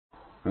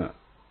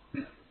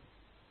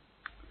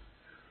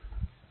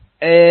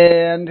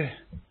And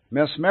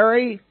Miss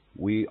Mary,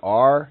 we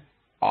are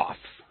off.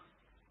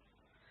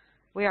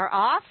 We are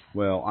off?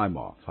 Well, I'm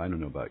off. I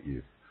don't know about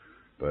you.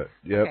 But,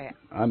 yep, okay.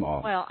 I'm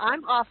off. Well,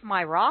 I'm off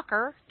my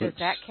rocker. Does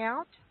that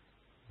count?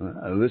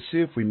 Let's see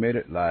if we made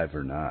it live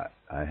or not.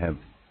 I have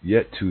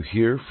yet to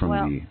hear from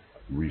the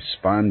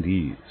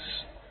respondees.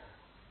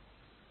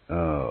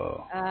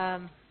 Oh.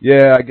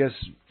 Yeah, I guess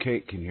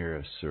Kate can hear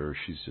us, or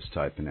she's just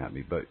typing at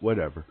me, but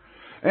whatever.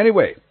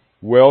 Anyway,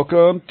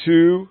 welcome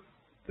to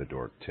the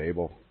Dork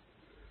Table,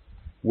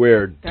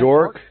 where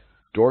Dork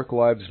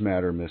lives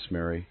matter, Miss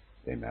Mary.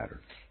 They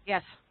matter.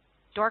 Yes,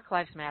 Dork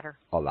lives matter.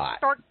 A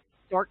lot.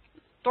 Dork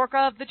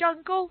of the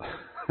jungle.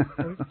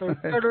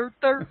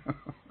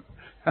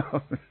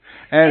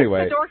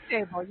 Anyway. It's the Dork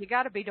Table. You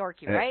got to be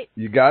dorky, right?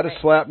 You got to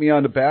slap me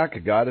on the back. I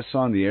got us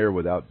on the air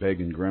without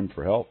begging Grim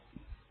for help.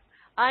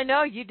 I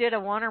know. You did a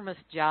wonderful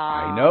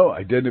job. I know.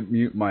 I didn't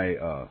mute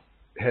my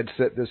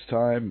headset this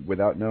time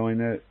without knowing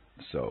it.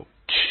 So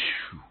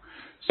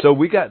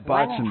we got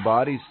bots and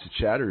bodies to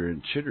chatter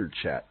and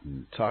chitter-chat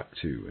and talk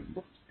to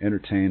and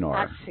entertain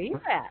our... I see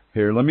that.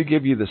 Here, let me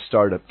give you the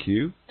startup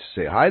cue to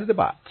say hi to the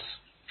bots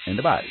and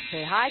the bodies.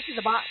 Say hi to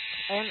the bots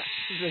and...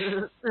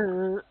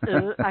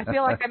 I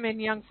feel like I'm in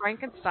Young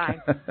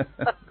Frankenstein.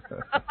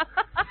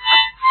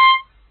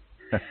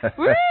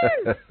 Woo!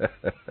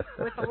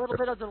 With a little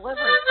bit of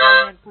delivery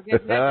thrown in, for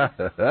good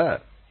measure.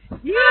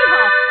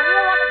 Yeehaw!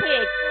 I want a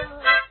pig.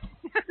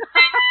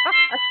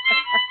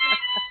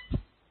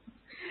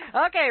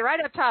 Okay, right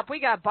up top,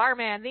 we got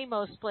Barman, the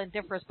most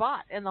splendiferous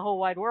bot in the whole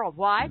wide world.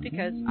 Why?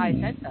 Because I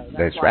said so.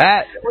 That's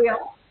right. We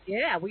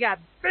got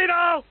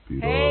Beetle.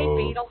 Hey,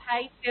 Beetle, how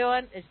you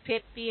doing? Is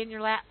Pippi in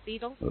your lap,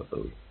 Beetle?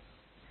 Uh-oh.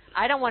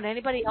 I don't want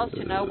anybody else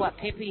to know what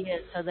Pippi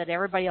is so that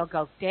everybody will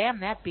go, damn,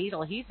 that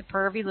Beetle, he's a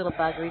pervy little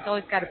bugger. He's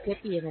always got a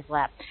Pippi in his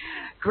lap.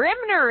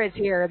 Grimner is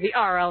here, the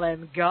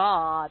RLM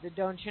god,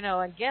 don't you know?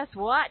 And guess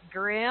what,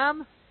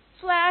 Grim?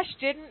 Flash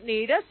didn't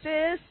need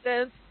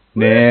assistance.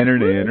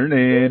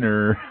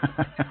 Nanner.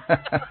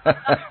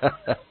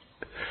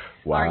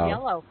 Wow.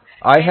 Yellow.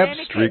 I have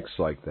streaks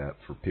like that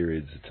for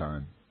periods of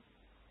time.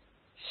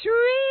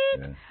 Sweet.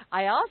 Yeah.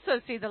 I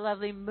also see the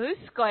lovely Moose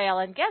Squale.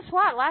 And guess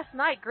what? Last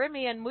night,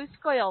 Grimmy and Moose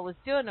Squale was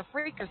doing a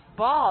freakish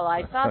ball.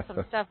 I saw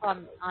some stuff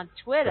on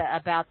Twitter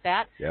about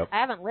that. Yep. I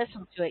haven't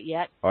listened to it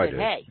yet. I But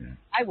hey, yeah.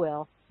 I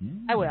will.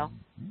 I will.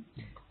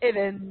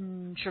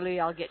 Eventually,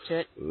 I'll get to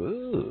it.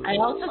 Ooh. I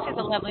also see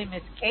the lovely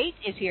Miss Kate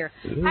is here.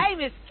 Hi,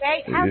 Miss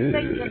Kate. How's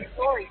things in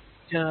Florida?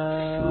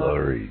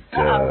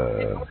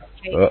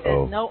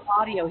 Uh-oh. No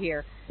audio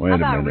here. Wait a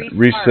minute.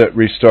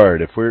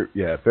 Restart.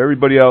 If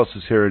everybody else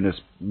is hearing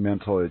this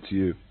mental, it's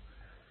you.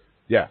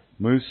 Yeah,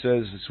 Moose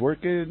says it's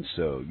working,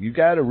 so you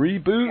got to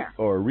reboot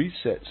or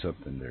reset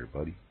something there,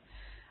 buddy.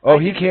 Oh,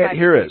 he can't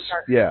hear us.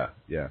 Yeah.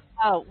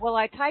 Oh, well,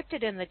 I typed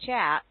it in the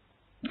chat.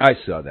 I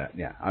saw that.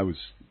 Yeah, I was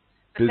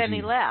busy. But then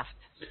he left.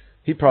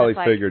 He probably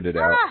figured it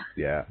out.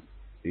 Yeah.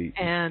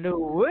 And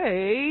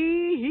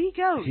away he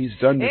goes. He's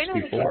done this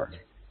before.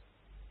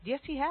 Yes,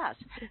 he has.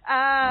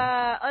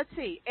 Let's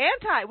see.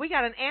 We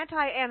got an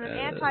anti and an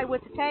anti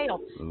with a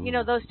tail. You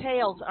know, those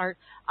tails are...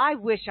 I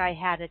wish I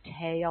had a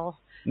tail.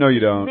 No, you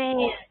don't.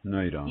 Man.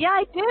 No, you don't. Yeah,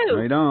 I do.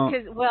 No, you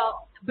don't.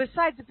 Well,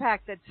 besides the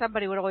fact that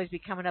somebody would always be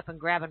coming up and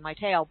grabbing my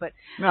tail, but...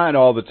 Not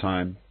all the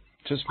time.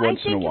 Just once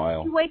in a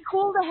while. I think it's way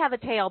cool to have a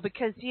tail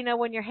because, you know,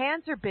 when your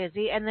hands are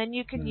busy and then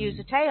you can use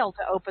a tail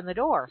to open the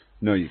door.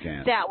 No, you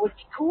can't. That would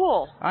be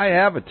cool. I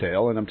have a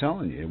tail, and I'm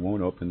telling you, it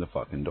won't open the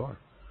fucking door.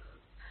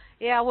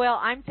 Yeah, well,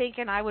 I'm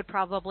thinking I would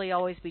probably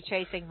always be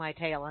chasing my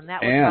tail, and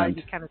that would probably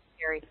be kind of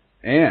scary.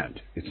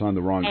 And it's on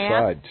the wrong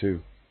side,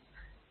 too.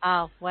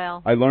 Oh,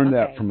 well. I learned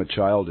that from a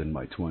child in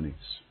my 20s.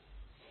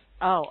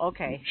 Oh,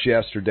 okay. She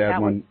asked her dad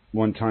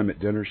one time at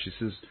dinner, she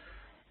says,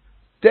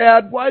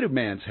 Dad, why do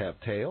mans have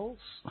tails?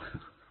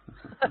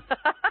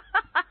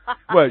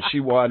 Well, she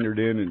wandered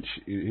in, and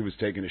he was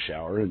taking a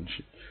shower, and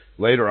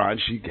later on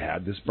she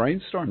had this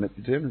brainstorm at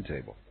the dinner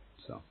table.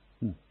 So,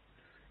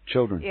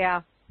 children.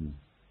 Yeah.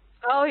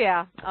 Oh,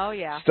 yeah.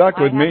 Stuck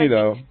with me,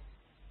 though.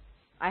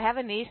 I have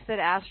a niece that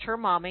asked her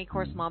mommy. Of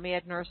course, mommy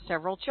had nursed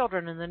several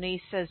children, and the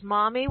niece says,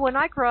 Mommy, when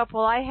I grow up,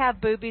 will I have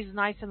boobies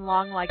nice and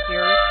long like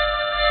yours?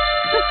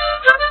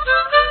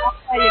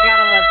 Oh, you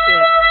gotta love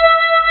kids.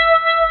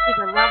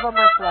 Either love them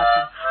or fluff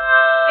them.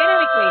 In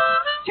any case,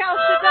 Chow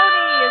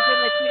Sidoni is in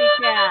the kitty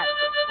chat.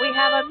 We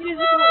have a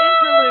musical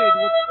interlude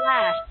with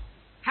Flash.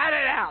 Cut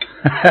it out.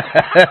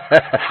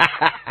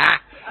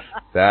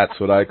 That's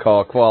what I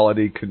call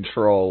quality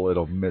control,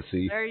 little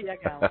missy. There you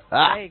go.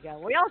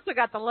 We also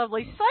got the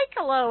lovely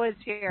Cyclo is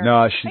here.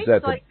 No, she's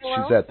at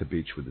the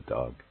beach with the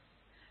dog.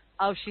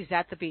 Oh, she's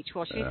at the beach.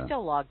 Well, she's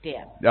still logged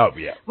in. Oh,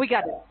 yeah. We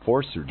got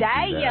Force her to do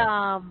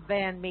that.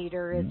 Van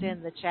Meter is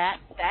in the chat.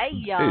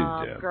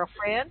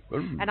 Girlfriend.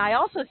 And I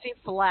also see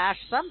Flash.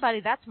 Somebody,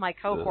 that's my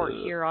cohort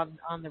here on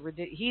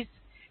the... He's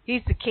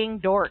the King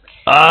Dork.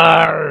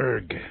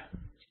 Arg!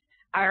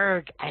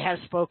 I have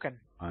spoken.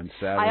 On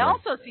Saturday. I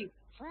also see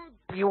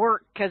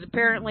Bjork, because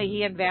apparently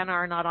he and Vanna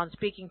are not on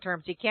speaking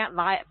terms. He can't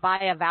buy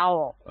a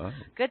vowel. Oh.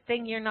 Good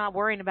thing you're not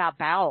worrying about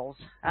vowels.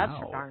 That's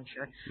for Wow. darn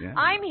sure. Yeah.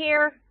 I'm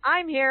here.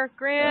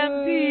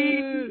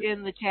 GramZ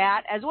in the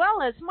chat, as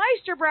well as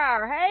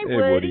Meisterbrower. Hey,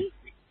 Woody.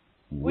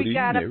 We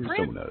got a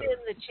print in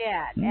the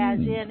chat, as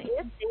in it's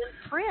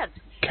in print.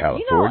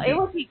 California. You know, it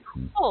would be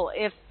cool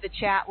if the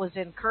chat was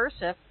in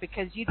cursive,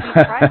 because you'd be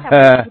surprised how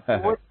many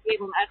people wouldn't be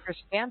able to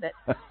understand it.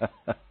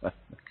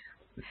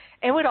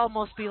 It would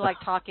almost be like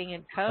talking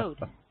in code.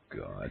 Oh,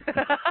 God.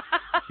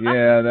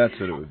 Yeah, that's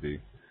what it would be.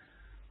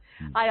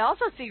 I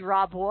also see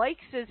Rob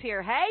Boykes is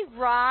here. Hey,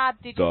 Rob,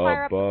 did you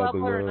fire up the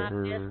bubbler and I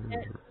missed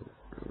it?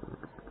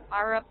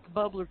 Fire up the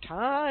bubbler,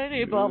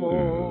 tiny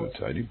bubble.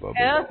 Tiny bubble.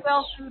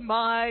 SLC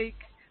Mike.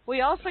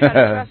 We also got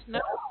a Trust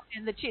Note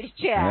in the chitty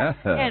chat.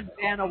 And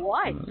Vanna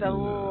White, the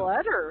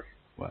letter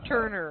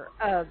Turner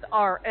of the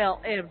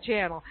RLM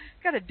channel.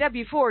 Got a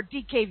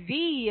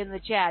W4DKV in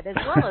the chat, as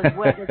well as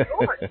Weather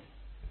Dorks.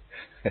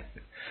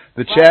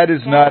 The chat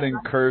is not in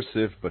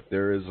cursive, but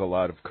there is a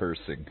lot of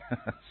cursing.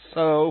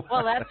 So.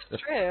 Well, that's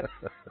true.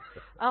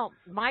 Oh,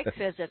 Mike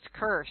says it's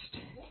cursed.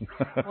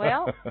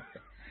 Well.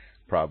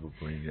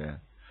 Probably, yeah.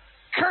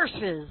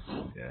 Curses.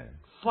 Yeah.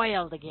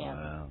 Foiled again.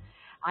 Wow.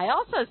 I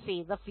also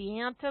see the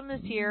Phantom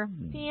is here.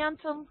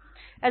 Phantom.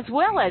 As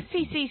well as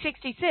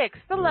CC66.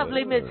 The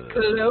lovely Miss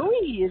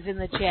Chloe is in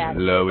the chat.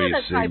 Chloe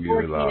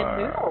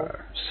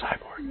Singular.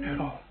 Cyborg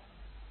Noodle.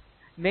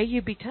 May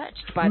you be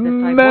touched by the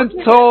cyborg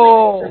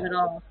mental. Of it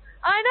all.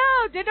 I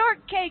know. The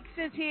Dork Cakes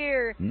is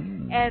here.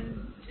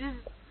 And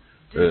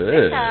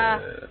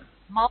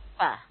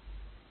Malpa.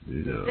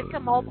 Zika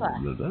Malpa.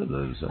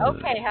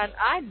 Okay, hon.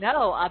 I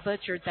know I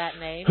butchered that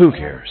name. Who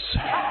cares?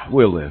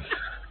 We'll live.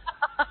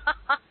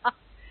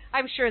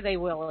 I'm sure they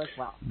will as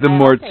well. The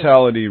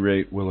mortality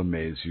rate will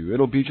amaze you.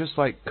 It'll be just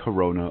like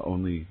Corona,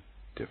 only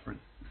different.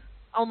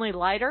 Only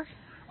lighter?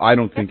 I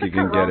don't think you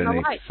can get Corona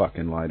any light.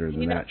 fucking lighter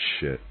than that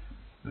shit.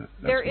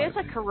 There is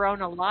a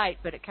Corona Light,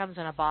 but it comes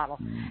in a bottle.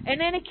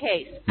 In any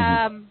case,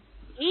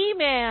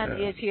 E-Man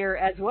is here,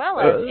 as well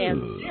as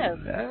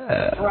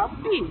Nciv.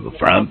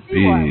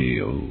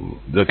 Frumpy.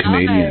 The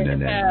Canadian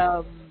in it.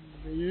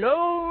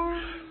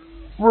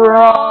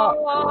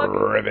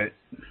 Ribbit.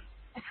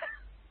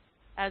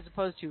 As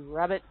opposed to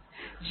Rabbit.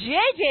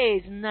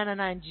 JJ's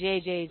 99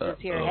 JJ's is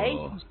here. Hey,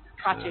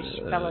 Scottish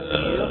fellow.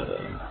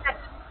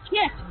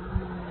 Yes,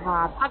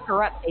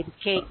 pucker up, baby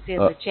cakes in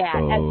the chat,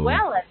 as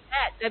well as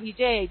at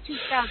WJ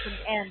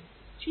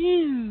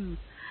 2002.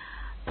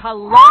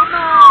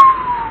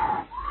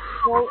 Paloma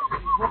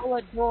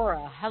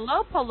Voladora.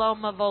 Hello,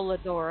 Paloma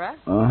Voladora.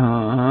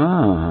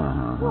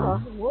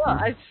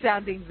 It's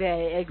sounding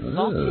very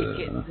exotic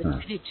in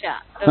the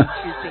chat, don't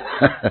you think?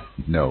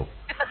 No.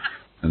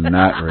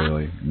 Not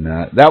really.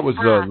 That was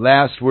the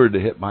last word to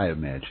hit my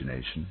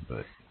imagination,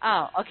 but.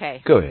 Oh,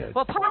 okay. Go ahead.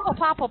 Well,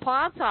 Papa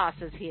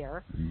Pontos is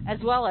here, as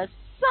well as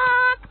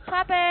Sock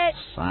Puppet.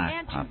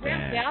 And to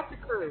round out the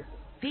crew,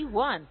 the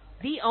one,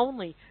 the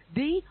only,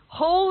 the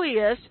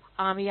holiest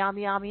Ami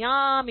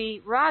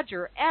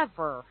Roger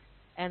ever.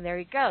 And there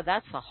you go.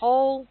 That's the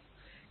whole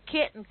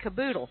kit and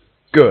caboodle.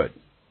 Good.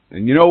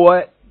 And you know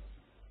what?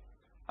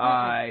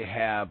 I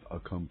have a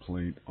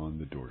complaint on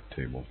the Dork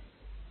Table.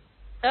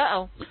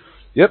 Uh-oh.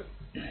 Yep.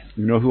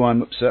 You know who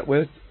I'm upset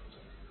with?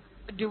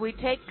 Do we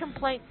take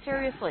complaints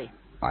seriously?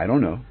 I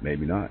don't know.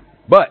 Maybe not.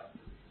 But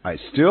I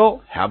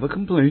still have a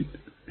complaint.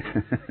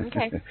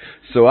 Okay.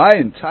 So I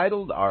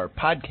entitled our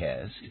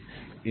podcast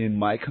in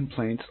my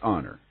complaint's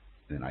honor.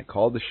 And I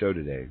called the show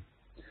today,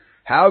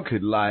 How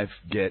Could Life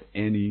Get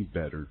Any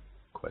Better? ?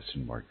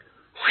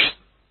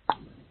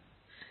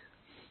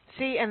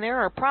 See, and there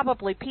are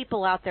probably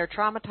people out there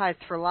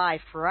traumatized for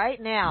life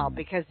right now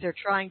because they're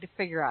trying to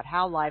figure out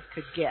how life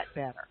could get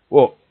better.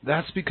 Well,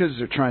 that's because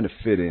they're trying to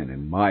fit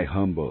in my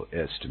humble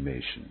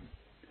estimation.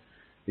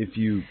 If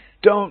you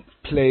don't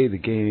play the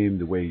game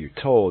the way you're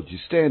told, you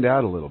stand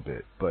out a little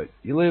bit, but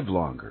you live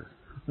longer.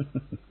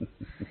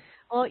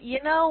 Well,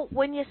 you know,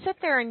 when you sit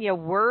there and you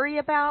worry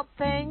about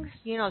things,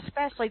 you know,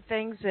 especially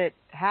things that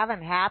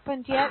haven't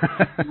happened yet,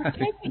 you're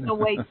taking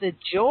away the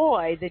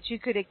joy that you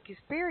could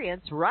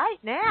experience right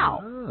now.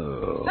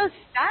 Oh. So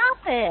stop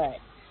it.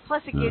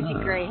 Plus, it gives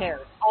you gray hair.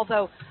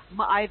 Although,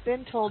 I've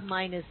been told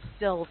mine is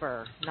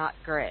silver, not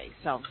gray.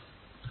 So,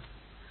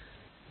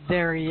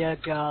 there you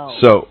go.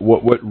 So,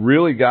 what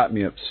really got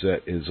me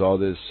upset is all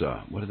this,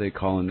 what are they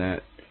calling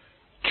that?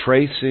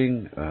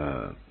 Tracing,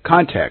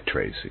 contact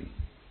tracing.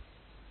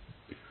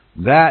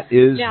 That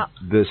is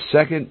the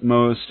second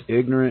most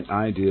ignorant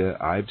idea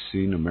I've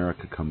seen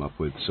America come up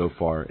with so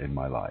far in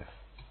my life.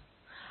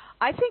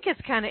 I think it's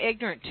kind of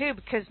ignorant, too,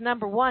 because,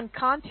 number one,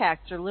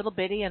 contacts are little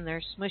bitty and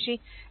they're smushy,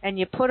 and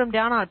you put them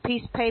down on a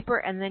piece of paper,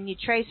 and then you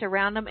trace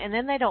around them, and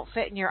then they don't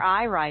fit in your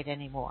eye right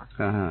anymore.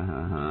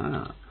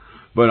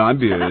 But I'm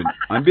being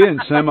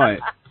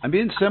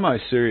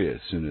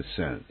semi-serious in a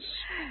sense.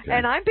 Okay?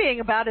 And I'm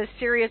being about as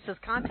serious as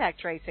contact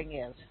tracing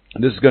is.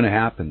 This is going to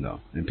happen,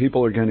 though, and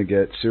people are going to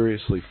get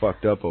seriously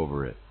fucked up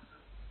over it.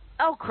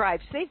 Oh,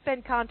 cripes. They've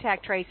been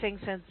contact tracing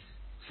since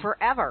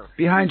forever.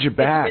 Behind your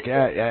back.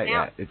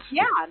 Now it's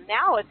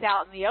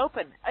out in the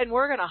open. And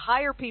we're going to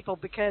hire people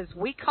because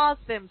we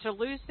caused them to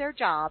lose their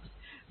jobs.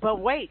 But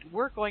wait,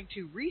 we're going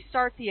to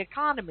restart the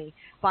economy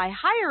by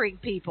hiring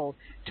people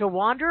to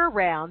wander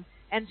around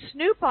and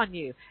snoop on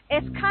you.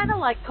 It's kind of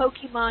like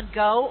Pokemon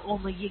Go,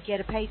 only you get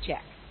a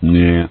paycheck.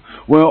 Yeah.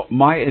 Well,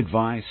 my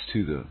advice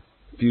to the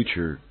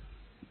future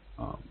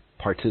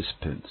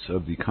participants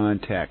of the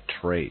contact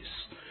trace,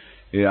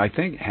 I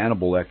think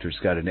Hannibal Lecter's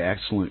got an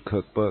excellent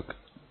cookbook.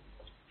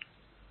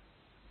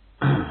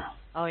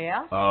 Oh,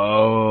 yeah?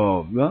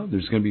 Oh, well,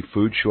 there's going to be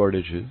food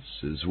shortages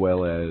as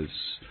well as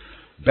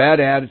bad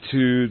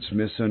attitudes,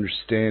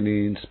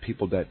 misunderstandings,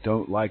 people that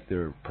don't like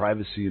their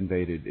privacy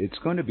invaded. It's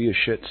going to be a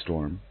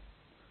shitstorm,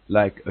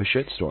 like a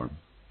shitstorm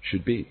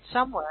should be.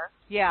 Somewhere.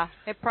 Yeah,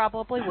 it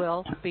probably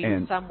will be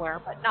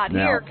somewhere, but not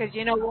here, because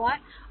you know what?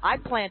 I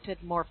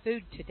planted more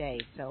food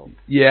today, so.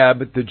 Yeah,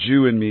 but the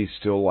Jew in me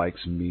still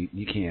likes meat.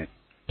 You can't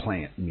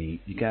plant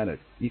meat. You gotta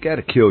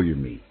kill your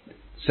meat.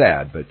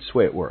 Sad, but it's the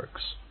way it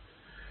works.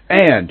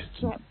 And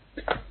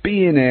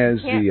being as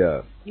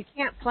you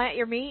can't plant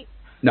your meat?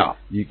 No,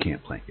 you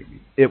can't plant your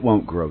meat. It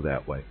won't grow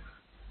that way.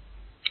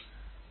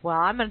 Well,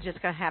 I'm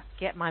just going to have to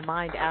get my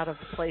mind out of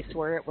the place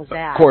where it was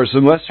at. Of course,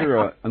 unless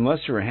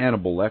you're a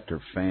Hannibal Lecter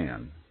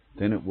fan,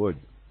 then it would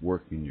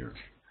work in your.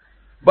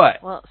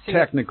 But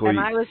technically, and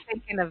I was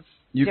thinking of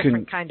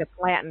different kind of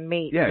planting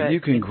meat. Yeah, you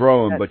can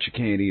grow them, but you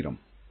can't eat them.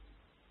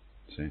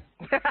 See.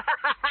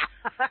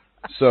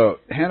 So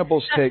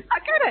Hannibal's take.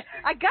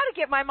 I gotta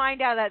get my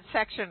mind out of that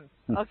section,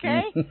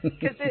 okay?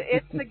 Because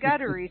it's the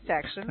guttery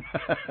section.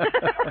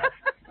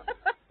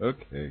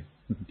 Okay.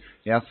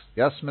 Yes,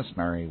 Miss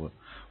Mary.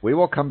 We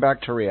will come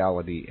back to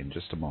reality in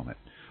just a moment.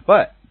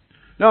 But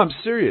no, I'm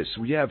serious.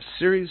 We have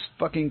serious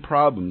fucking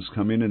problems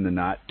coming in the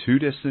not too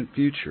distant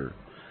future,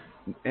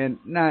 and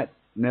not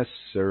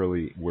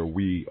necessarily where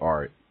we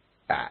are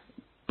at,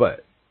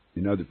 but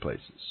in other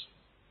places.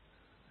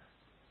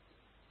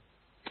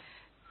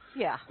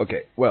 Yeah.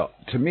 Okay, well,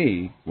 to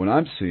me, what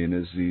I'm seeing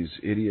is these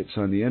idiots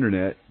on the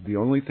internet, the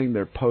only thing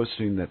they're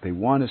posting that they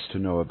want us to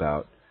know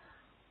about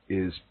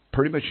is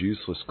pretty much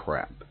useless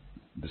crap.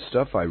 The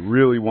stuff I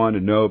really want to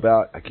know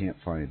about, I can't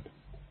find.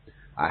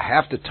 I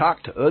have to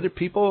talk to other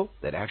people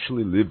that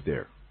actually live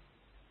there.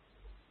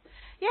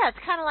 Yeah, it's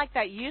kind of like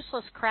that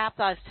useless crap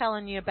that I was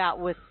telling you about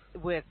with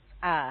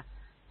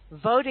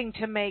voting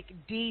to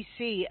make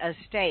D.C. a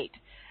state.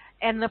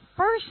 And the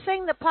first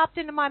thing that popped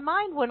into my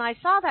mind when I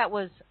saw that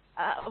was,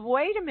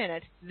 wait a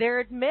minute, they're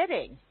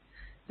admitting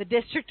the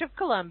District of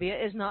Columbia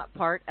is not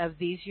part of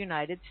these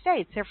United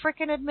States. They're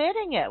freaking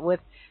admitting it with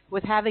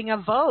having a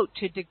vote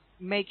to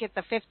make it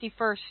the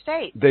 51st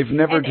state. They've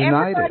never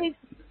denied it.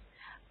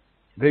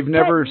 They've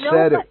never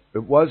said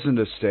it wasn't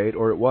a state,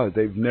 or it was.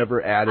 They've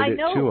never added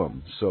it to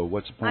them. So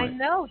what's the point? I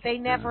know. They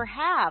never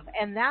have.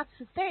 And that's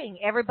the thing.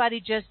 Everybody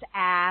just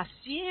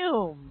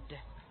assumed.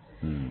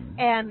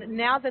 And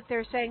now that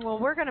they're saying, well,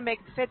 we're going to make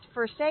the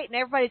 51st state, and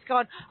everybody's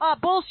going, oh,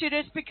 bullshit,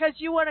 it's because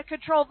you want to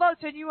control votes,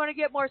 and you want to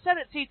get more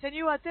Senate seats, and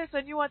you want this,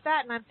 and you want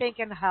that. And I'm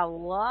thinking,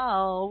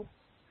 hello.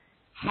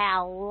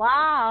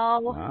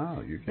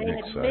 Wow, you're they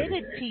getting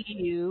admitted to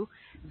you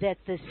that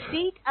the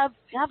seat of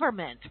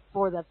government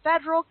for the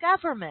federal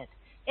government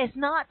is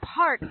not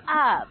part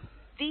of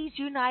these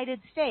United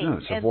States. No,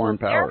 it's a foreign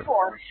power.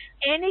 Therefore,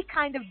 any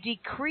kind of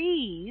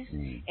decrees,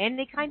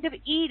 any kind of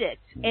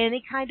edicts,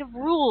 any kind of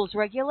rules,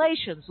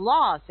 regulations,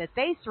 laws that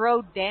they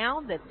throw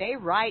down, that they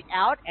write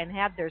out and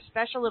have their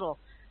special little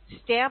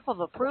stamp of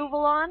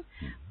approval on,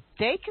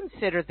 they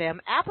consider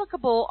them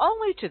applicable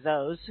only to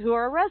those who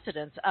are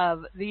residents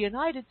of the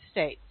United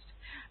States.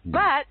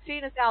 But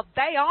seeing as how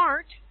they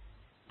aren't,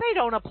 they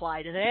don't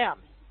apply to them.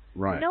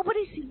 Right.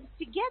 Nobody seems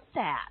to get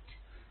that.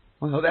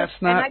 Well, that's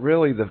not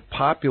really the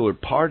popular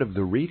part of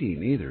the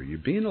reading either. You're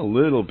being a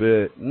little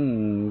bit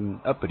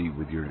uppity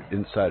with your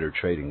insider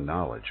trading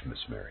knowledge, Miss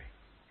Mary.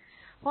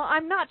 Well,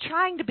 I'm not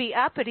trying to be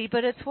uppity,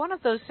 but it's one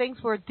of those things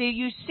where, do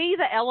you see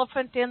the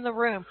elephant in the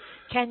room?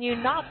 Can you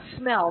not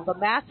smell the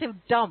massive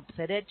dump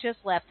that it just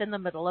left in the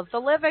middle of the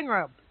living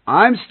room?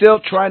 I'm still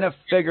trying to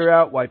figure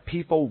out why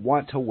people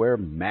want to wear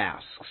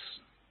masks.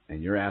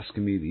 And you're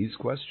asking me these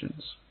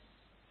questions?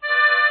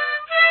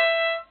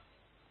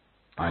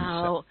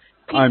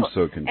 I'm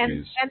so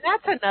confused. And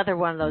that's another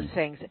one of those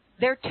things.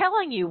 They're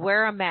telling you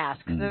wear a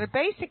mask. They're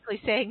basically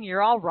saying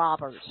you're all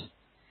robbers.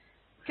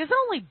 Because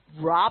only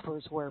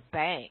robbers wear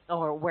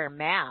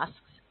masks.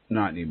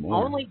 Not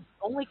anymore.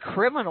 Only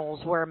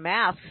criminals wear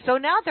masks. So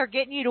now they're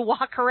getting you to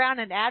walk around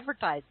and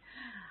advertise.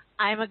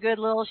 I'm a good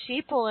little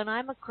sheeple and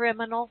I'm a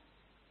criminal.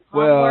 I'm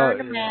wearing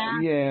a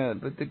mask. Yeah,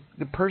 but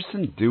the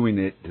person doing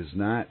it does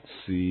not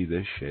see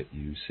the shit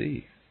you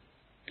see.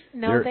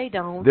 No, they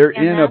don't. They're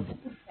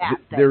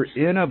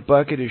in a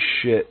bucket of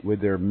shit with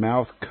their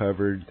mouth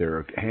covered,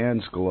 their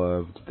hands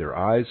gloved, their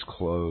eyes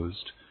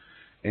closed,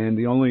 and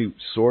the only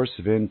source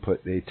of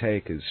input they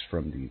take is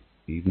from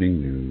the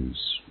evening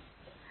news.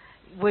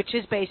 Which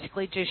is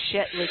basically just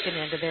shit leaking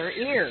into their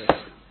ears.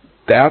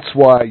 That's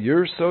why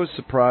you're so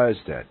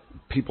surprised that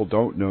people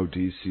don't know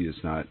D.C.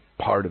 is not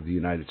part of the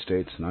United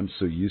States, and I'm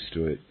so used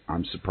to it,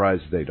 I'm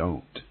surprised they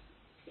don't.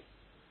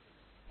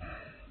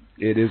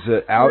 It is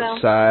an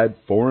outside,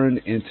 foreign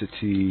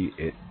entity.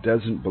 It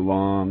doesn't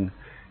belong.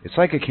 It's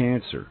like a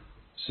cancer,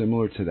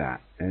 similar to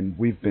that. And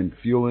we've been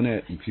fueling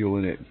it and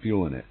fueling it and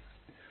fueling it.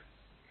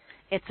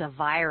 It's a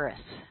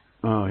virus.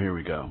 Oh, here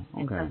we go.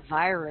 Okay. It's a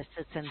virus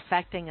that's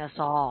infecting us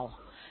all.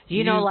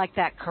 You know, like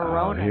that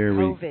corona, here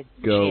COVID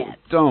we go. shit.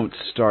 Don't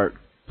start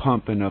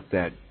pumping up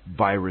that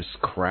virus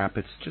crap.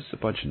 It's just a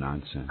bunch of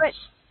nonsense.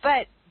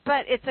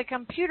 But it's a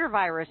computer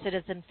virus that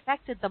has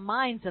infected the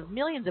minds of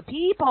millions of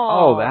people.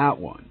 Oh, that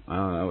one.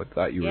 I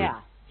thought you were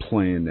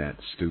playing that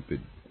stupid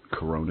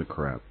corona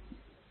crap.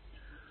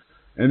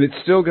 And it's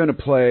still going to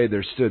play.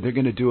 They're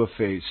going to do a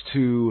phase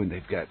 2, and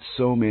they've got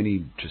so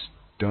many just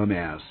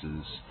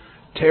dumbasses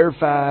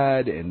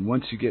terrified. And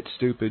once you get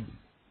stupid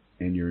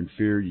and you're in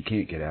fear, you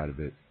can't get out of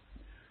it.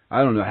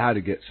 I don't know how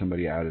to get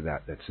somebody out of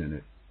that's in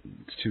it.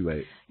 It's too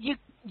late. You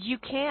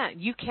can't.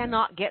 You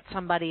cannot get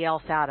somebody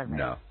else out of it.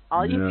 No.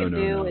 All you can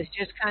do is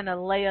just kind of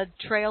lay a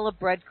trail of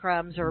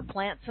breadcrumbs or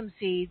plant some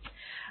seeds.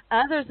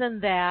 Other than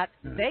that,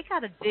 they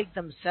got to dig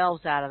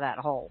themselves out of that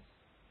hole.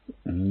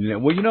 Yeah,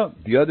 well, you know,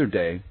 the other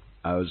day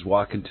I was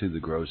walking to the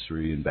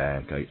grocery and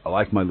back. I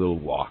like my little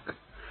walk.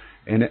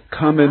 And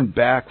coming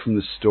back from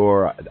the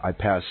store, I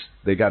passed,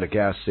 they got a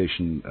gas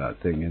station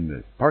thing in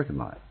the parking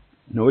lot.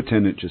 No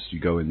attendant, just you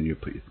go in and you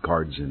put your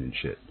cards in and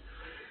shit.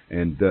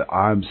 And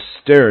I'm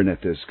staring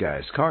at this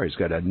guy's car. He's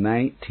got a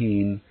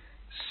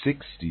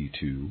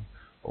 1962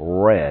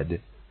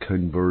 red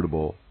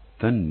convertible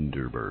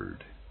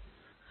Thunderbird.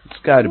 It's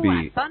got to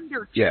be,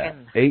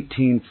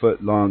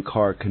 18-foot long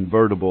car,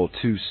 convertible,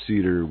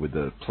 2-seater with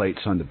the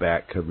plates on the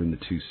back covering the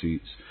 2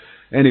 seats.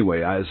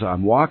 Anyway, as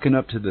I'm walking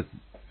up to the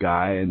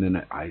guy, and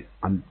then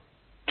I'm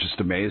just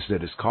amazed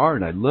at his car,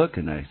 and I look,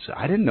 and I say,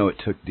 I didn't know it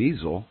took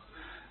diesel.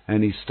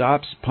 And he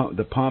stops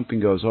the pump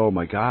and goes, "Oh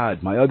my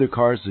God, my other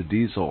car's a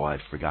diesel. I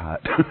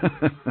forgot."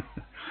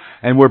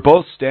 And we're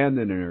both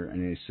standing there,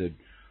 and he said,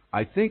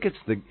 "I think if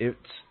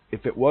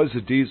it was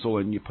a diesel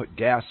and you put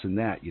gas in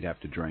that, you'd have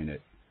to drain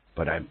it.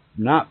 But I'm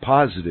not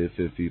positive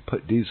if you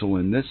put diesel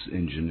in this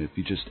engine, if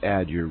you just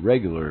add your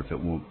regular, if it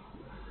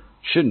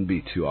shouldn't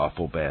be too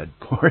awful bad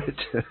for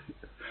it."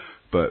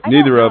 But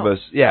neither of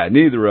us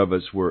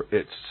were.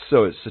 It's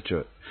such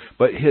a.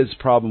 But his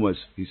problem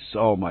was,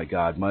 oh my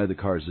God, my other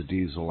car's a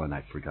diesel and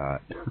I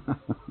forgot.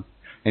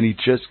 And he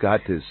just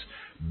got this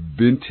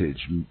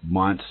vintage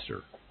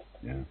monster.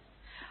 Yeah.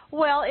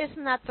 Well,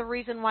 isn't that the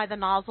reason why the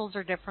nozzles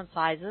are different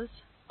sizes?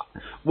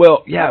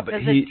 Well, yeah, but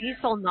because a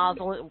diesel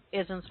nozzle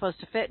isn't supposed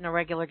to fit in a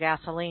regular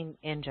gasoline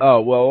engine.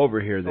 Oh well,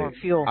 over here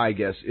fuel. I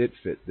guess it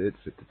fit the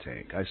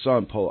tank. I saw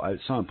him pull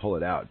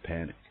it out and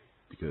panic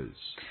because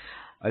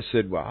I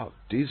said, "Wow,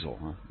 diesel,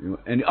 huh?"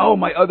 And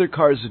my other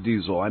car's a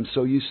diesel. I'm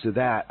so used to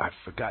that, I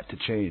forgot to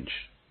change.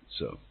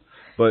 So,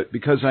 but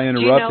because I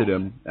interrupted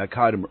him, I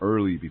caught him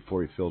early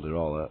before he filled it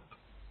all up.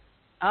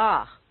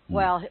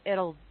 Well,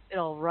 it'll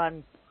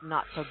run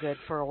not so good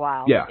for a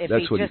while. Yeah, if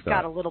that's he what just he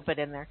thought. got a little bit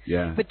in there.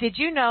 Yeah. But did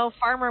you know,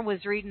 Farmer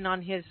was reading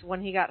on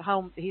when he got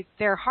home,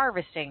 they're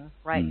harvesting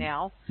right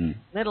now,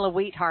 middle of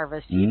wheat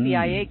harvest,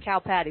 EPIA cow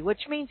patty,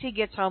 which means he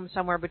gets home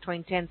somewhere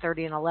between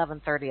 10:30 and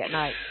 11:30 at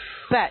night.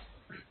 But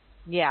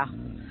yeah,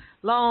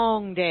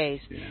 long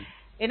days. Yeah.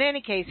 In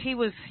any case, he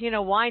was,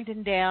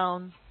 winding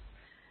down,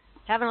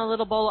 having a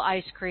little bowl of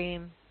ice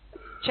cream,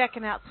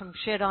 checking out some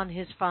shit on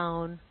his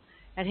phone,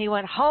 and he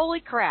went,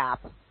 "Holy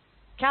crap,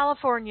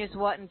 California's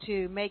wanting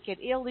to make it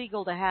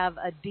illegal to have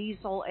a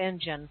diesel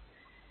engine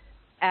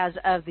as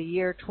of the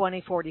year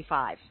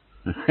 2045.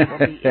 It will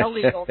be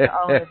illegal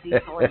to own a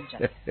diesel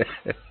engine."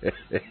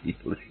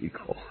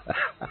 Illegal.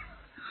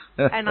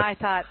 And I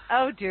thought,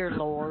 oh, dear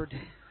Lord.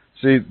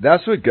 See,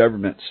 that's what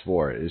government's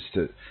for.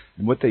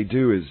 What they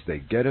do is they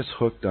get us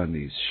hooked on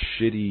these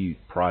shitty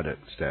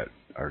products that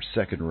are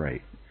second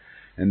rate.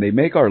 And they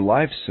make our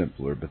life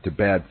simpler, but they're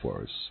bad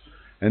for us.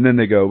 And then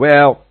they go,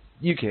 "Well,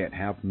 you can't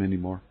have them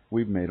anymore.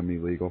 We've made them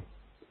illegal."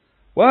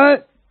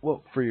 What?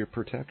 Well, for your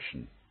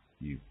protection,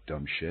 you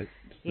dumb shit.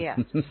 Yeah.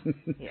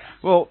 Yeah.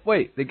 Well,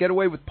 wait, they get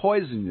away with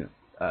poisoning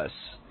us.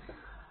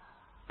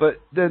 But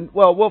then,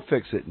 we'll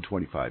fix it in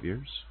 25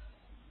 years.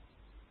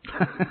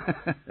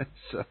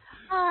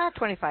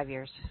 25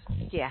 years.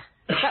 Yeah,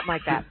 something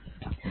like that.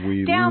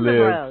 Down the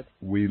road.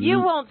 You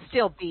won't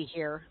still be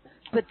here,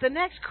 but the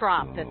next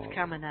crop that's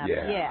coming up,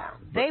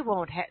 they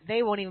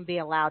won't even be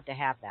allowed to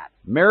have that.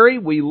 Mary,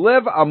 we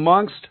live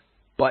amongst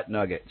butt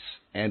nuggets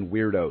and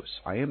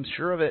weirdos. I am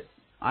sure of it.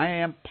 I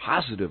am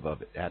positive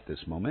of it at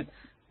this moment.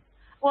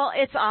 Well,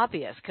 it's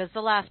obvious because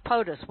the last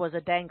POTUS was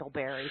a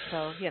dangleberry,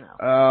 so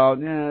Oh,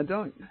 yeah,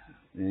 don't.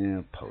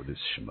 Yeah, POTUS,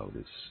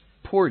 schmotus.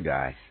 Poor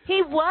guy.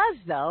 He was,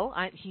 though.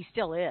 He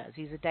still is.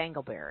 He's a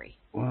dangleberry.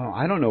 Well,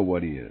 I don't know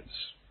what he is.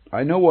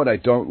 I know what I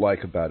don't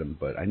like about him,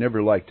 but I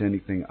never liked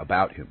anything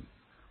about him.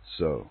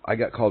 So I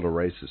got called a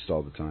racist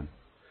all the time.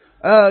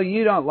 "Oh,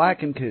 you don't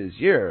like him because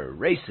you're a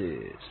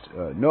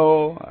racist."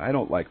 No, I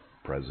don't like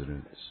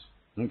presidents.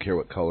 I don't care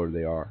what color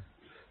they are.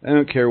 I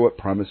don't care what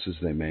promises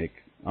they make.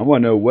 I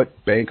want to know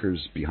what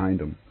banker's behind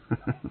him.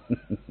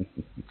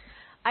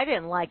 I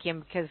didn't like him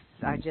because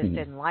I just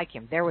didn't like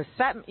him. There was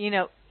something,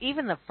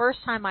 even the first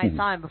time I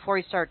saw him before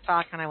he started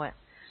talking, I went,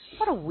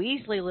 what a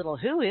Weasley little,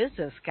 who is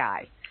this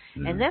guy?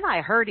 And then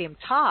I heard him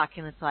talk,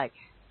 and it's like,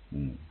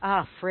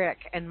 frick.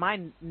 And my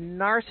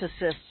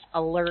narcissist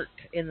alert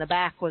in the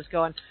back was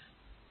going,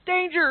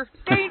 danger,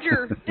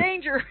 danger,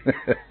 danger.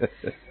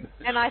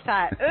 And I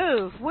thought,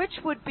 ooh, which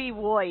would be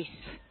voice?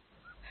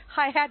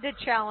 I had to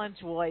challenge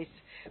voice.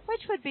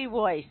 Which would be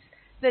voice?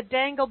 The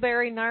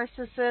Dangleberry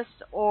narcissist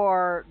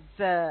or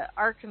the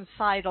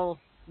Arkancidal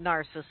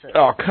narcissist?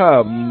 Oh,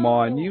 come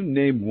on. You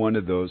name one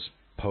of those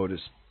POTUS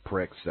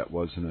pricks that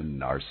wasn't a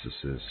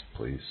narcissist,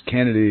 please.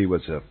 Kennedy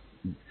was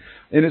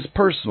in his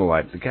personal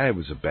life, the guy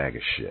was a bag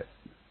of shit.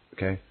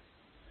 Okay?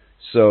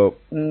 So,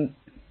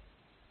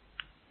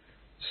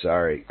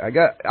 sorry.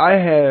 I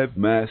have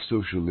my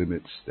social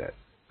limits that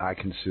I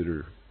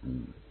consider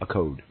a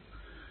code.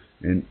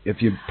 And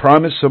if you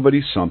promise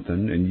somebody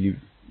something and you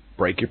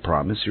break your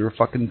promise, you're a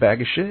fucking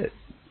bag of shit.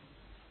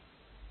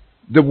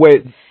 The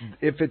way,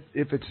 if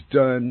it's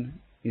done,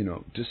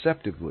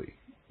 deceptively,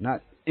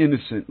 not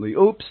innocently.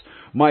 Oops,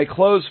 my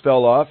clothes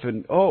fell off,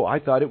 and I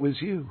thought it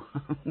was you.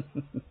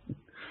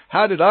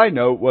 How did I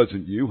know it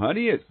wasn't you,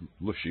 honey?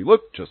 She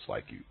looked just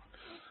like you.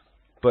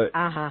 But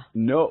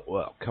no,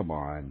 well, come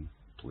on,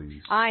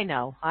 please. I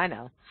know.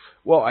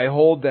 Well, I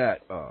hold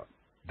that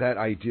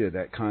idea,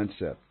 that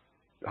concept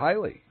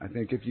highly. I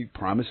think if you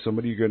promise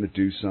somebody you're going to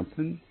do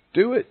something,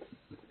 do it.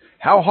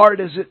 How hard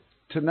is it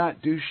to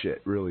not do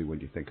shit, really, when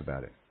you think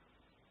about it?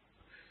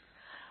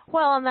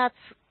 Well, and that's,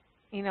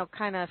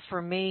 kind of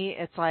for me,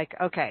 it's like,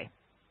 okay,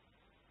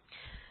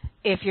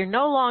 if you're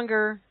no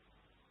longer,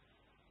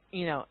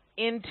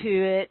 into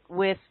it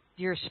with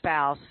your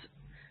spouse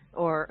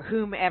or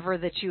whomever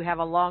that you have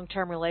a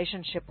long-term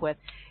relationship with,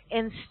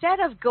 instead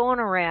of going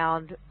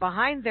around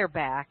behind their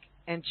back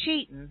and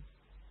cheating,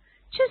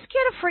 just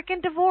get a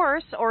freaking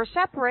divorce or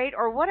separate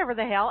or whatever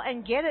the hell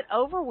and get it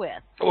over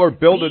with. Or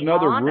build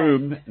another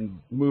room and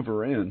move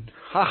her in.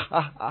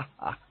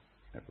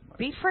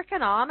 Be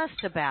freaking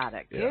honest about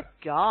it. Yeah. Good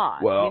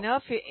God. Well,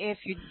 if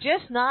you're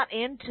just not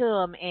into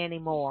them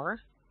anymore.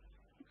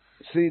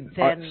 See,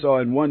 then, so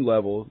on one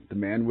level, the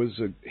man was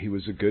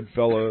a good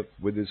fellow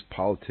with his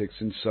politics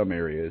in some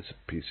areas,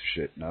 a piece of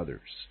shit in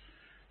others.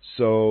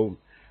 So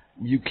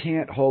you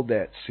can't hold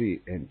that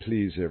seat and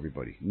please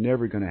everybody.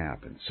 Never going to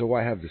happen. So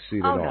why have the seat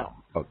at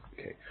all? No.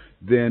 Okay.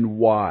 Then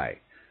why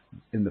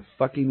in the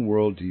fucking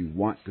world do you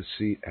want the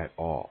seat at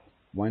all?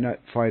 Why not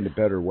find a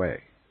better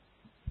way?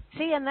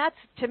 See, and that's,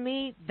 to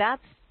me,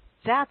 that's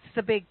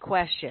the big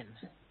question.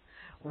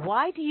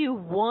 Why do you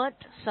want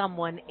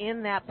someone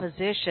in that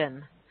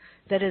position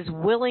that is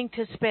willing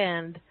to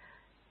spend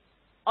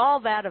all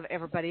that of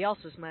everybody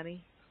else's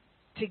money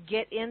to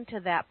get into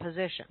that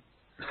position?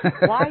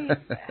 Why?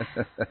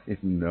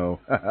 No.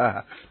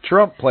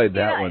 Trump played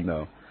that one,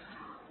 though.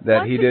 That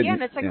Once he didn't.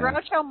 Again, it's a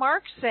Groucho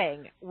Marx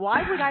thing.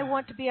 Why would I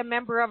want to be a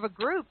member of a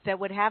group that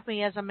would have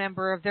me as a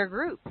member of their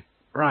group?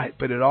 Right,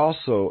 but it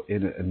also,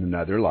 in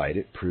another light,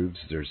 it proves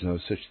there's no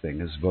such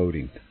thing as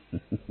voting.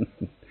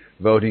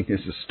 Voting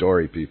is a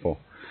story, people.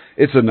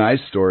 It's a nice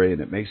story,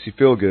 and it makes you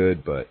feel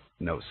good, but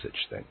no such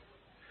thing.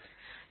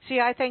 See,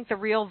 I think the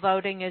real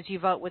voting is you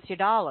vote with your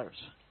dollars.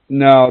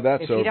 No,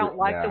 that's over. If you don't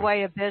like the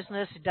way a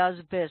business does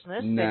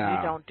business, then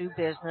you don't do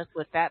business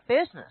with that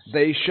business.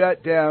 They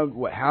shut down,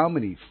 how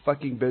many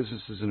fucking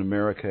businesses in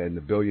America, and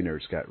the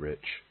billionaires got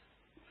rich?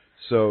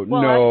 So,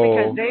 well, no.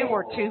 That's because they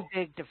were too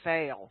big to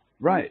fail.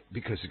 Right,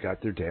 because they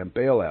got their damn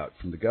bailout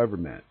from the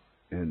government.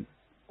 And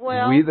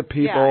well, we the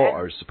people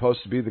are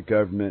supposed to be the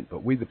government,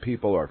 but we the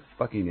people are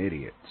fucking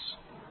idiots.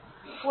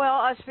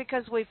 Well, it's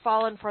because we've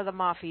fallen for the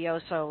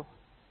mafioso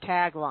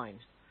tagline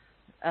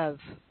of,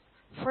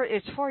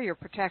 it's for your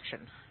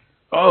protection.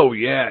 Oh,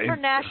 yeah. For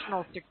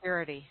national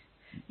security.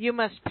 You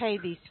must pay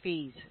these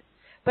fees.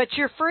 But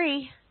you're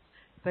free.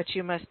 But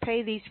you must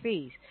pay these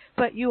fees.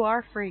 But you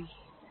are free.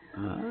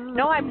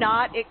 No, I'm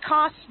not. It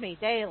costs me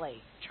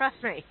daily. Trust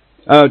me.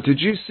 Did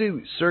you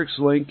see Cirque's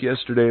link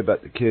yesterday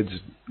about the kids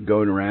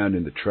going around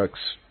in the trucks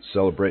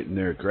celebrating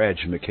their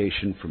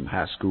graduation from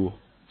high school?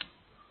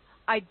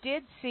 I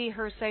did see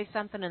her say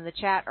something in the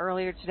chat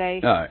earlier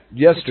today.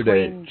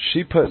 Yesterday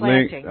she put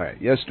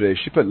yesterday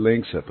she put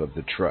links up of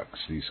the trucks.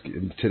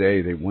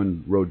 Today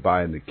one rode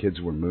by and the kids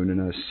were mooning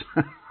us.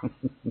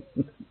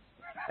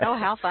 Oh,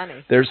 how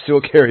funny. They're still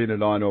carrying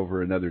it on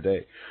over another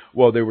day.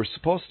 Well, they were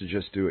supposed to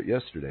just do it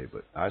yesterday,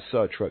 but I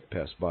saw a truck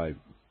pass by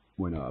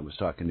when I was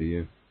talking to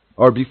you.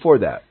 Or before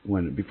that,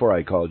 before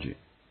I called you.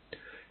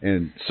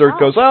 And Cirque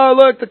goes, oh,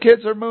 look, the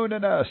kids are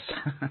mooning us.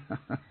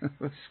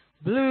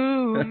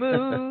 Blue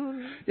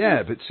moon.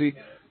 Yeah, but see,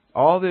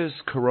 all this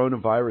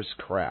coronavirus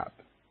crap,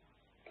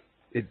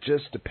 it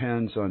just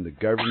depends on the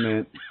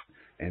government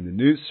and the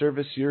news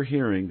service you're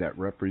hearing that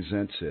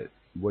represents it,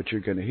 what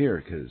you're going to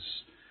hear. Because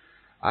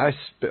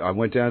I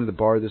went down to the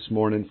bar this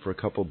morning for a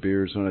couple of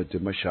beers when I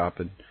did my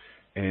shopping,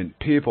 and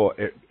people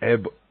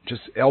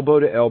just elbow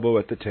to elbow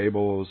at the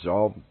tables,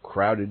 all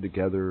crowded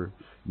together,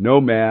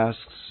 no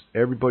masks.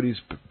 Everybody's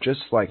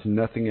just like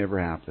nothing ever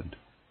happened.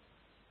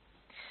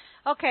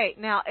 Okay,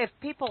 now if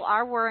people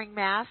are wearing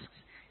masks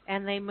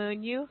and they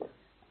moon you,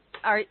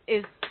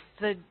 is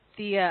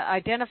the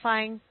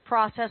identifying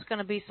process going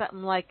to be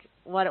something like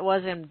what it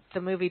was in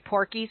the movie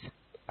Porky's?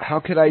 How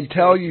could I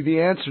tell you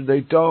the answer? They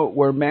don't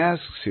wear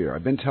masks here.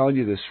 I've been telling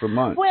you this for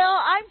months. Well,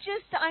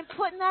 I'm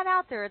putting that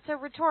out there. It's a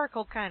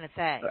rhetorical kind of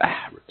thing.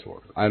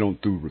 Rhetorical. I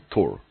don't do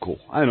rhetorical.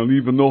 I don't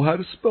even know how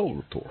to spell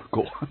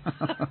rhetorical.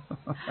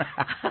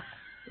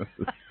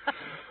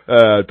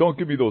 Don't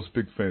give me those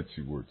big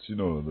fancy words.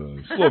 Slow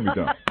me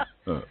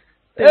down.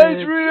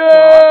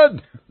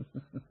 Adrian!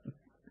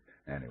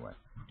 Anyway.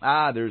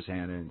 There's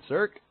Hannah and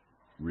Cirque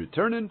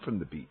returning from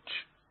the beach.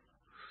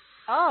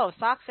 Oh,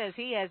 Sock says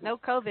he has no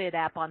COVID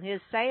app on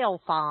his sail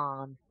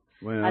phone.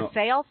 Well, a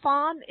sail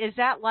phone? Is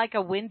that like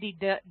a windy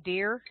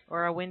deer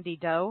or a windy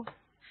doe?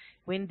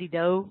 Windy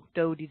doe,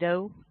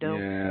 doe-de-doe, doe.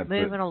 Yeah,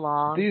 moving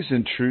along. These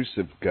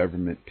intrusive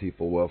government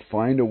people will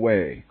find a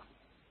way.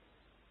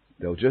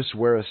 They'll just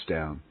wear us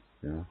down.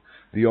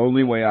 The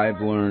only way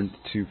I've learned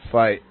to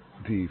fight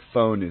the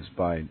phone is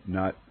by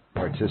not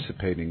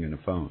participating in a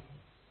phone.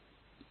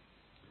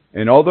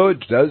 And although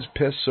it does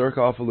piss Cirque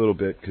off a little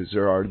bit, because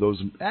there are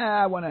those,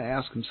 I want to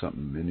ask him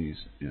something, and he's,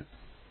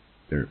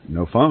 there's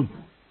no phone.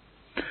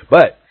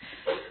 But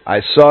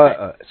I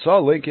saw a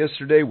link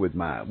yesterday with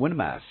one of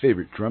my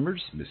favorite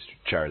drummers, Mr.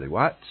 Charlie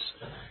Watts,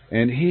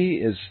 and he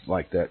is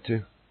like that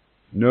too.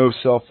 No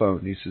cell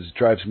phone. He says it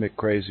drives Mick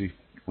crazy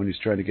when he's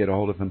trying to get a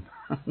hold of him.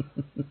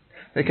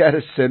 They got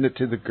to send it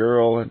to the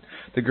girl, and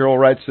the girl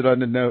writes it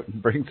on the note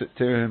and brings it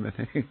to him,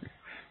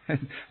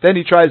 and then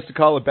he tries to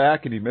call it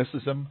back, and he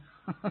misses him.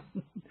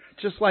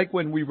 Just like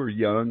when we were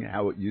young,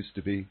 how it used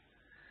to be.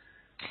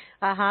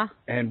 Uh-huh.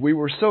 And we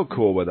were so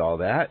cool with all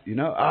that,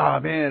 Oh,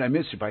 man, I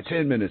missed you by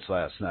 10 minutes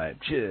last night.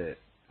 Shit.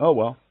 Oh,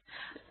 well.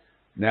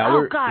 Now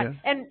oh, God.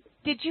 Yeah. And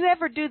did you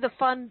ever do the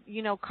fun,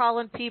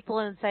 calling people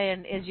and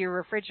saying, is your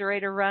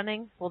refrigerator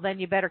running? Well, then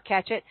you better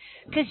catch it.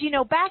 Because,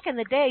 back in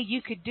the day,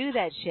 you could do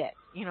that shit,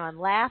 and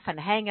laugh and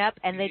hang up,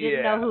 and they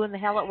didn't know who in the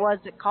hell it was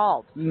that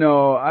called.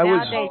 No,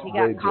 Nowadays, you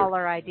got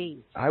caller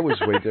ID. I was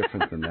way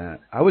different than that.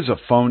 I was a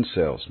phone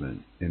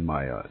salesman in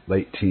my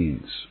late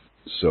teens.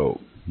 So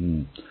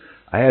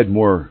I had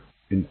more,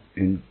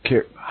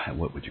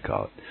 what would you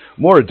call it?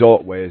 More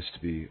adult ways to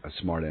be a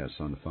smartass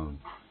on the phone.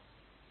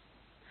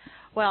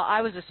 Well,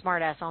 I was a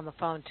smartass on the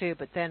phone, too,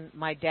 but then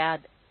my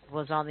dad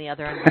was on the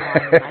other end of the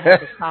line, and I had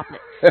to stop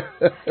it.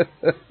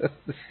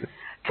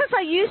 Because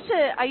I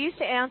used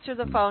to answer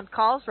the phone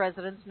calls,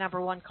 residence number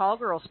 1 call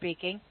girl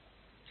speaking,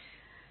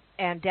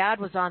 and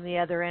Dad was on the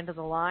other end of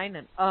the line,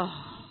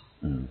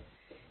 and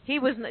he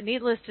was,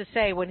 needless to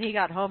say, when he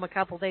got home a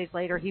couple days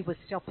later, he was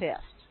still pissed.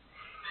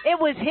 It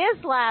was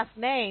his last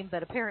name,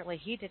 but apparently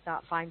he did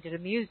not find it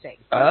amusing.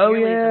 Oh,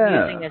 nearly yeah. as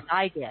amusing as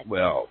I did.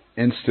 Well,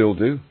 and still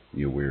do,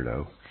 you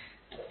weirdo.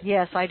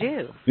 Yes, I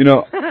do. You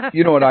know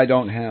what I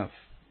don't have?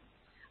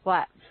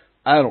 What?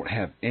 I don't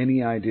have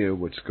any idea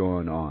what's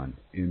going on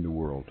in the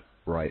world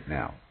right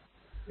now.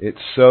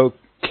 It's so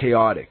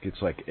chaotic.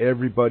 It's like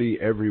everybody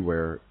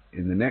everywhere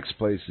in the next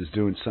place is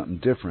doing something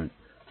different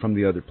from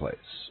the other place.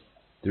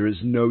 There is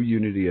no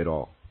unity at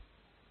all.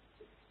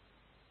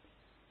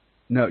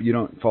 No, you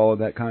don't follow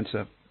that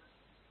concept?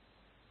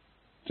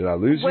 Did I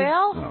lose you?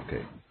 Well, oh,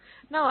 okay.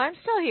 No, I'm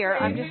still here.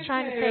 I'm just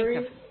trying to think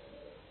of...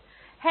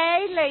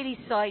 Hey, Lady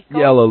Cycle.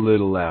 Yell a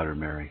little louder,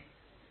 Mary.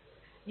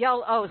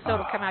 Yell, so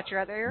it'll come out your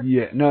other ear?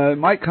 Yeah, no, it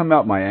might come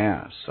out my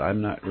ass.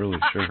 I'm not really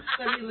sure.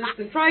 Let me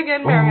listen. Try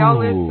again, Mary. I'll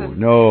listen.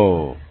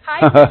 No.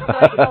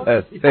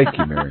 Hi, Thank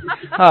you, Mary.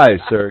 Hi,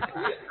 Cirque.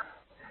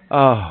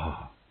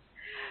 Oh.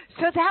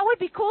 So that would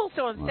be cool.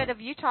 So instead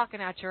of you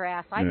talking out your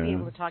ass, I'd be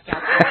able to talk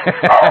out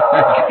your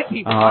ass.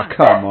 Oh,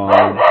 come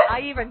on.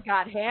 I even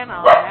got Hannah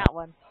on that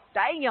one.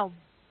 Damn.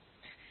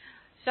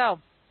 So,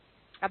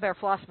 I better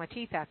floss my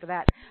teeth after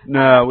that.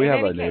 No, we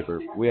have a neighbor.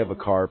 We have a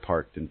car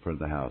parked in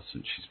front of the house,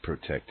 and she's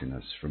protecting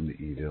us from the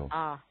evil.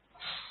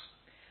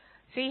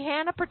 See,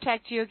 Hannah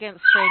protects you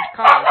against strange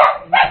cars.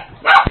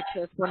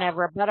 Just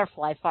whenever a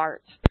butterfly farts.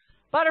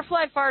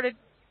 Butterfly farted.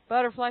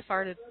 Butterfly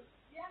farted.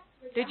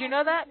 Did you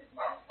know that?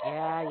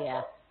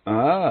 Yeah.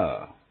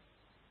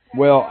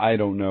 Well, I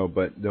don't know,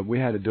 but we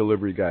had a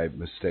delivery guy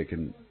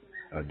mistaken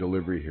a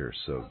delivery here,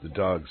 so the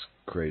dog's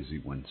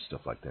crazy when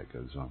stuff like that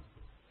goes on.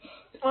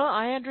 Well,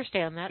 I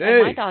understand that. Hey.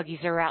 And my doggies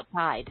are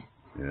outside.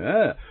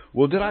 Yeah.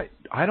 Well,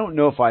 I don't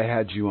know if I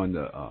had you on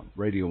the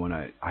radio when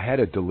I had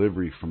a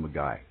delivery from a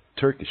guy,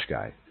 Turkish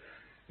guy,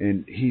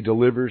 and he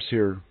delivers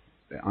here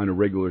on a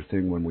regular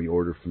thing when we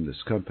order from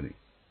this company.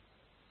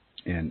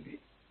 And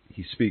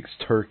he speaks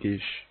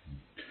Turkish,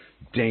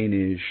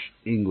 Danish,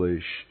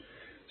 English.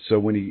 So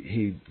when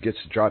he gets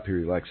to drop here,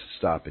 he likes to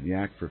stop and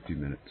yak for a few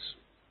minutes.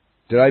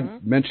 Did I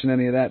mention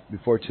any of that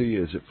before to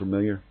you? Is it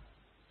familiar?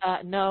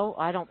 No,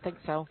 I don't think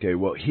so. Okay,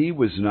 well, he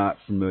was not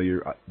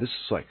familiar. This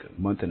is like a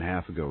month and a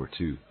half ago or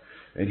two.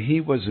 And he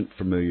wasn't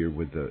familiar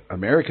with the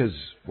America's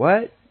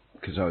what?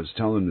 because I was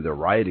telling him they're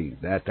writing.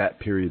 At that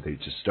period, they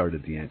just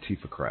started the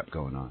Antifa crap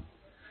going on.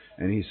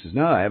 And he says,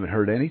 no, I haven't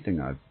heard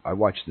anything. I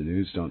watch the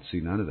news, don't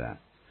see none of that.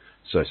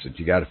 So I said,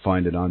 you got to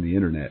find it on the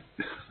internet.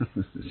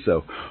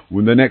 So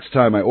when the next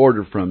time I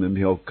order from him,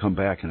 he'll come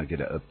back and I'll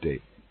get an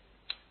update.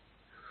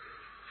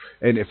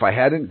 And if I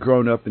hadn't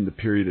grown up in the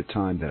period of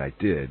time that I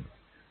did,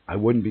 I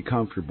wouldn't be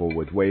comfortable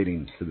with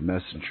waiting for the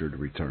messenger to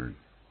return.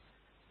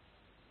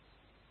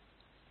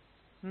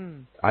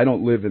 I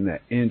don't live in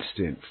that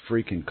instant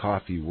freaking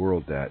coffee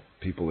world that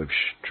people have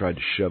tried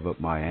to shove up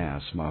my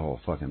ass my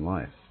whole fucking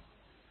life.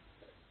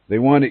 They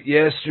want it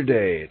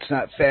yesterday. It's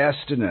not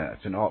fast enough.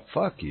 And all,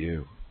 fuck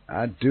you.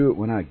 I do it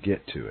when I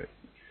get to it.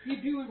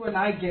 You do it when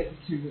I get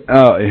to it.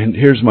 Oh, and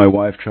here's my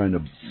wife trying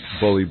to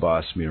bully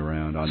boss me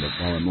around while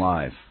I'm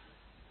live.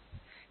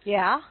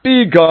 Yeah.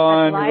 Be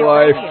gone,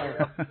 wife.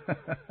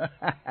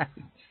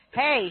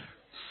 Hey.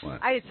 What?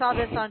 I saw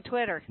this on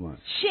Twitter. What?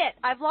 Shit,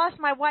 I've lost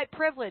my white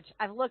privilege.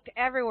 I've looked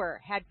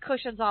everywhere. Had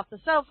cushions off the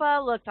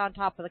sofa, looked on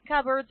top of the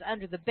cupboards,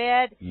 under the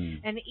bed,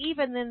 and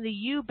even in the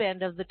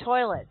U-bend of the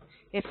toilet.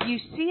 If you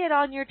see it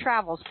on your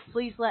travels,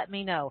 please let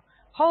me know.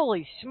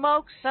 Holy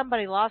smokes,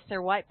 somebody lost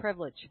their white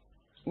privilege.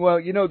 Well,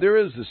 you know, there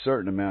is a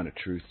certain amount of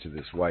truth to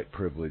this white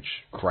privilege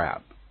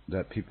crap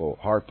that people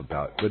harp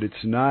about, but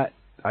it's not,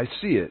 I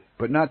see it,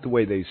 but not the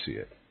way they see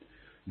it.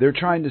 They're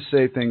trying to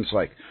say things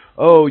like,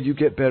 oh, you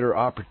get better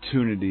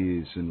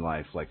opportunities in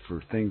life, like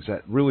for things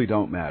that really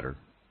don't matter,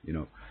 you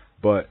know.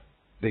 But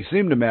they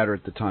seem to matter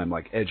at the time,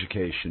 like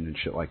education and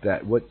shit like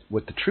that. What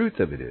the truth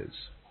of it is,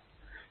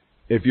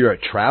 if you're a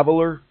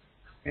traveler,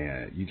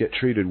 and you get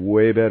treated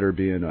way better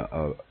being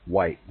a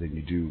white than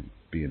you do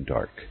being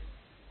dark.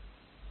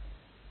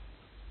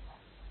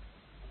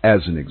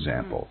 As an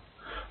example.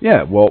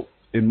 Yeah, well,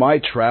 in my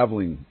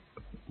traveling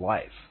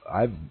life,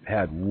 I've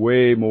had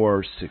way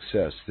more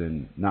success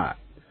than not.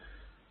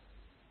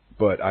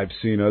 But I've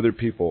seen other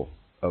people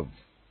of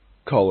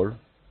color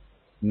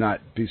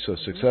not be so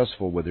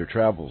successful with their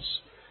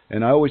travels.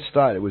 And I always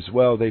thought it was,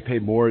 well, they pay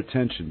more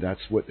attention.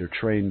 That's what they're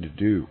trained to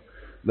do.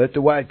 Let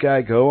the white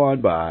guy go on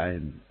by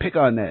and pick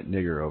on that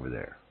nigger over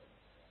there.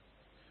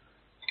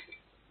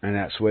 And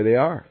that's where they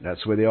are.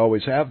 That's where they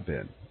always have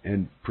been.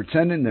 And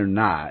pretending they're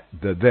not,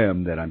 the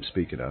them that I'm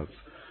speaking of,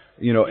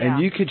 you know,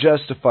 and you could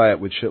justify it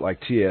with shit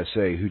like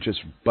TSA, who just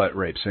butt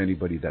rapes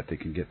anybody that they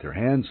can get their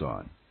hands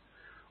on.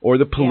 Or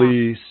the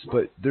police,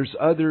 but there's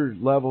other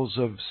levels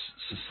of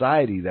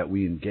society that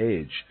we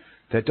engage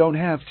that don't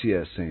have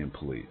TSA and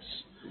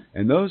police.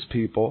 And those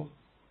people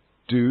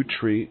do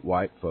treat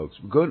white folks.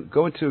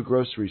 Go into a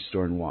grocery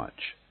store and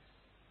watch.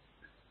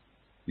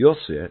 You'll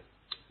see it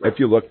if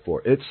you look for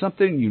it. It's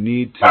something you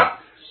need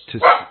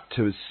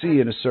to see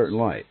in a certain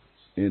light.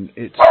 And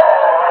it's,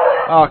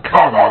 oh,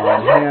 come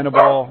on,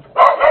 Hannibal.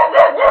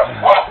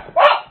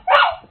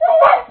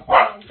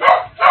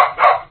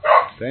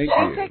 Thank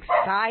you. He's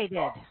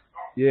excited.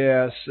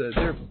 Yes,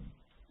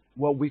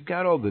 well, we've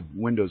got all the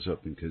windows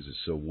open because it's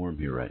so warm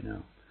here right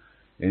now.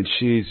 And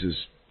she's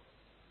just,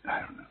 I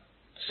don't know,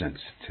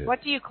 sensitive.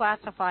 What do you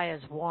classify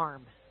as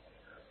warm?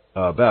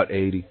 About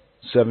 80,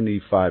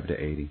 75 to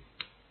 80.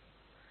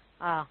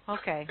 Oh,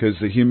 okay. Because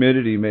the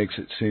humidity makes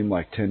it seem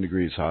like 10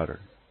 degrees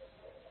hotter.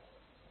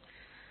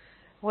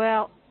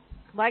 Well,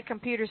 my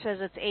computer says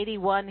it's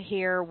 81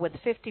 here with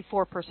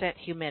 54%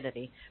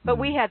 humidity. But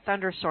we had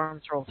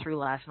thunderstorms roll through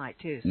last night,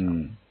 too.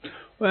 So.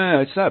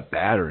 Well, it's not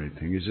bad or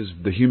anything. It's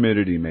just the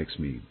humidity makes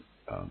me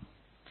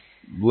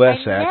less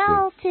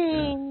active.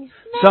 Melting.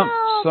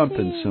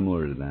 Something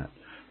similar to that.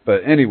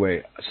 But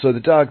anyway, so the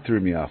dog threw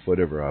me off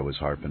whatever I was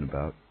harping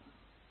about.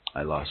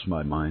 I lost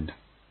my mind.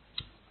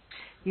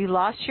 You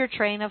lost your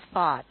train of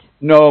thought.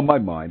 No, my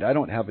mind. I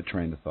don't have a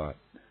train of thought.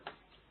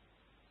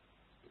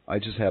 I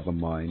just have a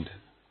mind.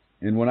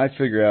 And when I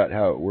figure out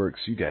how it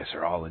works, you guys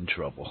are all in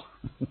trouble.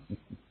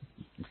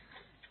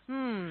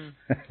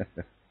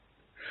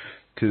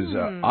 Because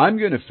I'm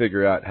going to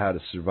figure out how to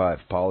survive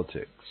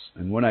politics.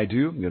 And when I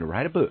do, I'm going to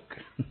write a book.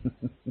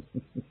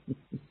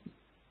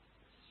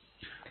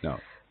 No,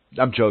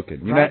 I'm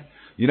joking.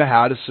 You know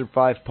how to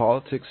survive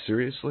politics,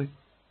 seriously?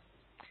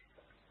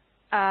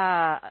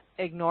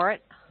 Ignore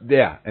it.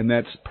 Yeah, and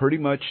that's pretty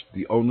much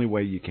the only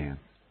way you can.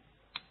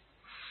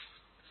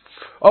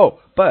 Oh,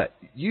 but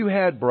you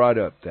had brought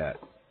up that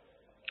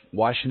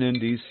Washington,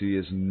 D.C.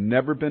 has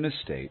never been a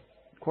state.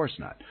 Of course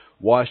not.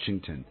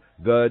 Washington,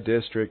 the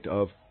District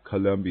of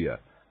Columbia.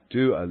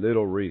 Do a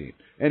little reading.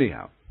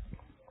 Anyhow,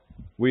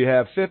 we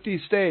have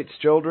 50 states,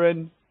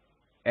 children,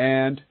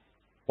 and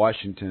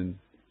Washington,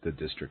 the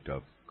District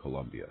of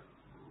Columbia.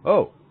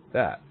 Oh,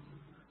 that.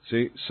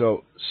 See,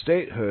 so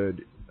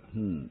statehood,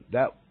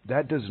 that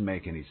doesn't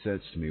make any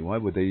sense to me. Why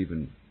would they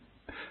even...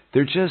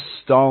 They're just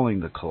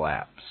stalling the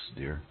collapse,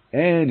 dear.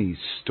 Any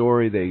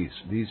story,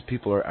 these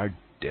people are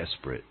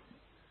desperate.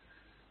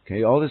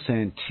 Okay, all this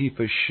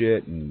Antifa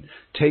shit and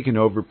taking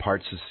over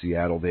parts of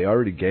Seattle, they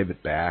already gave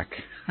it back.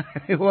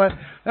 What?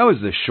 That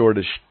was the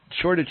shortest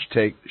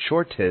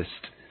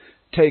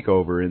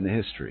takeover in the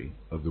history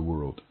of the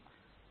world.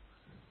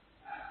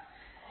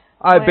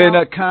 I've been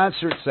at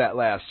concerts that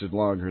lasted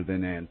longer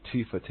than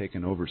Antifa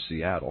taking over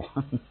Seattle.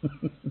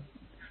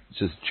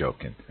 Just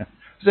joking.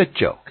 It's a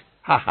joke.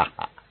 Ha ha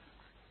ha.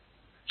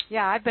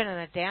 Yeah, I've been in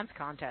a dance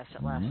contest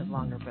that lasted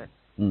longer, but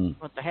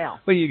what the hell?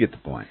 Well, you get the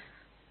point.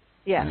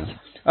 Yes.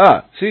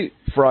 See,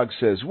 Frog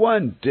says,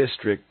 one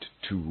district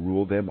to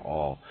rule them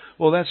all.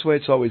 Well, that's the way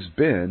it's always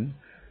been,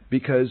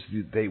 because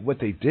what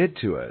they did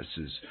to us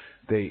is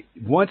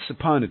once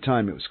upon a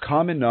time, it was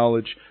common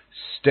knowledge,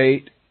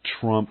 state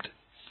trumped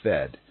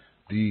Fed.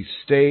 The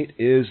state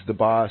is the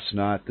boss,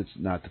 not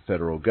the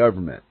federal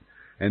government.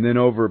 And then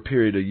over a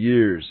period of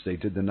years, they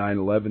did the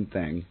 9/11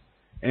 thing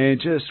and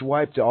just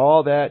wiped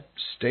all that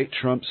state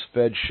trumps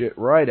Fed shit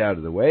right out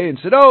of the way and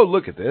said, oh,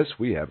 look at this,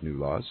 we have new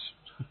laws.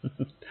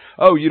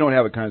 Oh, you don't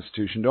have a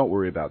constitution, don't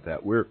worry about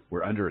that. We're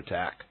under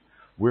attack.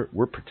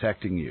 We're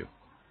protecting you.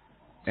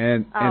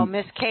 And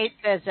Miss Kate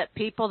says that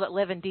people that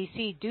live in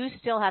D.C. do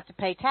still have to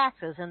pay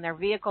taxes, and their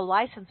vehicle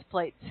license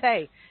plates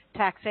say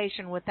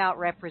taxation without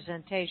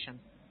representation.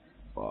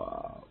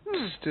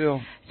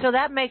 Still. So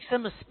that makes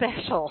them a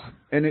special.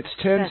 And it's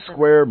 10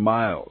 square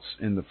miles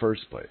in the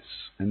first place.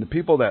 And the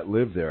people that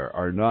live there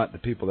are not the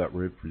people that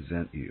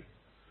represent you.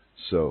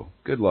 So,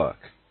 good luck.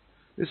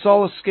 It's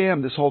all a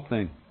scam, this whole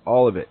thing.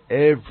 All of it.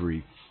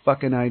 Every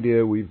fucking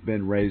idea we've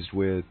been raised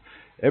with,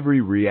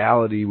 every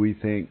reality we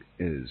think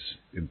is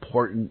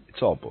important,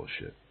 it's all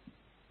bullshit.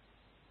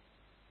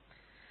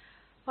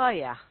 Well,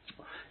 yeah.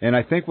 And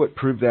I think what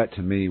proved that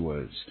to me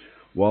was,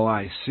 while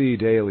I see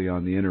daily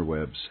on the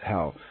interwebs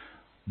how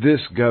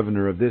this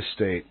governor of this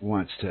state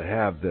wants to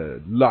have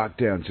the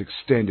lockdowns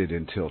extended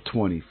until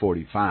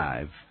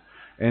 2045,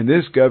 and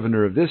this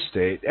governor of this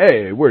state,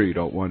 hey, we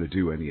don't want to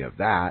do any of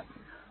that.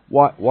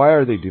 Why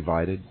are they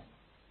divided?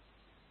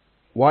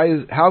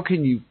 How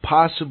can you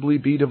possibly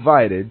be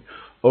divided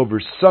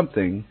over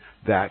something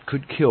that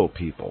could kill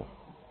people?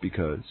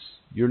 Because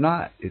you're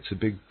not. It's a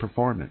big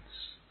performance.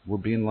 We're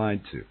being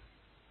lied to.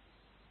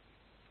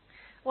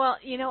 Well,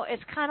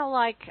 it's kind of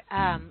like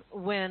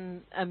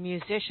when a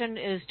musician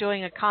is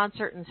doing a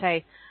concert and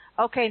say,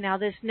 okay, now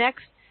this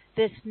next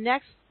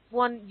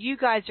one you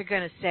guys are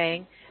going to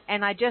sing,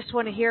 and I just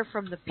want to hear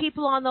from the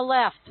people on the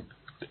left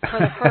for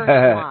the first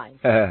line,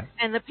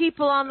 and the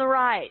people on the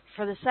right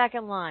for the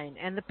second line,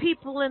 and the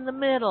people in the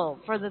middle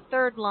for the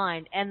third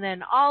line, and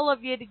then all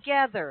of you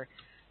together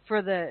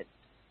for the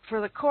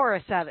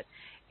chorus of it.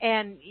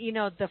 And,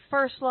 the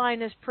first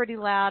line is pretty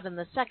loud, and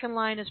the second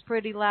line is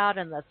pretty loud,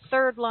 and the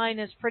third line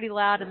is pretty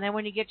loud, and then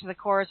when you get to the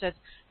chorus, it's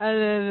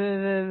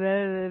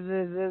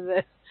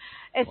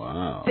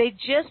wow. They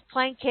just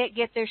plain can't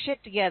get their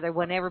shit together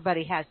when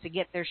everybody has to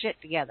get their shit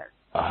together.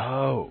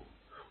 Oh.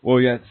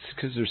 Well, yeah, it's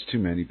because there's too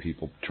many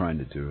people trying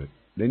to do it.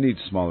 They need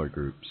smaller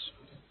groups.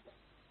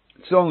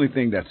 It's the only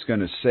thing that's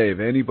going to save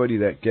anybody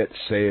that gets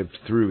saved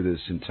through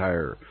this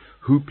entire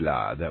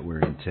hoopla that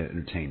we're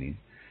entertaining.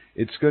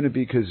 It's going to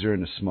be because they're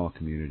in a small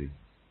community.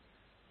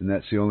 And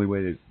that's the only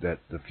way that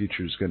the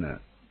future is going to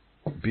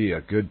be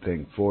a good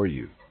thing for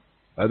you.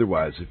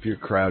 Otherwise, if you're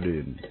crowded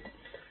and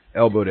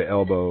elbow to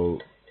elbow,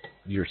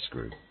 you're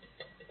screwed.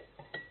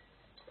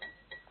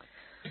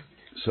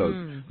 So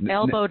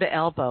elbow to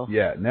elbow.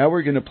 Yeah, now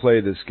we're going to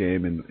play this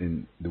game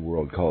in the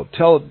world called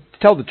Tell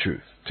the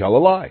Truth, Tell a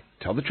Lie,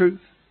 Tell the Truth,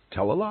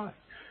 Tell a Lie.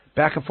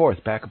 Back and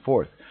forth, back and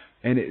forth.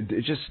 And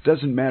it just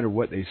doesn't matter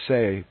what they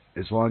say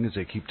as long as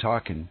they keep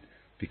talking,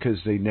 because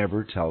they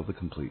never tell the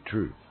complete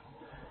truth.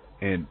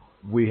 And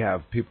we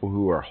have people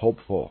who are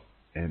hopeful,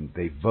 and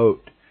they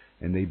vote,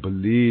 and they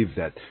believe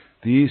that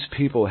these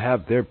people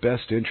have their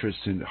best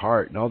interests in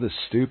heart, and all this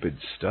stupid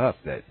stuff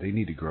that they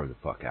need to grow the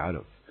fuck out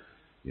of.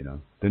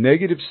 The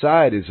negative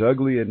side is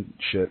ugly and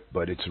shit,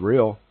 but it's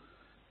real.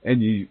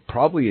 And you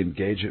probably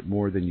engage it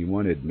more than you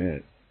want to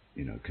admit,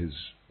 because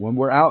when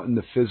we're out in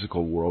the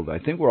physical world, I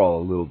think we're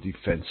all a little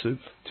defensive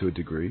to a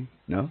degree,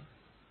 no?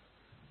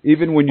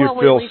 Even when you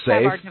feel we safe.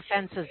 Have our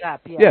defenses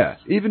up, yes. Yeah,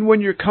 even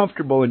when you're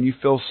comfortable and you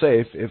feel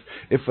safe,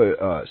 if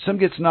some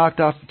gets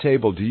knocked off the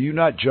table, do you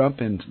not jump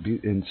and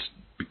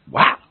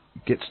wow,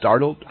 get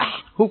startled?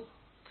 Whoo.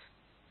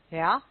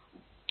 Yeah.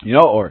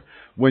 Or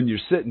when you're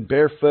sitting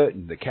barefoot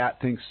and the cat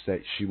thinks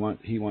that he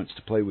wants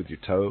to play with your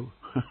toe.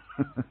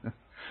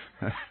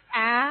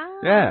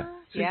 Yeah.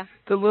 See, yeah.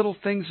 The little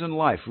things in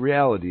life,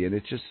 reality, and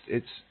it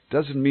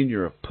doesn't mean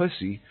you're a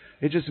pussy.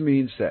 It just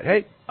means that,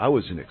 hey, I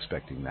wasn't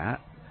expecting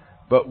that.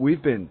 But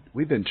we've been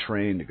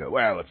trained to go,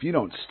 well, if you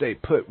don't stay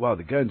put while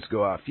the guns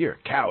go off, you're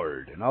a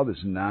coward, and all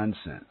this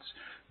nonsense.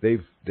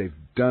 They've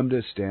dumbed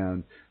us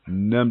down,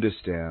 numbed us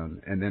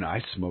down, and then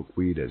I smoke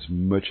weed as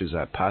much as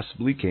I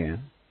possibly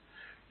can.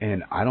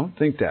 And I don't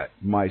think that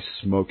my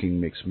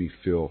smoking makes me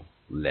feel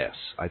less.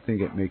 I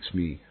think it makes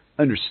me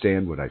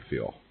understand what I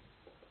feel.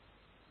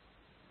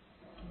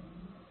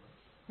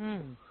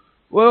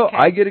 Well, okay.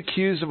 I get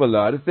accused of a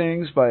lot of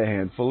things by a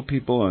handful of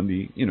people on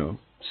the,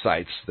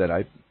 sites that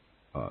I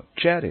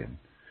chat in.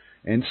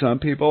 And some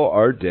people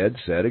are dead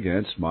set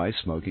against my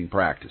smoking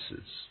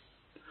practices.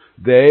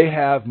 They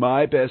have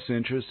my best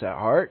interests at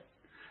heart,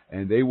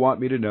 and they want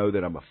me to know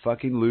that I'm a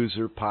fucking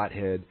loser,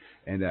 pothead,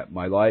 and that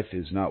my life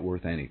is not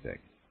worth anything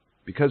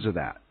because of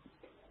that.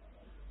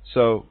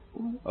 So,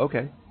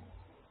 okay.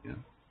 You know.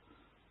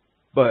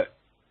 But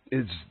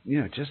it's,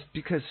 just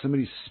because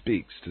somebody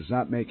speaks does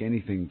not make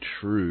anything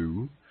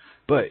true,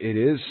 but it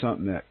is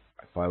something that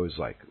if I was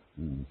like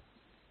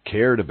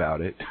cared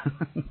about it,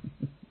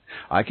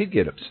 I could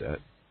get upset.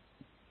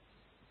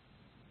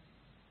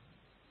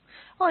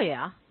 Oh,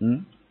 yeah.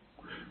 Mm-hmm.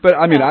 But,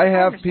 I mean, Yeah, I I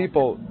have understand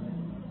people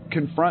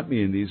confront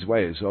me in these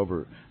ways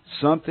over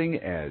something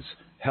as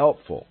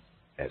helpful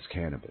as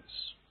cannabis.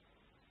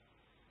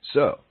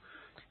 So,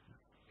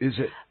 is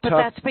it But tough?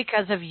 that's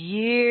because of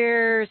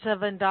years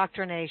of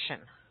indoctrination.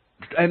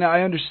 And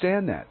I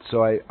understand that,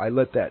 so I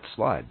let that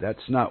slide.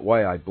 That's not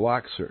why I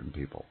block certain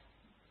people.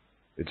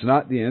 It's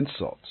not the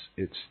insults.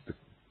 It's the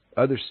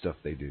other stuff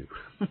they do.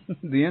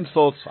 The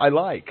insults I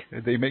like.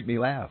 They make me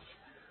laugh.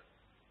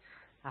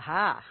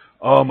 Aha.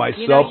 Oh, my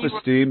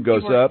self-esteem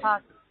goes up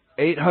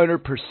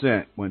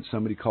 800% when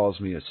somebody calls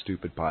me a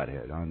stupid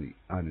pothead on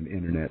an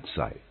internet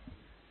site.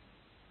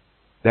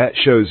 That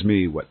shows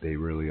me what they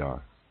really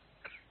are.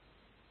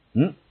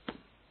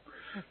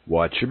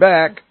 Watch your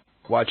back.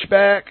 Watch your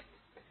back.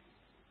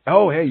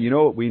 Oh, hey, you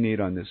know what we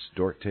need on this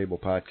Dork Table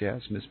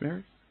podcast, Miss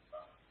Mary?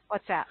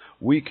 What's that?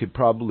 We could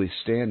probably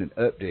stand an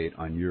update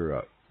on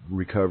your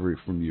recovery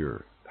from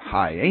your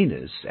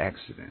hyenas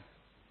accident.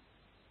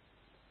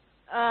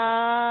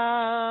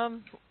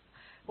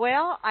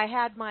 Well, I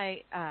had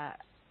my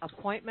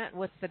appointment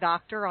with the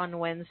doctor on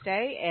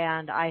Wednesday,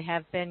 and I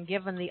have been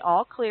given the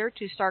all clear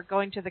to start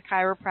going to the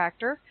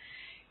chiropractor.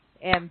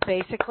 And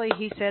basically,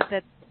 he said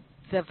that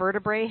the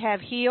vertebrae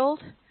have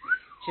healed.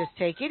 Just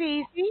take it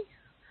easy.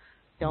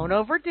 Don't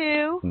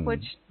overdo,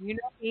 which, you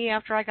know me,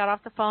 after I got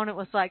off the phone, it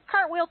was like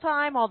cartwheel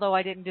time, although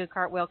I didn't do a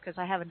cartwheel because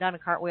I haven't done a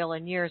cartwheel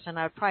in years, and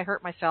I would probably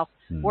hurt myself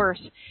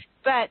worse.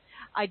 But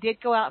I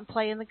did go out and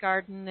play in the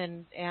garden,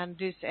 and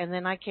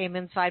then I came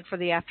inside for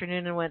the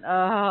afternoon and went, oh,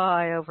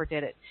 I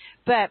overdid it.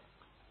 But,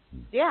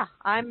 yeah,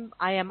 I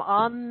am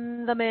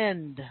on the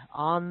mend,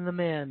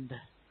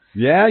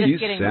 Yeah, you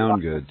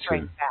sound good,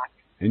 too.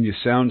 And you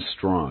sound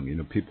strong. You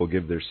know, people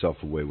give their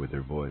self away with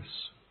their voice.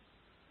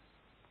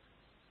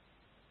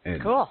 And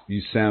cool.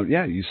 You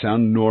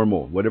sound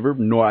normal. Whatever.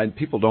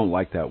 People don't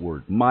like that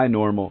word. My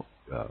normal,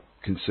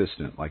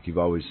 consistent, like you've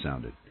always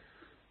sounded.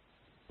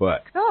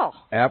 But cool.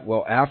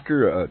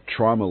 After a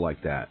trauma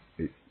like that,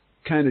 it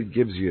kind of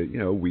gives you,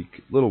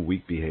 little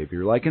weak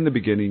behavior. Like in the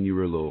beginning, you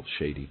were a little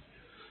shady.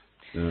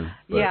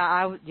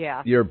 Yeah.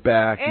 You're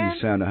back, and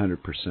you sound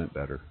 100%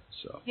 better.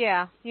 So.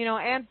 Yeah,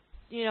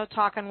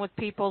 talking with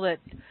people that.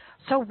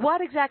 So what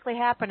exactly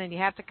happened? And you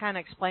have to kind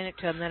of explain it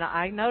to them. Then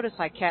I notice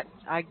I get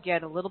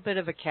a little bit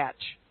of a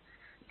catch,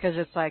 because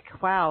it's like,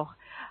 wow,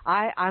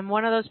 I'm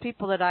one of those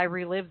people that I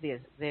relive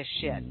this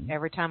shit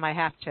every time I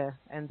have to,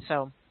 and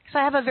so because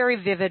I have a very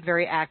vivid,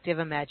 very active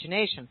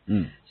imagination.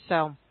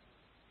 So,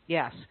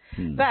 yes.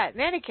 But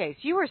in any case,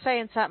 you were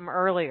saying something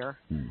earlier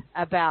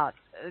about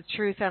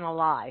truth and a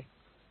lie,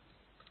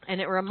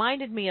 and it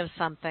reminded me of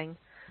something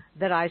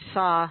that I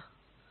saw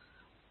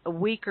a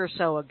week or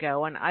so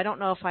ago, and I don't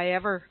know if I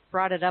ever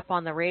brought it up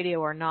on the radio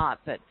or not,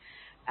 but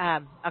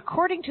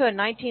according to a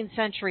 19th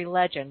century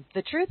legend,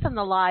 the truth and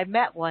the lie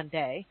met one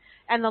day,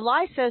 and the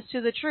lie says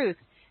to the truth,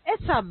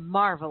 "It's a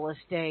marvelous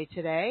day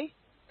today."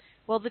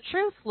 Well, the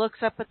truth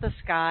looks up at the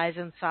skies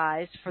and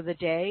sighs, for the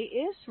day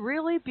is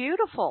really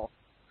beautiful.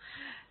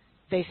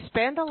 They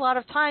spend a lot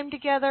of time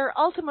together,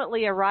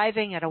 ultimately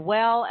arriving at a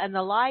well, and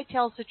the lie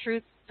tells the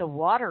truth, "The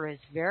water is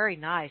very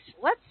nice.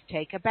 Let's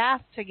take a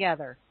bath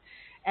together."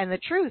 And the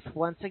truth,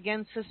 once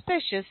again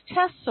suspicious,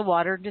 tests the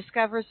water and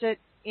discovers that,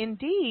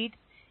 indeed,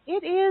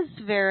 it is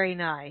very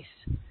nice.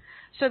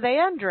 So they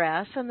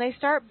undress and they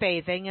start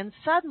bathing, and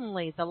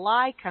suddenly the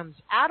lie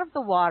comes out of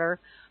the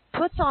water,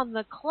 puts on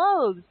the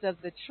clothes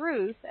of the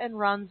truth, and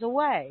runs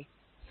away.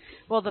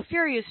 Well, the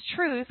furious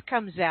truth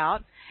comes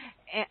out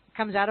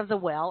of the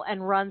well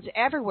and runs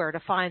everywhere to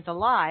find the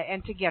lie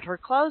and to get her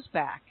clothes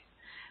back.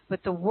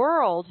 But the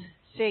world,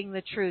 seeing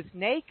the truth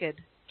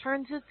naked,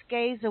 turns its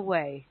gaze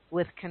away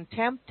with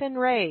contempt and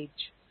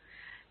rage.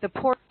 The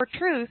poor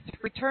truth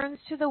returns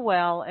to the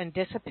well and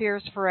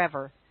disappears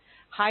forever,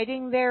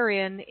 hiding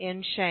therein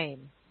in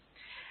shame.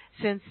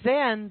 Since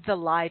then, the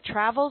lie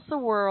travels the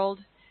world,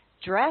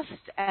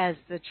 dressed as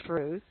the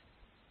truth,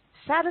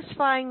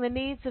 satisfying the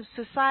needs of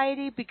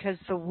society, because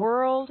the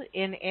world,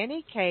 in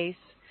any case,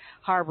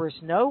 harbors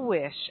no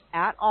wish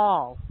at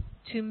all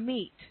to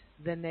meet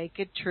the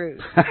naked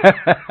truth.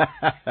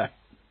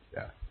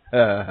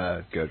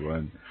 Good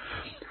one.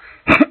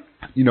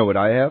 You know what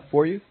I have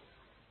for you?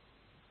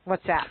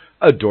 What's that?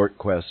 A dork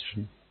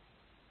question.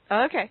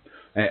 Okay.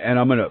 And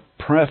I'm going to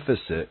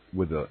preface it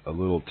with a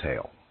little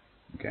tale.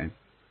 Okay?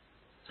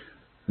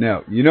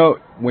 Now,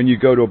 when you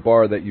go to a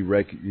bar that you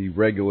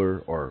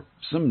regular, or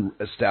some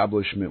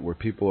establishment where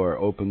people are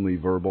openly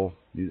verbal,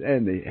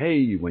 and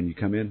when you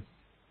come in.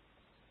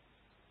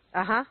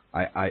 Uh-huh.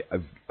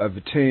 I've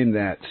attained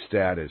that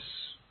status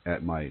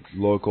at my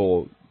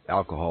local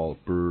alcohol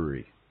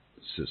brewery.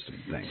 system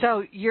thing.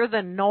 So you're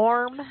the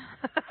norm?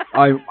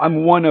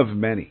 I'm one of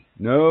many.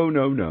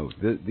 No.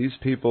 These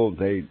people,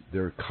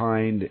 they're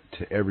kind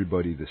to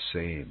everybody the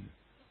same.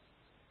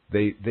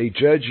 They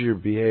judge your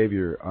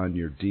behavior on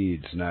your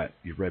deeds, not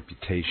your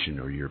reputation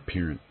or your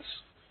appearance.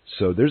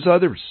 So there's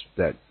others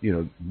that,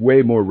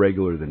 way more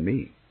regular than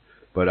me.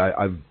 But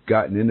I've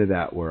gotten into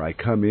that where I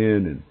come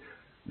in and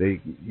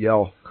they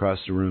yell across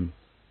the room.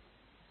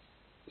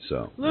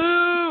 So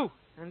Lou!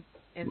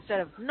 Instead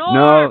of Norm.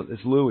 No,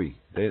 it's Louis.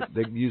 They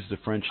use the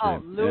French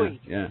name. Oh,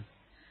 Louis. Yeah.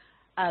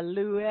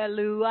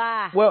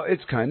 Louis. Well,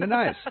 it's kind of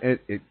nice.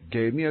 It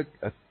gave me a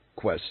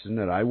question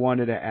that I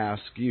wanted to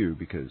ask you,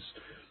 because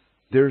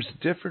there's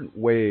different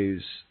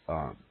ways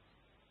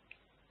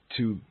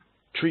to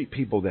treat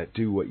people that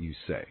do what you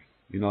say.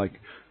 Like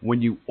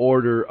when you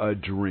order a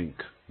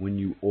drink, when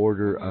you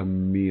order a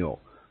meal.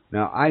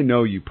 Now, I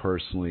know you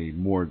personally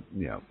more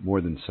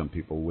than some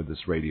people with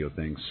this radio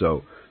thing,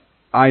 so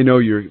I know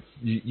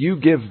you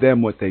give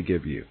them what they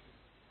give you,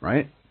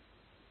 right?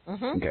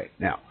 Mm-hmm. Okay.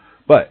 Now,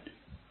 but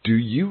do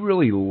you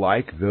really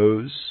like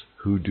those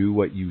who do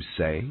what you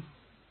say?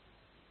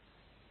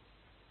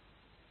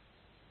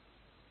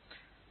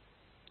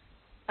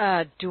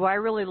 Do I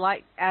really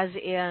like, as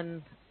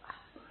in...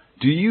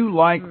 Do you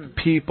like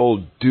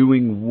people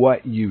doing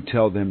what you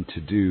tell them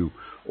to do,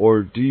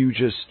 or do you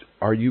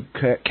are you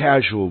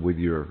casual with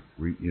your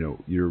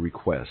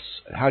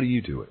requests? How do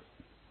you do it?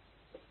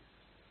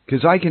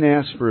 Because I can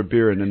ask for a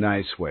beer in a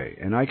nice way,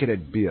 and I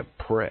could be a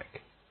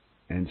prick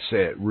and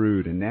say it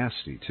rude and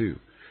nasty too,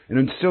 and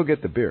then still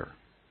get the beer.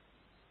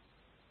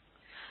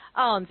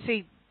 Oh, and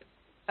see,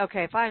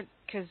 okay,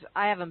 because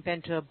I haven't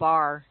been to a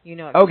bar,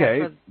 Okay,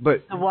 except for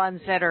but the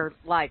ones that are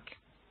like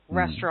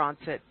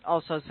restaurants that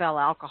also sell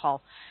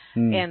alcohol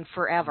in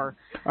forever.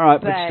 All right,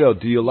 but still,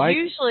 do you like?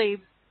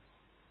 Usually,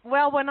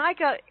 well, when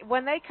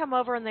they come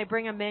over and they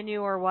bring a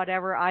menu or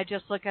whatever, I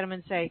just look at them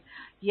and say,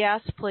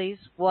 "Yes, please,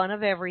 one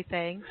of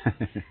everything,"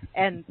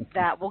 and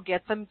that will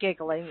get them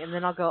giggling. And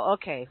then I'll go,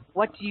 "Okay,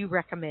 what do you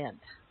recommend?"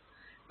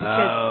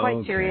 Because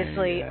quite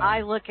seriously,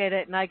 I look at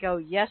it and I go,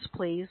 "Yes,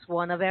 please,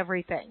 one of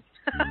everything,"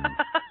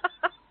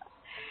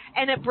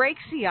 and it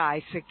breaks the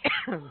ice.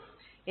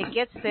 It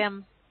gets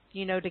them,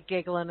 to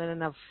giggling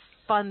in a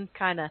fun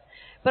kind of.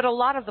 But a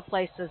lot of the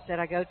places that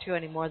I go to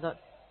anymore,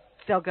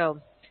 they'll go,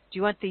 "Do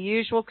you want the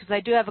usual?" Because I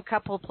do have a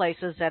couple of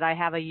places that I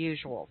have a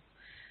usual.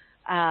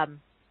 And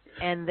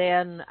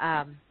then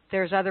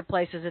there's other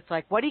places it's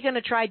like, what are you going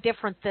to try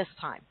different this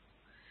time?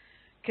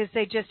 Because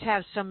they just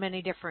have so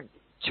many different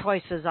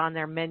choices on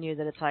their menu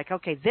that it's like,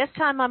 okay, this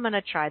time I'm going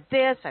to try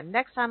this, and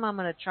next time I'm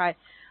going to try,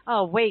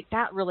 oh, wait,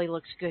 that really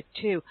looks good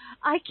too.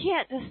 I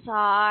can't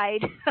decide.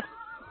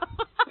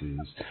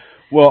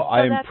 Well,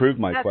 I improved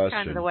my question. That's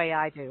kind of the way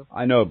I do.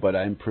 I know, but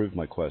I improved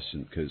my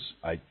question because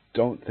I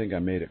don't think I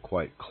made it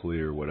quite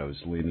clear what I was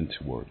leaning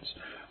towards.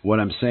 What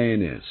I'm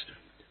saying is,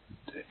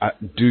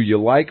 do you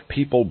like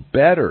people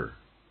better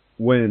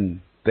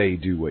when they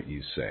do what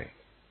you say?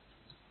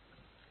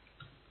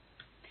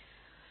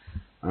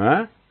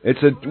 Huh?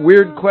 It's a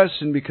weird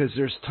question because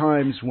there's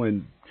times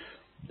when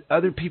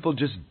other people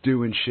just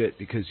doing shit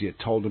because you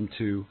told them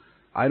to.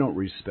 I don't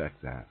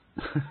respect that.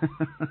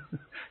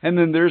 And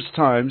then there's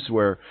times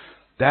where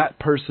that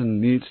person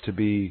needs to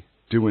be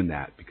doing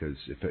that because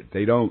if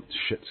they don't,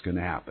 shit's going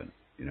to happen.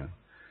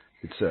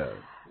 It's a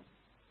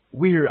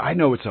weird. I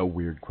know it's a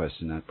weird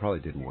question. That probably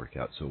didn't work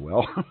out so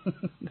well.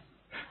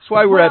 That's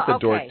why we're at the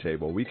Dork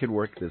Table. We can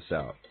work this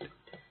out.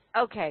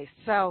 Okay,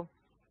 so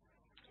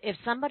if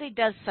somebody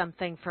does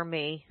something for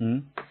me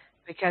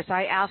because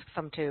I asked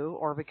them to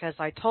or because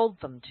I told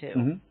them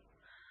to,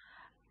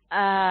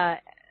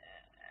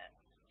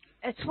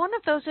 it's one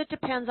of those, it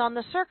depends on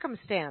the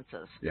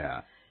circumstances.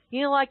 Yeah.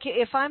 Like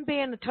if I'm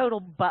being a total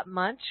butt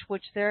munch,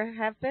 which there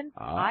have been,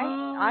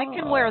 I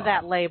can wear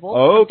that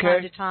label from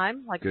time to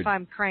time, like if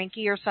I'm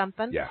cranky or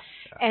something. Yeah.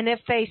 And if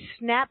they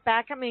snap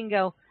back at me and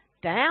go,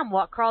 damn,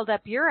 what crawled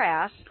up your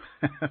ass,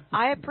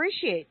 I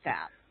appreciate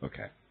that.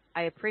 Okay.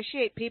 I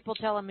appreciate people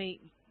telling me,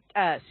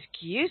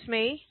 excuse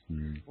me,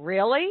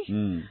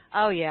 really?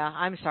 Oh, yeah,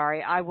 I'm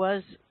sorry. I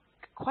was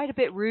quite a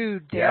bit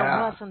rude there,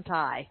 wasn't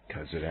I?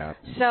 Because it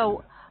happens.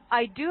 So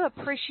I do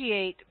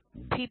appreciate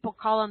people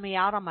calling me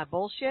out on my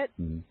bullshit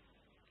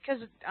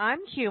because I'm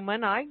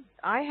human. I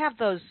have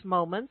those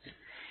moments.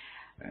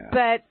 Yeah.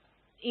 But,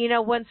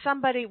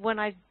 when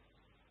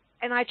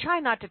I try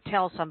not to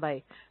tell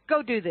somebody,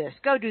 go do this,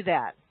 go do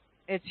that.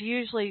 It's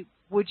usually,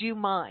 would you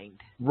mind?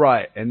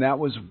 Right, and that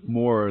was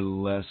more or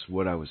less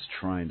what I was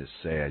trying to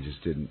say. I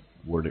just didn't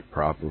word it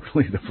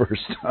properly the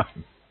first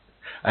time.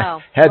 I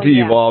had to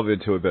evolve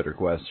into a better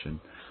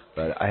question,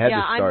 but I had to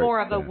start. Yeah, I'm more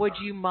of a would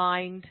you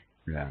mind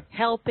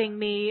helping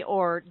me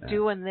or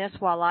doing this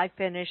while I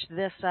finish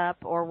this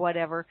up or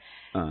whatever.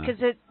 Because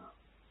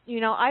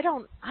I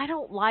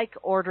don't like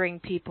ordering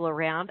people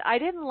around. I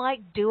didn't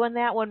like doing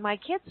that when my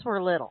kids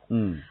were little.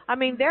 I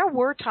mean, there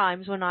were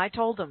times when I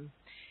told them,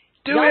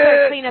 y'all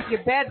better clean up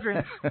your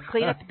bedroom,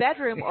 clean up the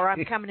bedroom, or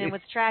I'm coming in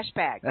with a trash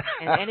bag,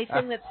 and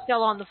anything that's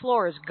still on the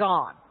floor is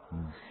gone.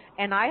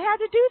 And I had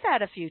to do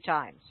that a few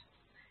times.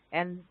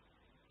 And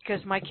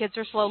because my kids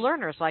are slow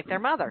learners like their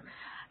mother.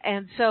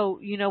 And so,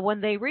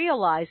 when they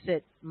realize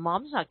that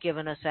Mom's not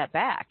giving us that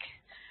back,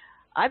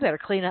 I better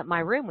clean up my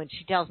room when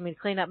she tells me to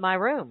clean up my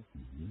room.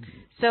 Mm-hmm.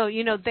 So,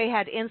 they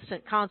had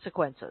instant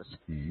consequences,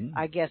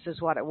 I guess is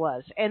what it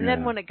was. And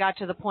then when it got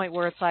to the point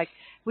where it's like,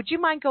 would you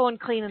mind going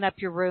cleaning up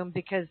your room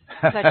because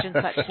such and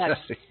such,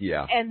 such.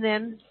 Yeah. And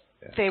then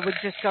they would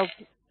just go,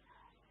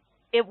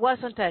 it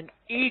wasn't an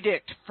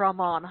edict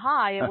from on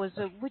high. It was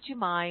a, would you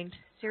mind?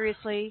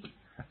 Seriously?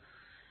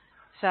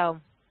 So,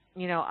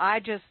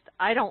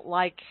 I don't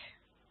like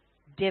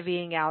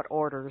divvying out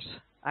orders,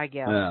 I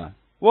guess.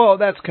 Well,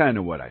 that's kind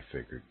of what I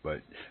figured.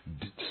 But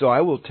so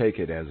I will take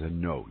it as a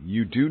no.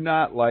 You do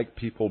not like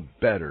people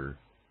better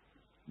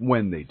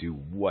when they do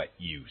what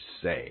you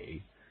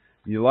say.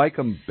 You like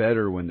them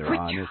better when they're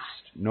honest,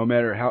 no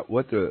matter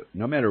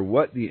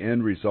what the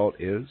end result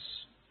is.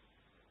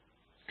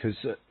 Because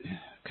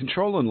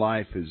controlling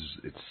life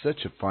it's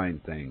such a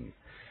fine thing.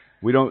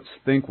 We don't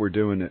think we're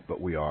doing it,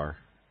 but we are.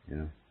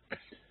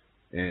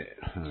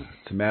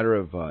 It's a matter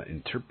of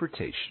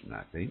interpretation,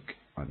 I think,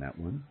 on that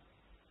one.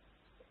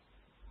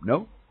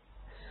 No?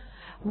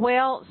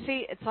 Well,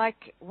 see, it's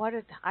like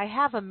I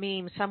have a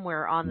meme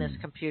somewhere on this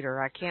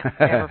computer. I can't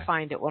ever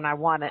find it when I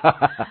want it.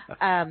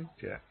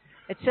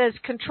 It says,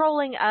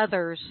 controlling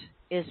others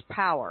is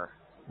power.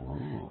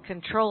 Oh.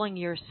 Controlling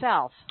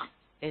yourself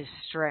is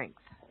strength.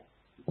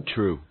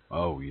 True.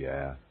 Oh,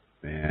 yeah.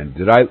 Man,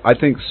 I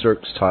think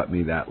Cirque's taught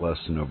me that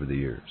lesson over the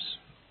years.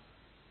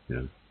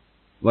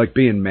 Like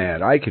being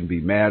mad. I can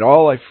be mad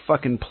all I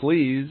fucking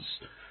please,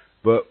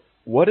 but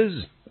what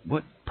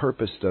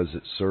purpose does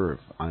it serve?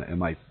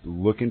 Am I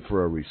looking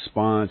for a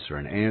response or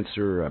an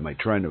answer? Am I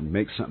trying to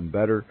make something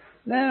better?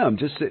 No, I'm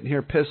just sitting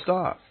here pissed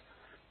off.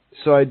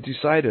 So I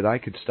decided I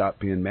could stop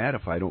being mad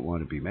if I don't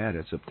want to be mad.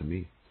 It's up to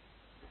me.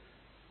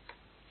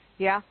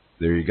 Yeah.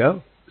 There you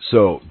go.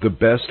 So the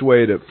best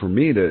way for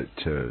me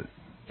to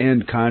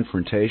end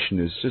confrontation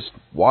is just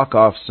walk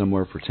off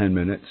somewhere for 10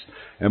 minutes,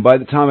 and by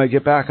the time I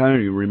get back, I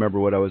don't even remember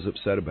what I was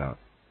upset about.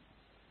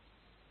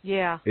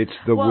 Yeah. It's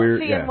the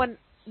weird... See,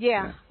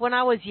 when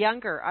I was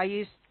younger,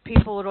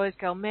 people would always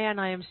go, man,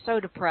 I am so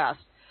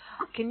depressed.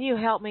 Can you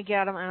help me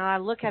get them? And I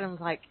look at them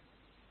like,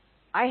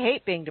 I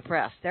hate being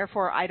depressed.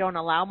 Therefore, I don't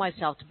allow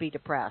myself to be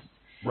depressed.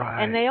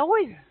 Right. And they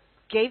always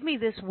gave me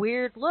this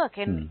weird look.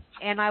 And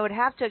I would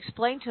have to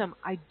explain to them,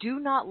 I do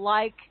not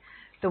like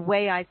the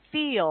way I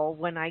feel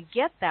when I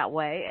get that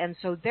way. And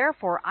so,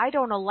 therefore, I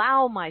don't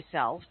allow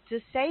myself to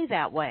say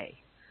that way.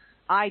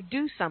 I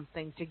do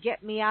something to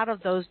get me out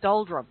of those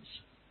doldrums.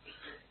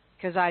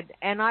 Because I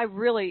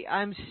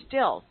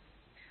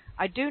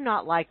do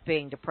not like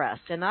being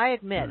depressed. And I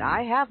admit,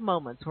 I have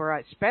moments where,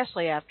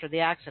 especially after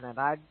the accident,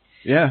 I'd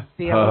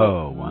be a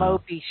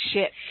mopey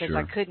shit because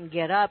I couldn't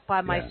get up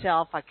by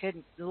myself. A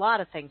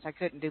lot of things I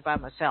couldn't do by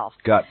myself.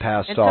 Got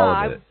past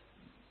all of it.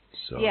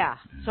 So,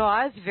 so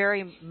I was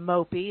very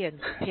mopey and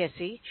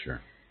pissy.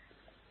 Sure.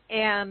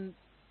 And,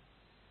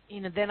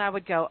 then I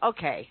would go,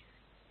 okay,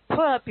 put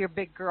up your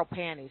big girl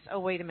panties. Oh,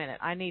 wait a minute.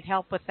 I need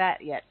help with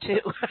that yet, too.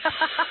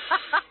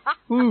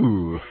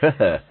 Ooh. But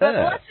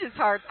bless his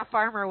heart, the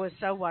farmer was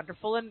so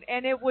wonderful.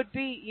 And it would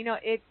be,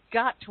 it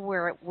got to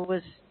where it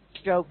was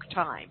joke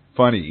time.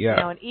 Funny,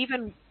 yeah. And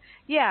even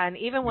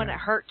when it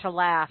hurt to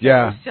laugh, it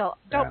was still,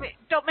 don't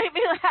make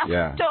me laugh.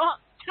 Yeah.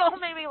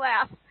 Don't make me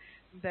laugh.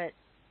 But,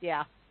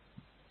 yeah.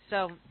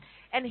 So,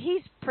 and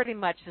he's pretty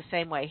much the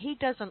same way. He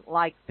doesn't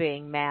like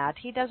being mad.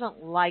 He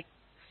doesn't like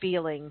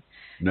feeling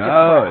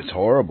depressed. It's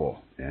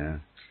horrible. Yeah.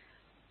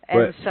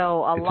 And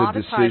so a lot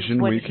of times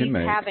when he's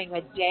make. having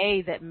a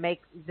day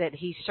that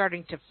he's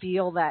starting to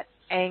feel that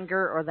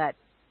anger or that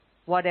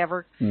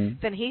whatever,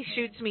 then he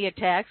shoots me a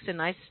text and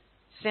I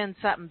send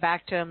something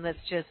back to him that's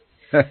just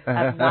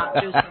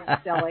obnoxious and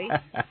silly.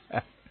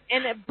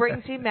 And it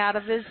brings him out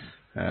of his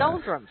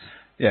doldrums.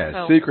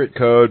 Yeah, secret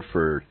code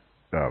for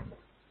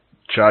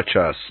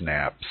cha-cha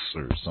snaps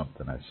or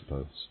something, I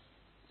suppose.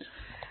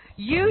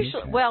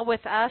 Usually, well,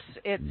 with us,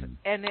 it's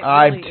and it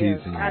really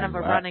is kind of a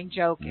running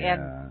joke,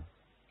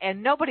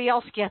 and nobody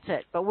else gets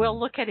it. But we'll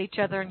look at each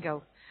other and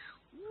go,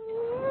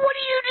 "What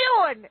are you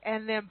doing?"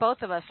 And then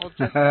both of us will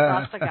just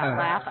bust out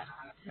laughing.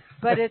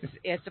 But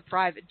it's a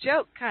private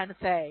joke kind of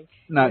thing.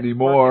 Not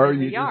anymore.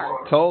 You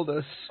just told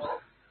us.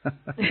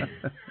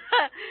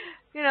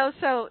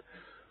 So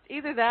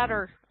either that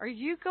or are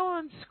you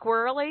going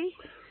squirrely?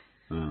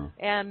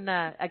 And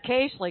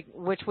occasionally,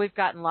 which we've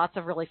gotten lots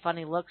of really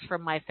funny looks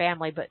from my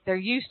family, but they're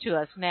used to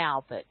us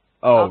now. But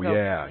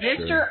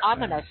Mister, sure. I'm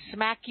going to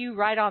smack you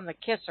right on the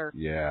kisser.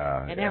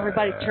 Yeah. And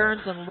everybody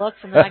turns and looks,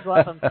 and then I go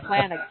up and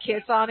plant a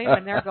kiss on him,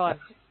 and they're going,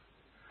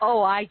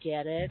 "Oh, I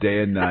get it."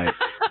 Day and night.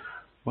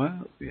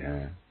 Well,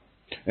 yeah.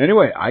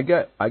 Anyway, I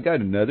got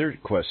another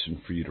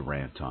question for you to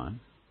rant on.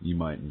 You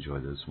might enjoy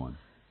this one.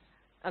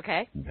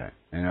 Okay. Okay.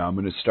 And I'm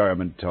going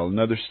to tell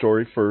another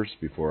story first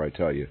before I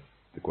tell you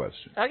the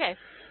question. Okay.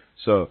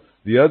 So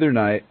the other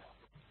night,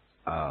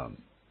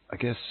 I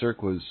guess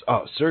Cirque was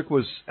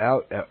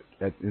out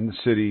in the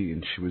city,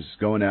 and she was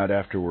going out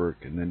after work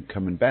and then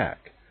coming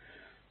back.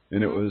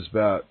 And it was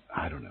about,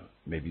 I don't know,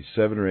 maybe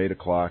 7 or 8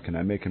 o'clock, and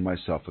I'm making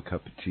myself a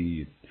cup of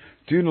tea,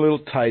 doing a little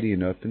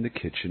tidying up in the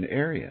kitchen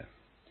area.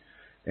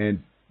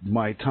 And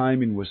my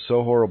timing was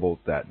so horrible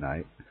that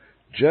night.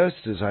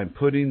 Just as I'm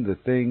putting the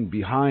thing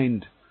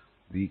behind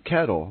the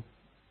kettle,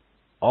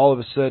 all of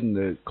a sudden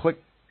the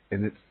click,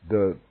 and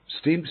the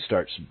steam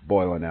starts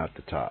boiling out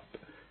the top,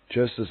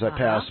 just as I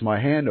pass my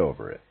hand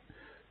over it.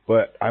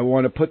 But I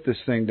want to put this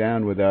thing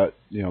down without,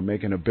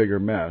 making a bigger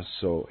mess.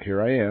 So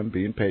here I am,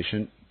 being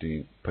patient,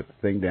 put the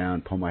thing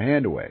down, pull my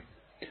hand away.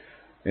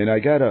 And I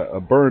got a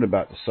burn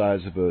about the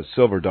size of a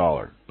silver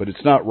dollar, but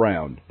it's not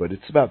round, but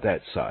it's about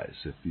that size.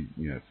 If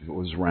it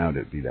was round,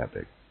 it'd be that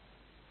big.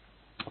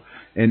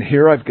 And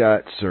here I've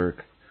got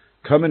Cirque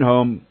coming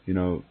home,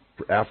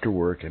 after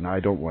work, and I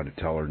don't want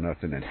to tell her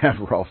nothing and have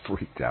her all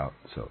freaked out.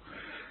 So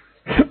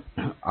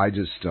I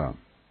just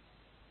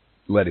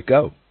let it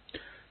go.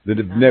 The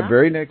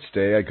very next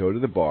day, I go to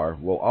the bar.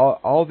 Well,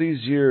 all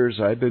these years,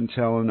 I've been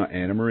telling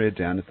Anna Maria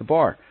down at the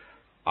bar,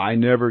 I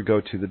never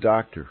go to the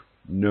doctor.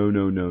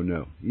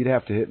 No. You'd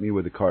have to hit me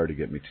with a car to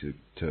get me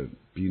to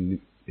be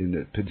in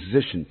a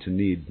position to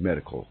need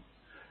medical.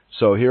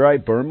 So here I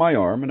burned my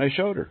arm, and I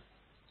showed her.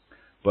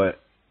 But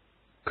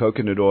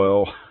coconut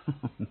oil,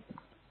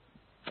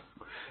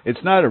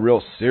 it's not a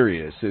real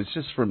serious. It's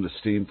just from the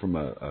steam from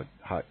a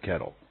hot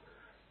kettle.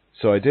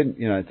 So I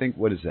didn't, I think,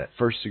 what is that,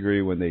 first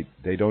degree, when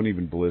they don't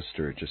even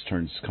blister, it just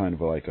turns kind of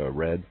like a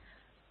red.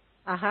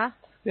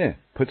 Yeah,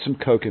 put some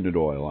coconut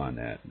oil on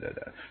that.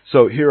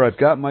 So here I've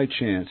got my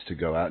chance to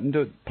go out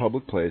into a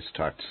public place,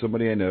 talk to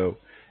somebody I know,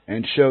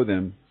 and show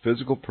them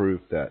physical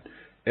proof that,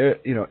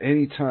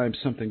 anytime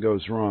something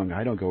goes wrong,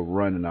 I don't go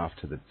running off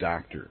to the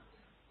doctor,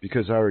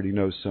 because I already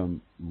know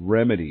some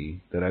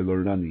remedy that I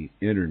learned on the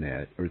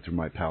internet or through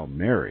my pal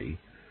Mary,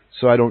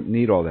 so I don't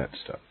need all that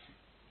stuff.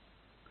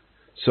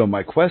 So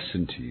my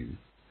question to you,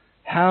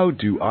 how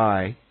do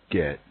I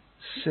get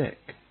sick?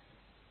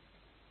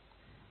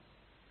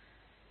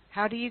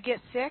 How do you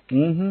get sick?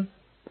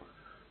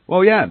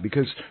 Well, yeah,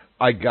 because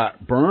I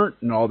got burnt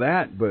and all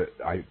that, but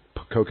I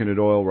put coconut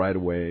oil right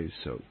away.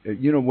 So,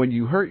 when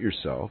you hurt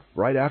yourself,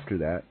 right after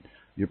that,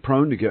 you're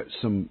prone to get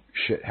some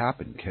shit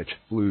happen, catch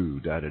flu,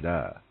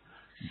 da-da-da.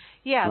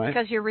 Yeah, right?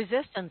 Because your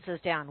resistance is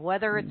down.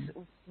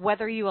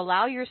 Whether you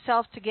allow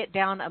yourself to get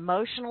down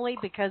emotionally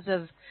because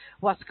of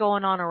what's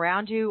going on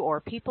around you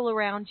or people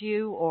around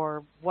you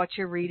or what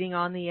you're reading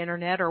on the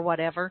internet or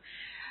whatever,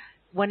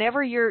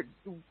 whenever you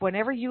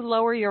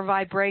lower your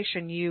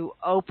vibration, you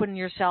open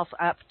yourself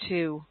up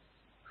to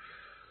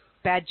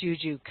bad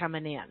juju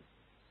coming in,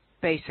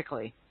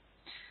 basically.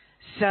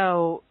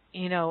 So,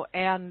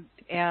 and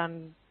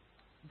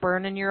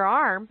burning your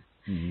arm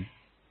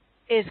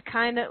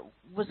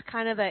was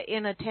kind of an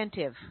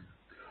inattentive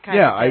kind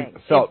of thing.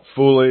 I felt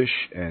foolish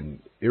and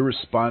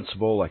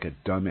irresponsible, like a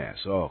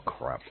dumbass. Oh,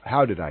 crap.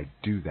 How did I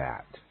do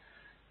that?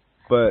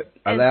 But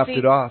I laughed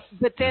it off.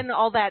 But then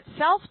all that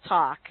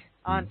self-talk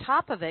on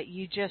top of it,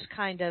 you just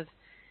kind of,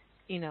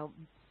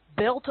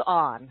 built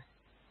on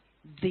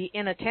the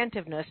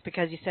inattentiveness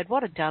because you said,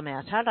 what a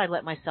dumbass. How did I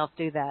let myself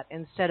do that?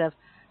 Instead of,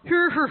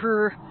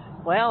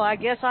 well, I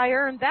guess I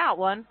earned that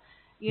one.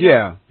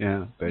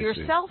 Basically. Your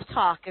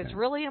self-talk is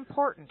really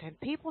important, and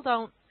people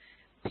don't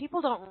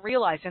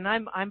realize. And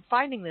I'm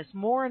finding this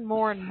more and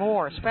more and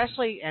more,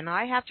 especially. And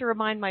I have to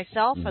remind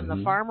myself and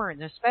the farmer,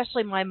 and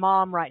especially my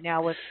mom right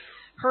now with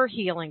her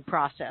healing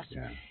process,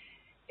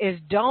 is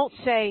don't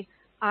say,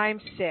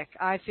 I'm sick,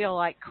 I feel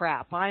like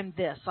crap, I'm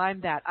this,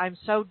 I'm that, I'm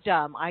so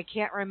dumb, I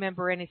can't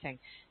remember anything.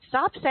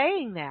 Stop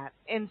saying that.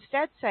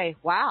 Instead say,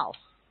 wow,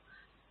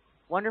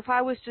 wonder if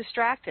I was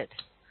distracted.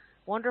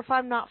 Wonder if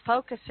I'm not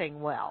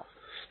focusing well.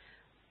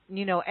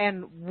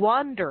 And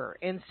wonder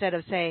instead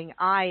of saying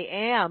I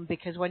am,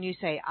 because when you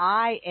say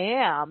I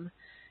am,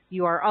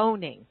 you are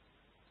owning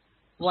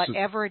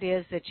whatever it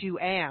is that you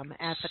am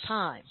at the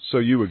time. So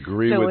you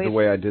agree with the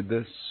way I did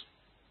this?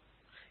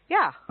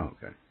 Yeah.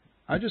 Okay.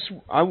 I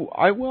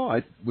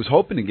was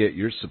hoping to get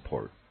your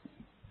support.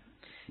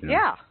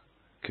 Yeah.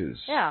 Because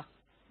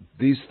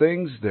these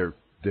things,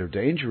 they're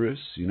dangerous,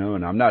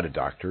 and I'm not a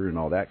doctor and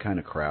all that kind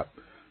of crap.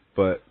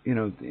 But,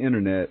 the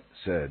internet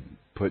said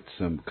put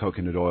some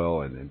coconut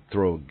oil and then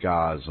throw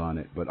gauze on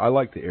it. But I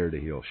like the air to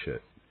heal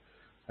shit.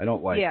 I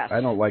don't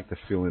like the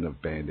feeling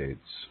of Band-Aids.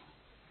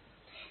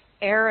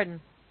 Air and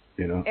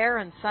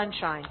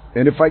sunshine.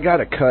 And if I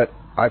got a cut,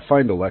 I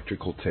find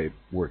electrical tape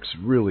works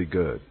really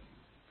good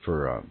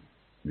for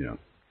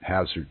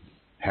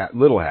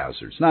little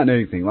hazards. Not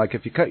anything like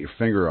if you cut your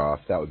finger off,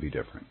 that would be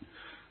different.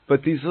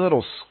 But these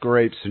little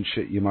scrapes and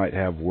shit you might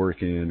have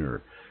working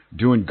or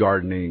doing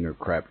gardening or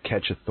crap,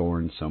 catch a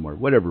thorn somewhere,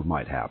 whatever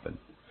might happen.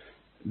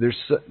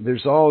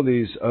 There's all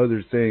these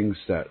other things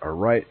that are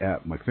right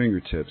at my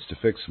fingertips to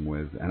fix them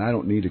with, and I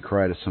don't need to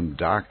cry to some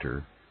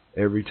doctor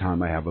every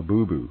time I have a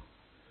boo-boo.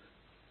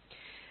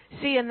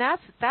 See, and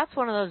that's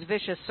one of those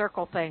vicious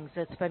circle things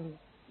that's been,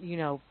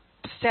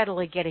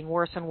 steadily getting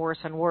worse and worse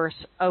and worse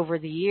over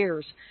the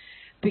years,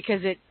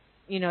 because it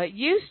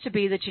used to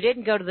be that you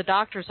didn't go to the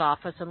doctor's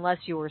office unless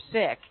you were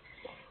sick,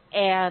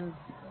 and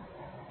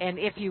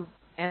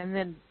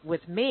then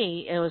with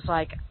me it was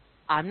like,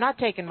 I'm not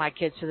taking my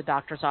kids to the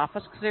doctor's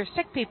office because there's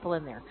sick people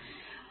in there.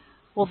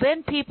 Well,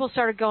 then people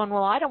started going,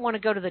 well, I don't want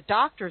to go to the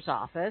doctor's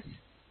office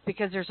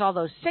because there's all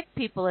those sick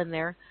people in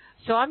there,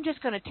 so I'm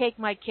just going to take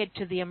my kid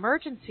to the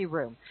emergency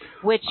room,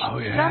 which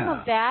some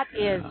of that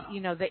is,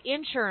 the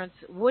insurance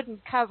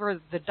wouldn't cover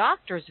the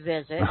doctor's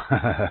visit,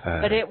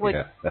 but it would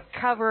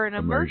cover an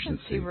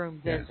emergency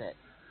room visit.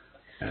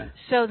 Yeah.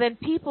 So then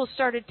people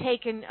started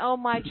taking,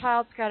 my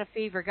child's got a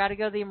fever, got to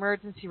go to the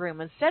emergency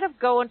room. Instead of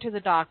going to the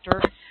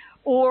doctor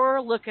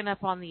or looking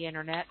up on the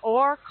internet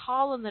or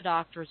calling the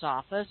doctor's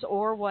office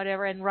or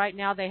whatever, and right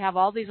now they have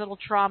all these little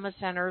trauma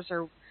centers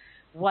or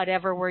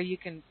whatever where you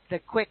can the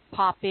quick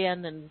pop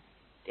in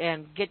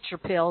and get your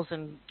pills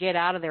and get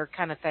out of there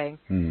kind of thing.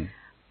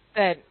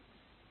 But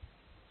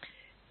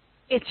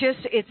it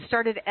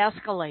started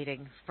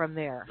escalating from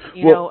there.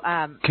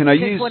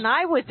 When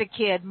I was a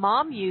kid,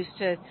 Mom used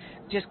to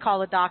just call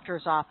the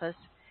doctor's office,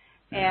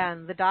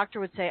 and the doctor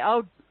would say,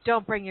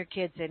 don't bring your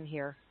kids in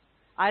here.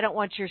 I don't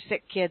want your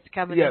sick kids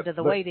coming into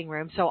the waiting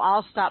room, so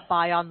I'll stop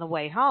by on the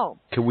way home.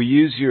 Can we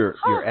use your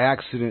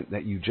accident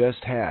that you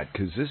just had?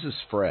 Because this is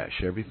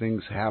fresh.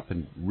 Everything's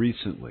happened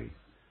recently.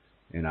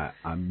 And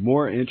I'm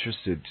more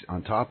interested,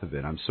 on top of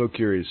it, I'm so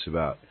curious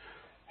about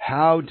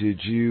how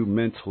did you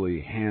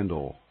mentally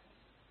handle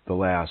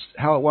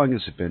how long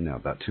has it been now?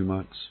 About 2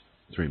 months?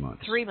 3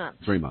 months? 3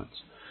 months. 3 months.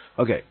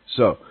 Okay,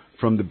 so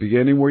from the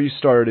beginning where you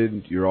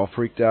started, you're all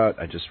freaked out,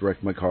 I just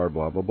wrecked my car,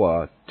 blah, blah,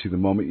 blah, to the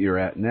moment you're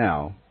at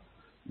now,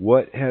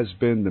 what has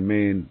been the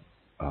main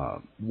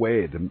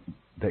way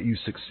that you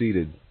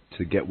succeeded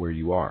to get where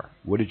you are?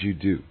 What did you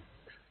do?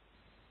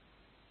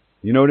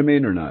 You know what I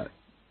mean or not?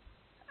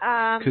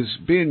 Because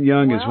being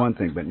young is one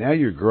thing, but now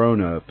you're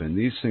grown up, and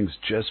these things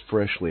just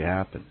freshly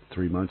happened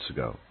 3 months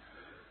ago.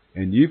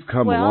 And you've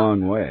come a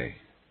long way.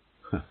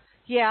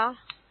 Yeah.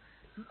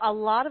 A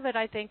lot of it,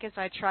 I think, is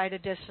I try to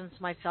distance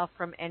myself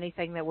from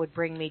anything that would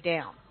bring me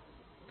down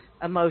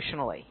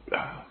emotionally.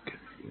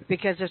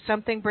 Because if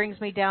something brings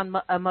me down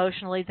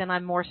emotionally, then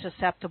I'm more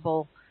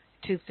susceptible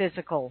to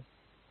physical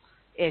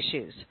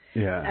issues.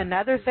 Yeah.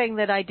 Another thing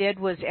that I did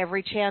was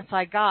every chance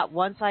I got,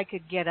 once I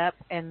could get up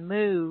and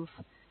move,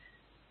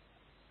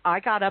 I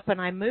got up and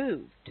I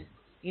moved.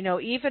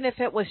 Even if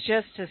it was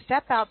just to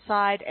step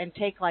outside and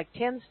take like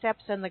 10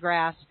 steps in the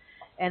grass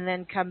and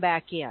then come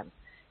back in.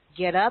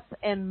 Get up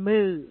and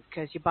move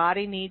because your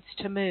body needs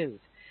to move.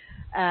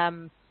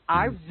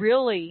 I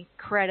really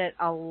credit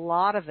a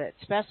lot of it,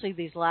 especially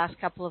these last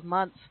couple of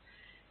months,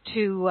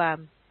 to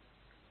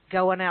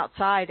going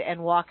outside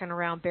and walking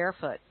around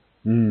barefoot.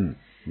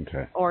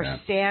 Okay. Or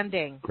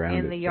standing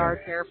in the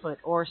yard barefoot,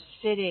 or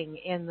sitting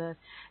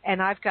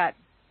and I've got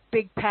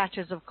big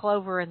patches of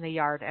clover in the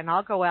yard, and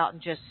I'll go out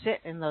and just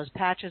sit in those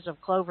patches of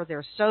clover.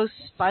 They're so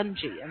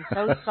spongy and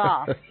so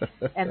soft,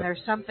 and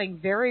there's something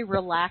very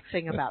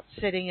relaxing about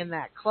sitting in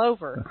that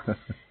clover,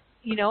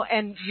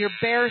 and your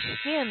bare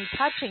skin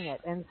touching it,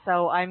 and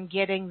so I'm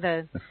getting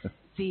the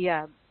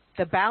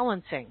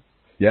balancing.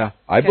 Yeah,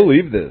 I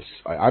believe this.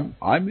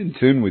 I'm in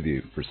tune with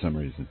you for some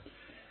reason.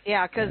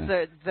 Yeah, because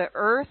the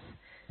earth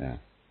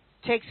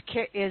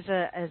is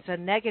a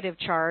negative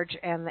charge,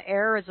 and the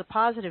air is a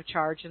positive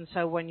charge, and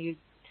so when you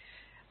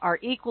are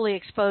equally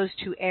exposed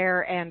to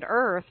air and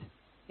earth,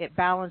 it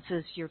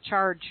balances your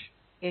charge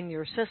in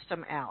your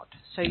system out,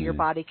 so your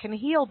body can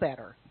heal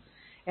better.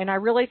 And I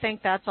really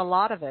think that's a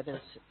lot of it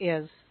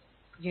is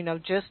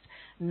just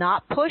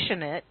not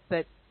pushing it,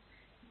 but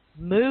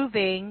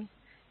moving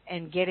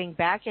and getting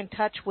back in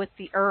touch with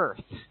the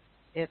earth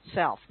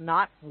itself,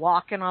 not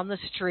walking on the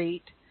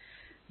street,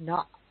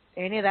 not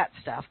any of that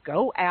stuff.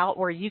 Go out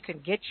where you can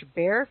get your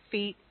bare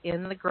feet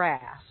in the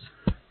grass,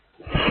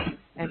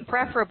 and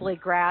preferably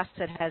grass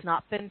that has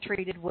not been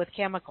treated with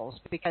chemicals,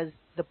 because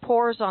the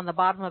pores on the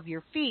bottom of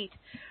your feet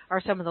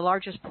are some of the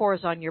largest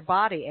pores on your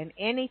body, and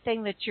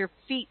anything that your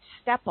feet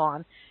step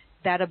on,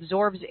 that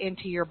absorbs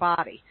into your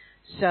body.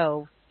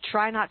 So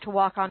try not to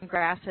walk on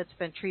grass that's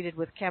been treated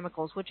with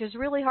chemicals, which is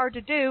really hard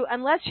to do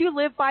unless you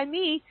live by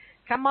me.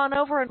 Come on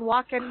over and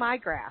walk in my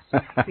grass,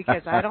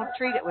 because I don't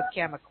treat it with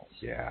chemicals.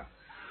 Yeah.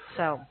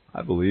 So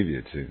I believe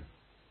you too.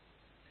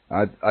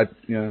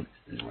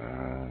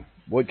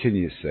 What can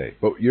you say?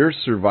 But you're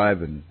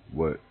surviving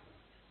what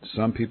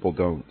some people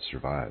don't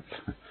survive.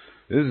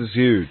 This is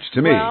huge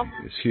to me.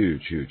 It's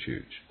huge, huge,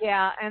 huge.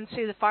 Yeah, and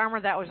see, the farmer,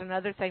 that was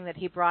another thing that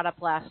he brought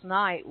up last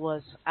night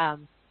was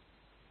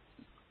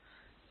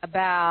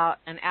about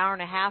an hour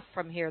and a half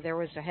from here, there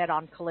was a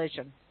head-on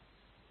collision,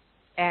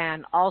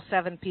 and all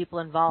 7 people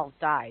involved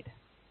died.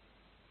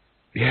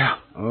 Yeah.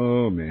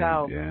 Oh man.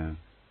 So,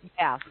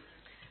 yeah.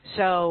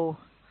 So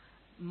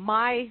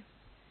my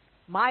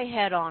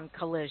head-on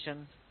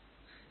collision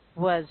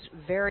was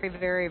very,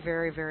 very,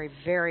 very, very,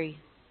 very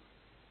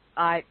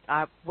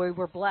we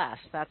were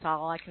blessed. That's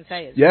all I can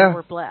say is we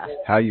were blessed.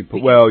 How you put?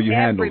 Because Well, you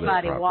handled it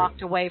everybody properly.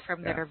 walked away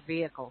from their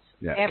vehicles.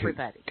 Yeah,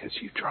 everybody. Because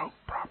you drove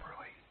properly.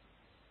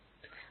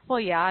 Well,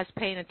 yeah, I was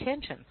paying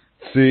attention.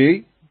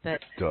 See?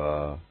 But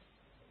Duh.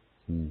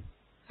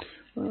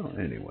 Well,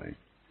 anyway.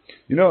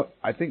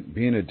 I think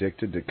being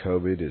addicted to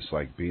COVID is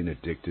like being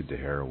addicted to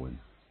heroin.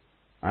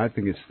 I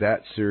think it's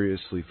that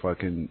seriously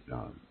fucking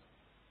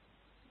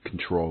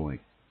controlling.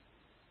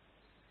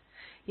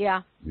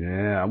 Yeah.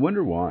 Yeah, I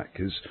wonder why.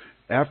 Because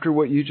after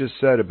what you just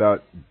said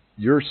about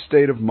your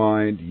state of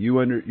mind,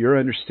 your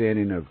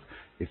understanding of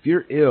if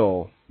you're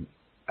ill,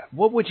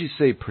 what would you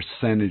say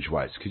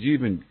percentage-wise? Could you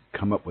even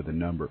come up with a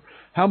number?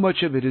 How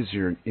much of it is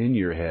in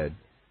your head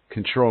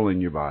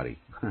controlling your body?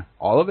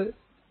 All of it?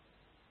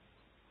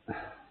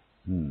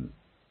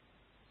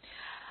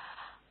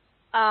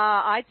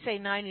 I'd say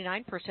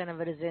 99%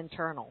 of it is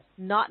internal,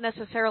 not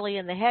necessarily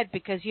in the head,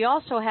 because you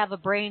also have a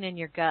brain in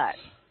your gut.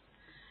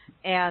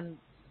 And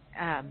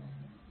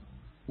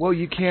well,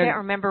 you I can't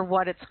remember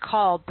what it's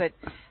called, but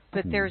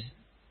there's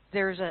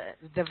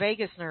the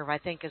vagus nerve, I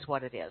think is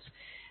what it is,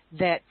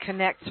 that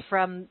connects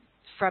from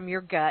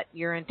your gut,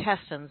 your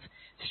intestines,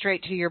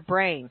 straight to your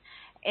brain.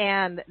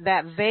 And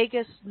that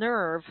vagus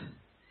nerve,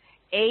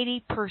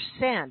 80%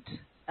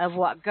 of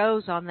what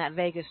goes on that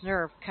vagus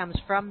nerve comes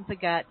from the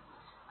gut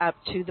up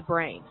to the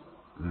brain.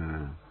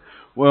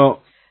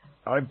 Well,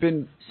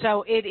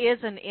 so it is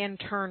an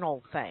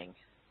internal thing.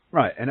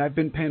 Right, and I've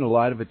been paying a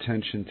lot of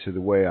attention to the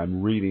way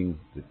I'm reading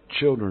the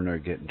children are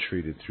getting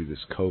treated through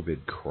this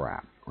COVID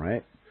crap,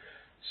 right?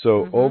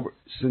 So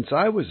since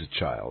I was a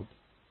child,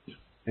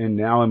 and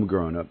now I'm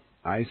grown up,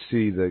 I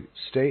see the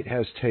state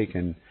has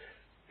taken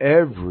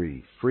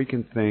every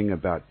freaking thing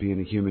about being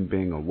a human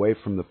being away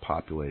from the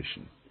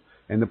population.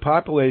 And the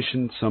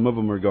population, some of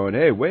them are going,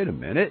 hey, wait a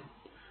minute.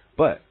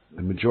 But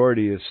the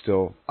majority is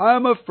still,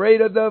 I'm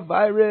afraid of the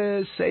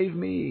virus, save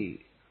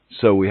me.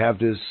 So we have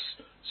this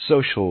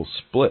social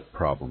split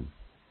problem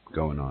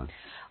going on.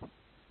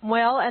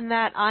 Well, and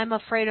that I'm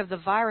afraid of the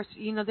virus,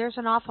 there's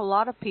an awful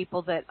lot of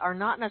people that are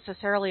not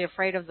necessarily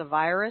afraid of the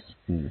virus,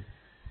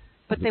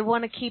 but they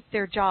want to keep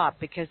their job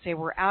because they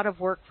were out of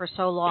work for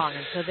so long,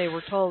 and so they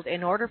were told,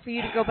 in order for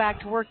you to go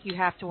back to work, you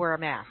have to wear a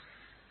mask.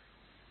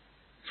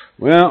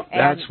 Well,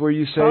 that's where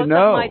you say both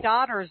no. Of my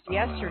daughters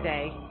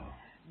yesterday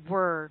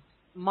were,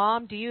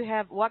 Mom,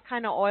 what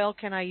kind of oil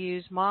can I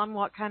use? Mom,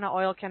 what kind of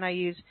oil can I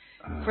use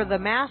for the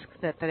mask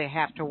that they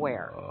have to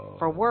wear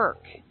for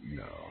work?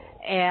 No.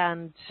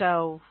 And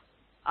so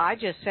I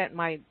just sent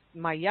my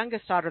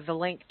youngest daughter the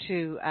link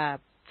to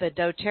the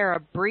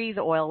doTERRA Breathe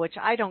oil, which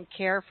I don't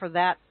care for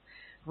that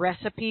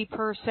recipe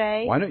per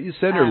se. Why don't you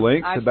send her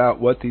links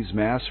about what these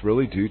masks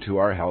really do to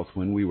our health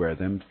when we wear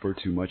them for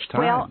too much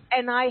time? Well,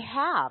 and I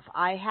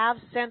have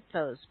sent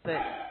those, but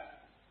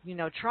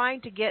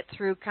trying to get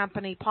through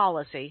company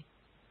policy.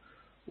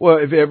 Well,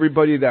 if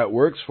everybody that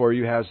works for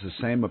you has the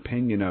same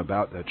opinion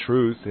about the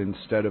truth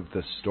instead of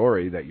the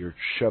story that you're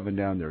shoving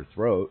down their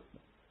throat,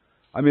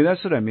 I mean,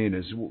 that's what I mean,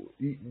 is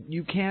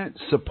you can't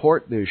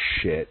support this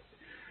shit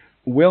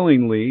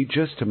willingly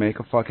just to make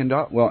a fucking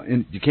dollar. Well,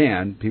 you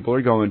can. People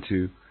are going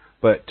to.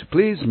 But to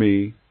please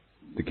me,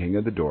 the king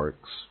of the dorks,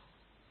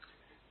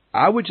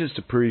 I would just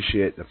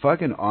appreciate the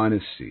fucking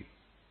honesty,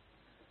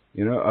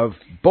 of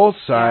both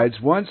sides.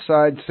 Yeah. One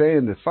side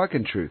saying the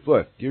fucking truth.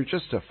 Look, you're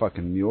just a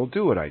fucking mule.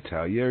 Do what I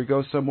tell you or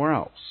go somewhere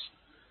else.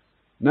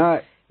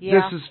 Not,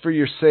 this is for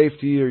your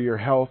safety or your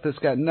health. It's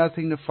got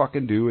nothing to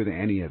fucking do with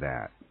any of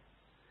that.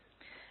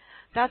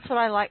 That's what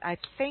I like. I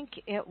think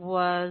it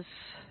was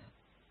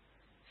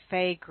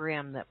Faye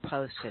Grimm that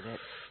posted it.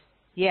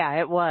 Yeah,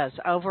 it was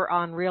over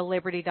on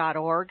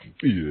RealLiberty.org.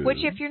 Yeah.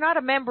 Which, if you're not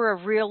a member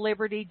of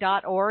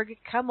RealLiberty.org,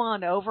 come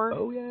on over.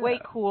 Oh, yeah. Way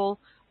cool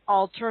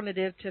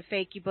alternative to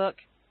Fakey Book.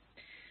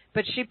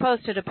 But she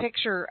posted a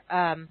picture.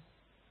 Tell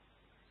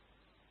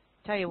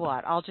you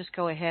what, I'll just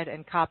go ahead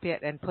and copy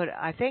it and put it.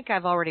 I think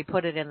I've already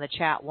put it in the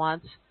chat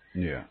once.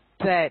 Yeah.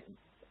 But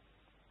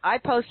I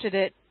posted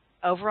it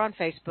over on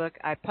Facebook.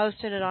 I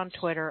posted it on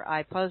Twitter.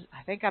 I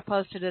think I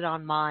posted it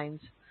on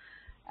Minds.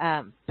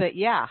 But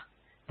yeah,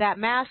 that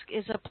mask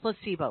is a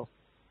placebo.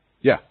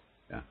 Yeah.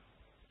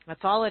 That's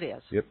all it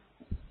is. Yep.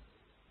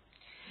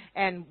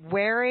 And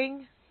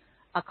wearing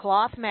a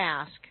cloth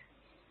mask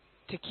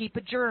to keep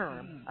a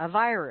germ, a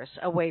virus,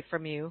 away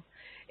from you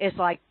is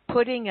like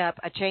putting up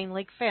a chain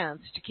link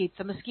fence to keep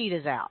the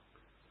mosquitoes out.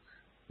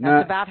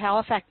 That's about how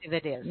effective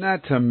it is.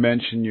 Not to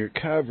mention you're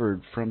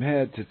covered from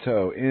head to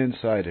toe,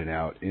 inside and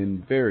out,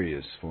 in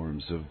various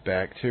forms of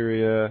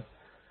bacteria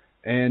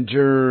and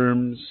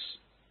germs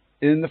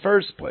in the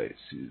first place.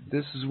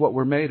 This is what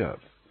we're made of.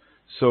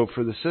 So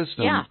for the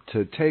system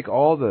to take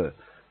all the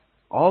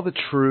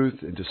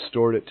truth and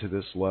distort it to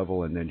this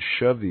level and then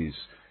shove these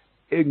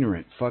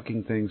ignorant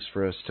fucking things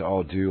for us to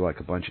all do like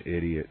a bunch of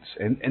idiots,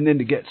 and then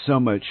to get so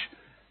much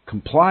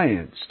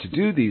compliance to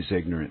do these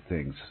ignorant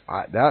things,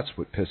 that's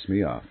what pissed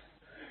me off.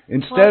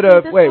 Instead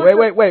of wait, it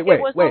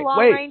was a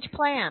long-range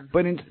plan.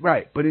 But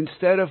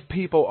instead of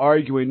people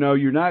arguing, no,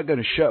 you're not going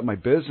to shut my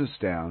business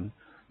down,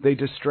 they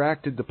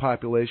distracted the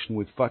population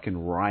with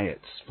fucking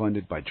riots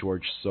funded by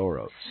George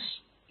Soros.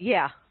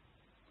 Yeah.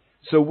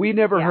 So we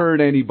never heard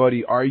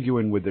anybody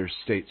arguing with their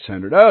state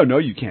senator. Oh, no,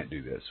 you can't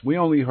do this. We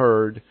only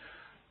heard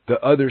the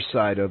other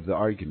side of the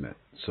argument.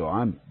 So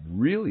I'm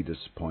really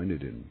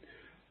disappointed in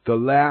the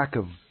lack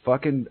of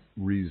fucking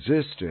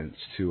resistance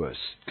to us,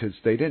 because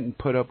they didn't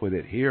put up with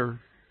it here.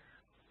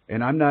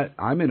 And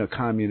I'm in a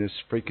communist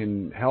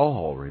freaking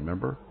hellhole,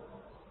 remember?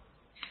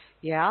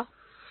 Yeah.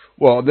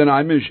 Well, then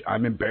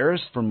I'm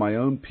embarrassed for my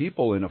own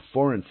people in a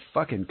foreign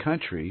fucking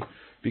country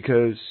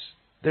because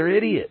they're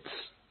idiots.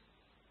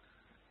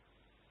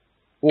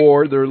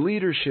 Or their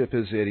leadership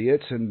is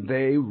idiots and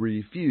they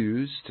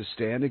refuse to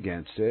stand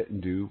against it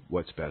and do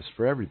what's best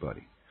for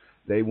everybody.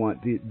 They want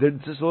there's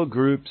this little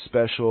group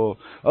special,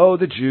 oh,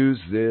 the Jews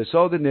this,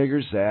 oh, the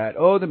niggers that,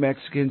 oh, the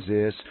Mexicans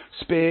this,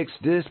 Spics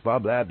this, blah,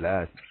 blah,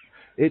 blah.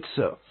 It's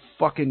a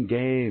fucking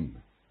game.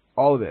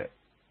 All of it.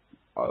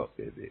 Oh,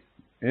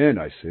 and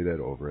I say that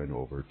over and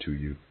over to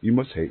you. You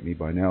must hate me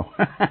by now.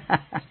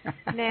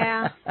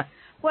 Nah.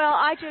 Well,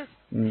 I just...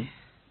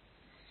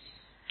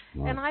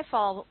 And I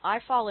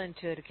fall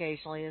into it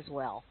occasionally as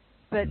well.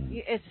 But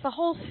it's the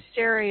whole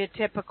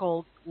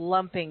stereotypical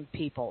lumping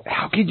people.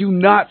 How can you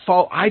not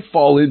fall? I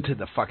fall into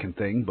the fucking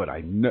thing, but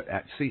I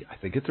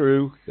think it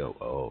through. Go,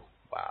 oh,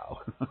 wow.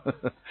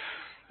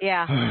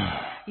 Yeah.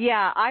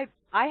 Yeah,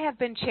 I have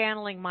been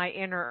channeling my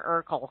inner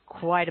Urkel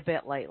quite a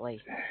bit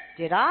lately.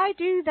 Did I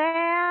do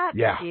that?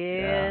 Yeah.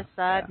 Yes,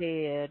 I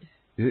did.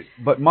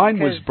 But mine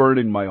was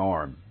burning my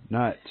arm.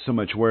 Not so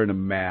much wearing a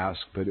mask,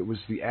 but it was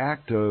the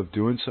act of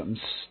doing something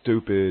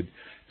stupid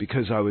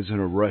because I was in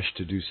a rush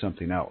to do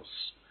something else.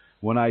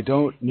 When I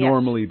don't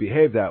normally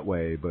behave that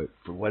way, but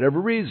for whatever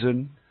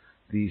reason,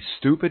 the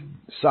stupid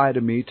side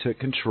of me took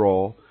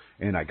control,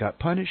 and I got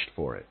punished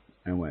for it.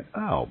 I went,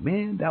 oh,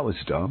 man, that was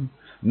dumb.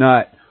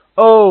 Not,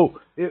 oh,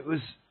 it was,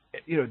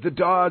 the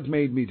dog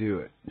made me do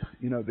it.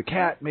 The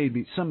cat made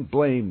me, some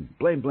blame.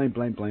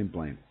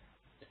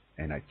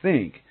 And I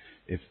think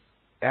if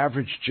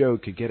average Joe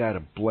could get out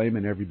of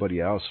blaming everybody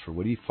else for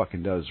what he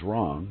fucking does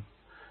wrong,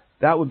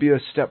 that would be a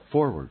step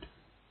forward.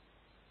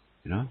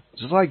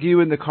 Just like you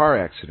in the car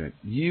accident.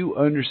 You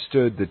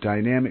understood the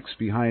dynamics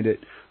behind it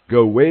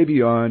go way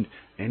beyond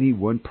any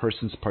one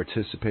person's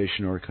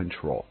participation or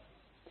control.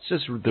 It's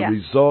just the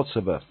results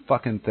of a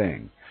fucking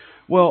thing.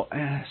 Well,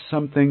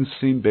 some things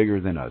seem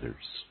bigger than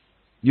others.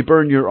 You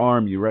burn your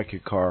arm, you wreck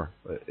your car.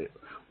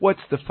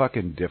 What's the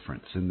fucking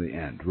difference in the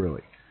end,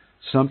 really?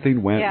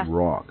 Something went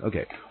wrong.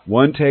 Okay,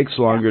 one takes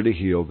longer to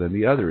heal than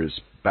the other is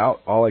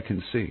about all I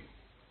can see.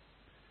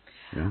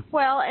 Yeah?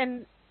 Well,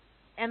 and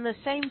the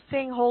same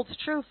thing holds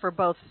true for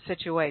both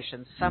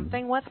situations.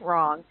 Something went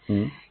wrong.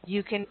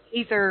 You can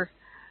either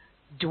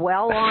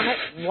dwell on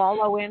it,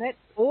 wallow in it,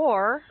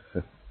 or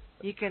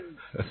you can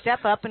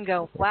step up and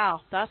go,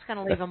 wow, that's going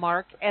to leave a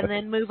mark, and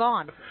then move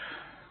on.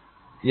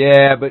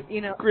 Yeah, but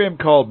Grim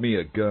called me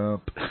a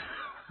gump.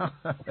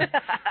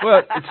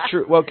 Well, it's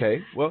true.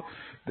 Okay, well,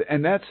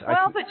 and that's...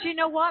 but you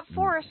know what?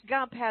 Forrest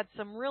Gump had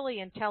some really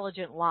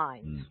intelligent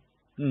lines.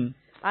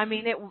 I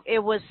mean, it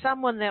was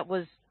someone that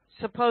was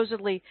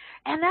supposedly,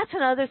 and that's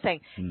another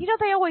thing.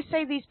 They always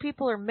say these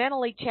people are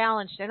mentally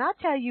challenged, and I'll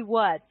tell you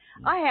what,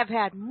 I have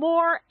had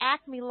more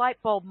Acme light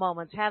bulb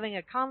moments having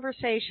a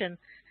conversation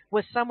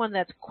with someone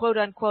that's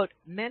quote-unquote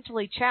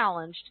mentally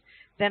challenged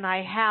than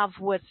I have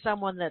with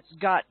someone that's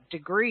got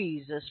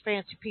degrees, this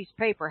fancy piece of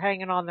paper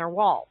hanging on their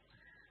wall.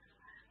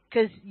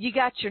 Because you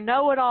got your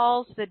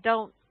know-it-alls that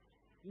don't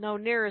know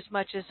near as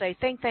much as they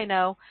think they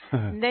know,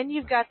 and then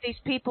you've got these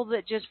people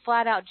that just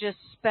flat out just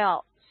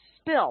spill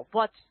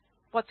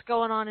what's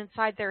going on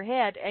inside their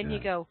head, and you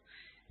go,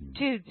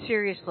 dude,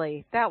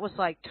 seriously, that was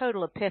like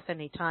total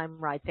epiphany time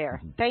right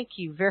there. Thank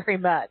you very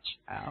much.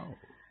 Ow.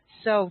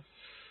 So,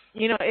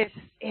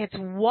 it's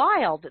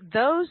wild.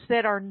 Those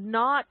that are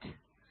not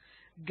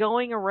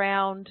going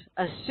around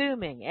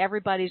assuming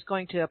everybody's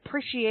going to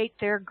appreciate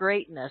their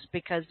greatness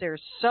because they're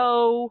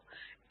so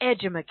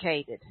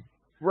edumacated.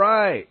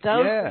 Right.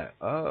 Those,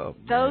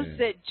 those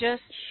that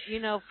just,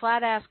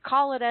 flat ass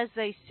call it as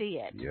they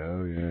see it.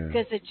 Yeah.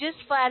 Because it just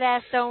flat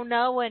ass don't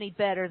know any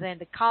better than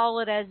to call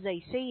it as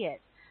they see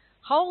it.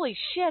 Holy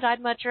shit,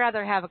 I'd much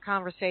rather have a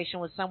conversation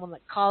with someone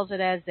that calls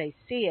it as they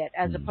see it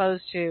as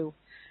opposed to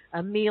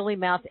a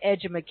mealy-mouthed,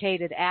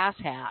 edumacated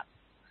asshat.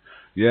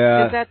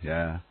 Yeah.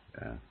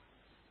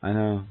 I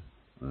know.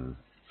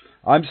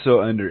 I'm so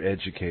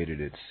undereducated,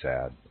 it's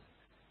sad.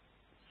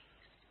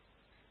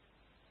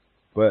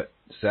 But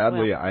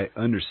sadly, I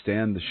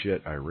understand the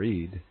shit I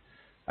read.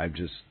 I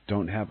just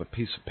don't have a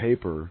piece of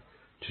paper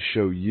to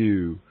show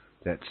you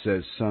that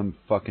says some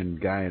fucking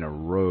guy in a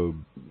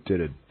robe did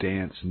a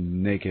dance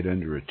naked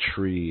under a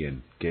tree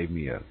and gave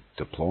me a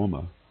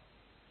diploma.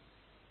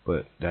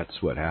 But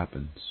that's what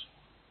happens.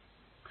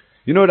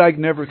 You know what I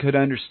never could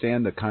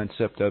understand? The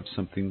concept of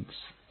something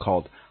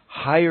called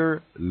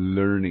higher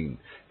learning.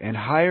 And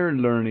higher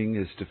learning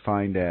is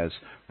defined as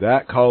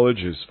that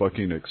college is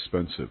fucking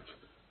expensive.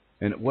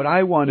 And what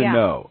I want to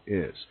know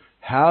is,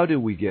 how do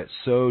we get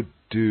so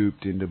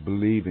duped into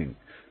believing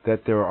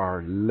that there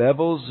are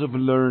levels of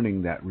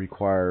learning that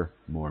require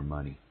more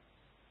money.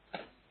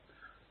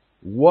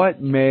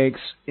 What makes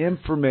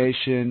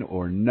information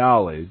or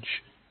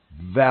knowledge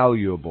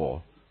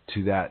valuable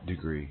to that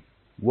degree?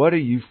 What are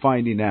you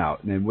finding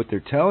out? And what they're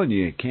telling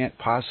you, it can't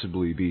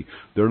possibly be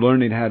they're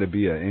learning how to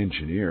be an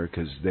engineer,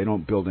 because they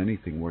don't build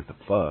anything worth a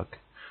fuck.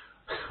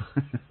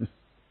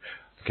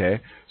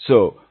 Okay?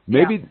 So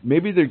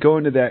maybe they're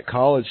going to that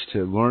college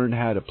to learn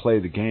how to play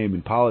the game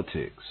in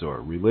politics or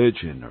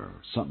religion or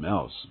something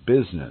else,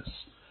 business.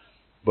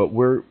 But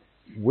we're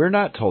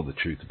not told the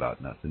truth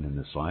about nothing in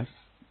this life.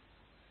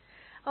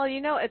 Well,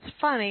 you know, it's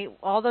funny,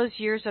 all those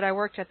years that I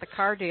worked at the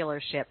car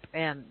dealership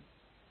and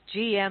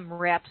GM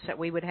reps that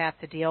we would have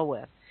to deal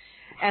with,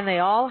 and they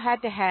all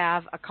had to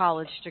have a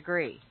college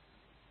degree.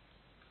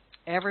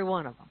 Every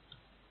one of them.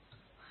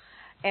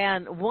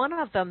 And one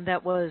of them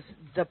that was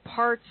the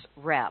parts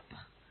rep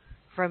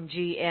from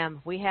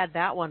GM, we had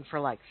that one for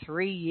like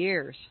 3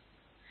 years,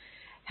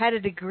 had a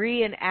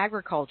degree in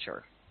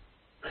agriculture.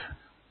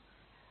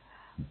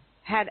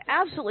 Had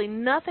absolutely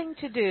nothing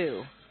to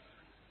do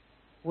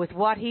with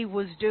what he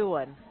was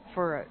doing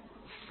for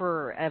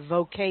a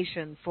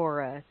vocation,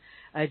 for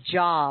a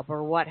job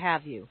or what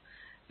have you.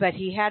 But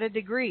he had a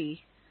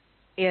degree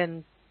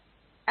in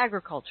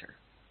agriculture.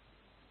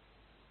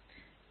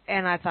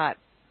 And I thought,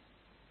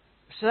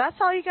 so that's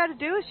all you got to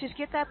do is just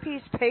get that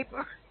piece of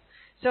paper?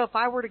 So if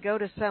I were to go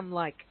to some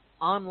like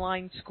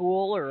online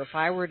school, or if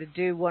I were to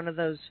do one of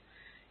those,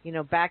 you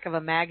know, back of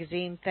a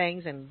magazine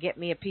things and get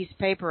me a piece of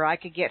paper I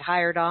could get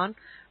hired on,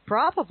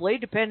 probably,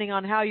 depending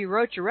on how you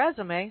wrote your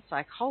resume. It's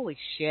like, holy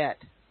shit.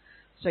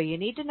 So you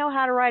need to know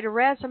how to write a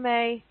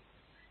resume,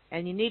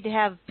 and you need to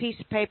have a piece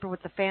of paper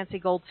with the fancy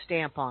gold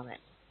stamp on it.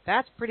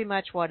 That's pretty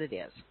much what it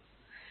is.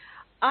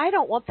 I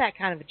don't want that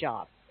kind of a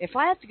job. If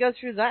I have to go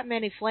through that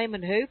many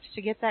flaming hoops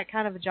to get that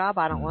kind of a job,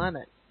 I don't want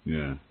it.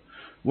 Yeah.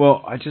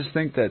 Well, I just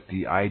think that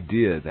the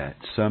idea that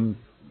some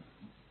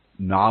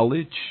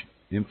knowledge,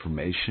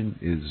 information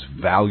is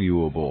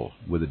valuable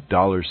with a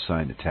dollar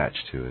sign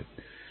attached to it,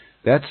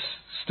 that's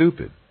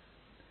stupid.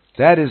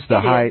 That is the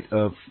height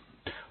of...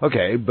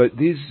 Okay, but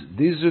these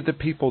are the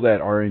people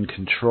that are in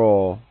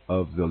control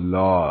of the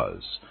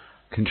laws,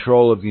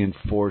 control of the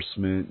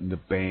enforcement and the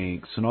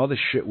banks and all the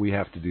shit we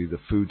have to do, the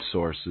food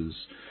sources,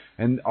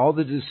 and all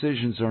the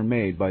decisions are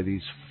made by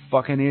these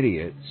fucking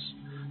idiots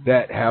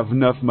that have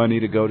enough money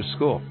to go to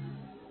school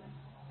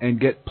and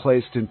get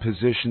placed in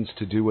positions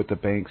to do what the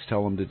banks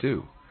tell them to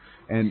do.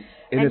 And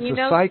it's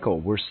a cycle.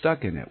 We're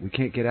stuck in it. We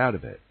can't get out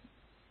of it.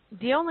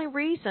 The only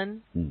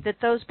reason that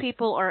those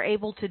people are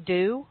able to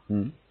do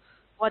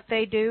what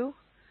they do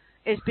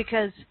is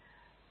because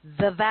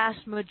the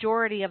vast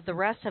majority of the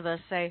rest of us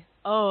say,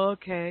 oh,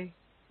 okay,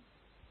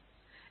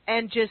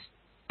 and just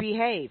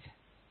behave.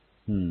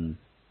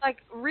 Like,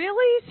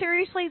 really?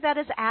 Seriously? That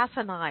is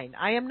asinine.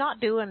 I am not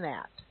doing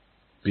that.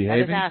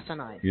 Behaving? That is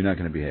asinine. You're not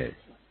going to behave.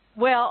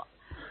 Well,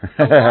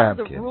 a lot of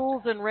the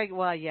rules and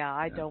well, yeah,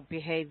 I don't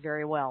behave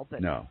very well.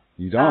 But no,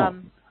 you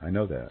don't. I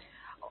know that.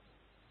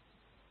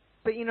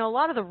 But, you know, a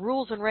lot of the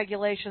rules and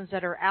regulations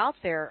that are out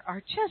there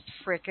are just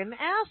frickin'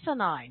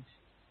 asinine.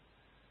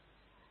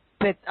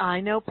 But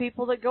I know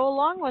people that go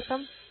along with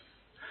them.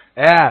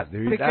 Yeah,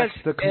 that's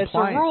the compliance. It's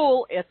a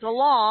rule, it's a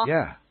law.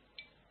 Yeah.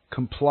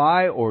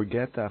 Comply or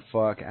get the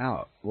fuck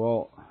out.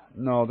 Well,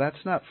 no,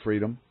 that's not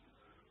freedom.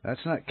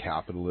 That's not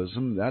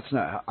capitalism. That's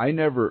not. I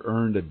never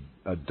earned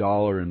a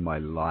dollar in my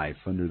life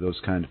under those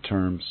kind of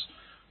terms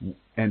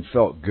and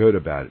felt good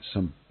about it.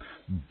 Some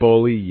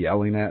bully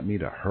yelling at me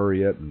to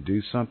hurry up and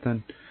do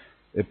something.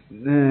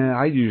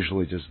 I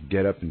usually just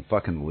get up and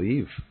fucking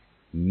leave.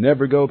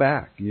 Never go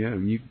back.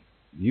 You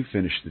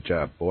finished the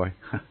job, boy.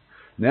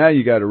 Now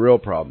you got a real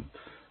problem.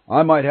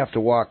 I might have to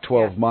walk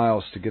 12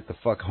 miles to get the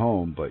fuck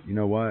home, but you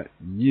know what?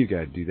 You got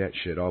to do that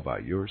shit all by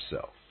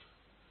yourself.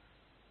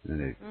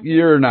 And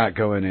you're not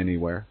going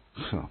anywhere.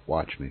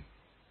 Watch me.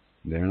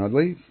 Then I'd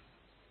leave.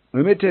 I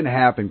mean, it didn't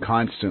happen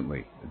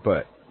constantly,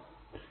 but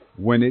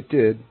when it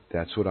did,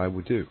 that's what I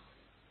would do.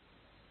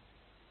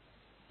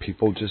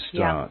 People just...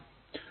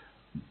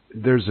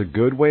 there's a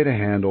good way to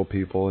handle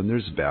people, and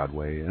there's a bad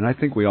way, and I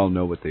think we all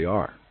know what they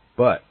are.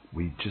 But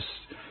we just...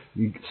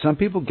 some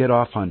people get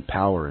off on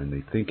power, and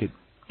they think it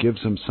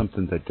gives them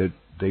something that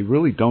they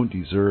really don't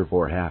deserve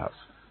or have,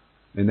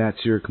 and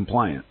that's your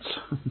compliance.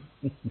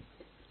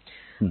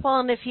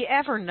 Well, and if you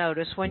ever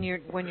notice when you're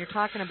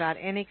talking about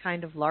any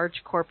kind of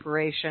large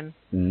corporation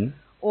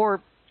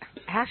or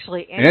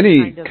actually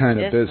any kind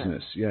of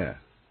business,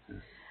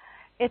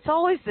 it's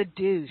always the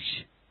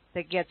douche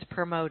that gets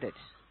promoted.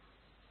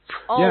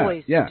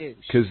 Always the douche.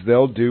 Because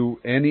they'll do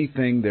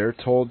anything they're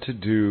told to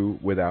do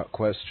without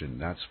question.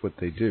 That's what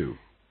they do.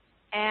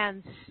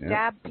 And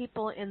stab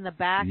people in the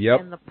back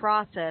in the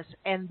process.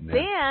 And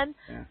then,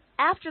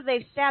 after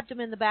they've stabbed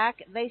them in the back,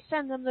 they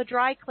send them the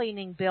dry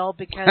cleaning bill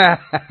because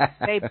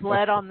they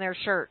bled on their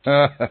shirt.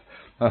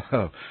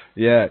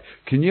 Yeah.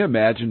 Can you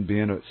imagine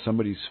being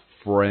somebody's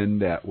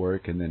friend at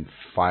work and then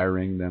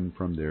firing them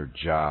from their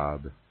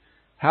job?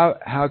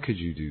 How could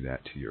you do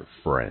that to your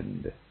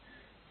friend?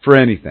 For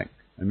anything.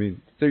 I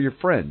mean, they're your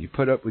friend. You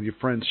put up with your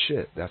friend's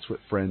shit. That's what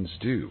friends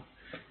do.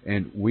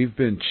 And we've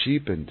been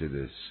cheapened to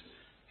this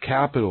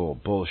capital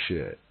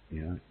bullshit.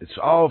 You know, it's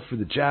all for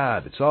the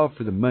job. It's all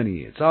for the money.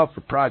 It's all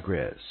for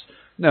progress.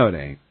 No, it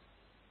ain't.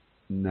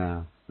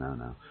 No.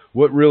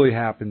 What really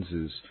happens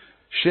is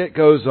shit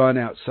goes on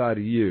outside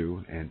of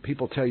you, and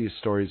people tell you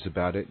stories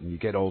about it, and you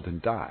get old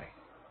and die.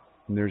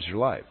 And there's your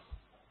life.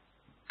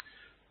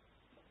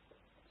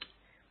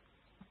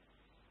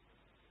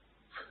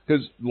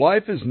 Because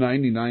life is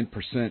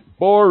 99%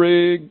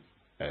 boring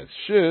as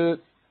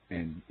shit.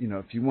 And, you know,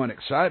 if you want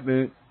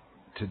excitement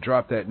to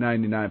drop that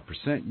 99%,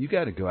 you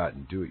got to go out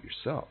and do it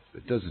yourself.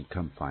 It doesn't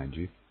come find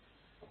you.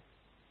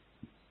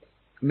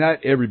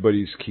 Not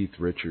everybody's Keith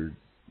Richard,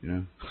 you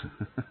know.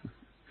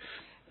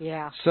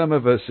 Yeah. Some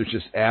of us are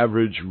just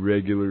average,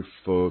 regular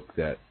folk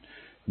that,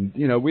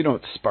 you know, we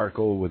don't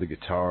sparkle with a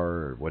guitar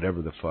or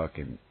whatever the fuck.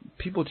 And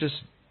people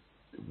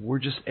we're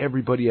just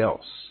everybody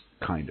else,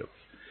 kind of.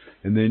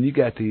 And then you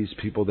got these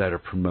people that are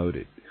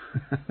promoted.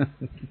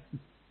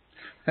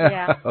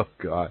 Yeah. Oh,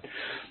 God.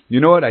 You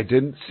know what I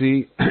didn't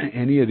see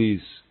any of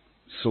these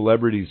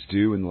celebrities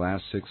do in the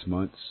last 6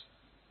 months?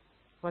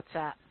 What's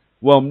that?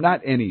 Well,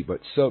 not any,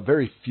 but so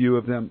very few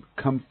of them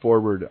come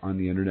forward on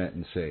the internet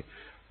and say,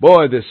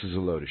 boy, this is a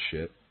load of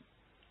shit.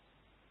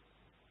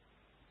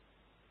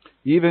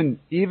 Even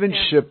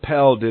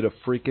Chappelle did a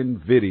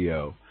freaking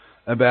video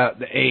about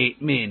the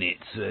 8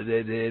 minutes.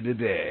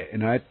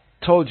 And I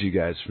told you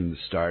guys from the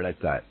start, I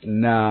thought,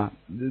 nah,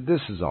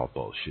 this is all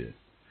bullshit.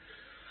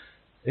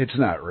 It's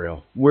not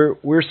real.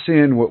 We're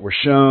seeing what we're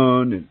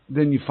shown, and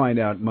then you find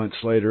out months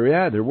later,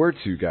 yeah, there were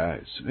 2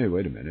 guys. Hey,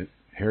 wait a minute.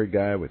 Hairy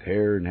guy with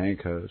hair and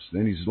handcuffs.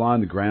 Then he's on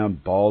the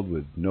ground, bald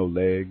with no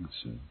legs.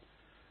 And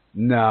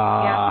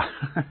nah.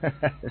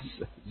 Yeah.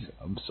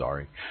 I'm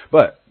sorry.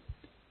 But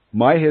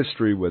my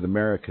history with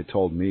America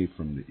told me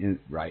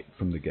right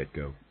from the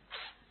get-go,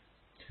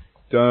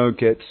 don't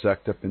get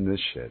sucked up in this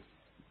shit.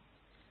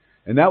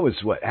 And that was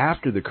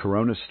after the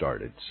corona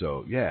started.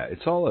 So, yeah,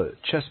 it's all a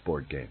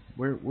chessboard game.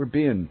 We're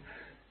being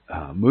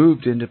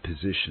moved into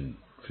position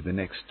for the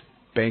next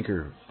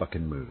banker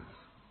fucking move.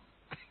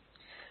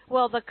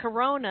 Well, the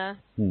corona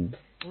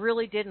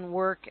really didn't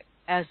work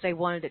as they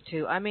wanted it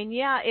to. I mean,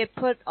 yeah, it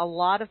put a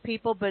lot of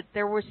people, but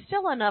there were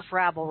still enough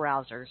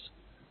rabble-rousers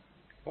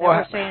that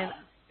were saying,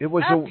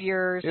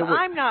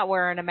 I'm not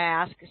wearing a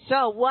mask.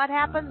 So what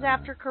happens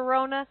after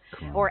corona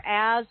or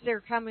as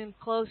they're coming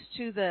close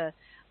to the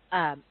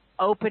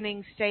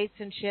opening states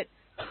and shit?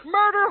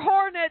 Murder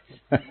hornets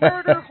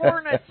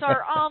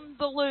are on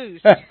the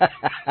loose.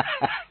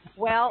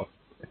 Well,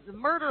 the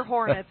murder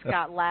hornets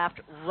got laughed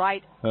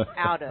right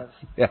out of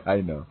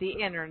the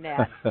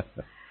internet.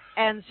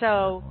 And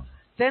so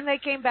then they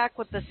came back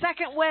with the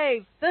second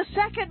wave. The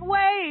second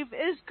wave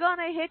is going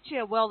to hit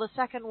you. Well, the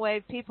second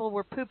wave, people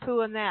were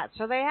poo-pooing that.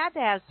 So they had to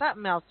have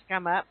something else to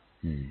come up.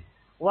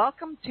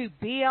 Welcome to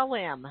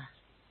BLM.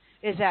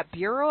 Is that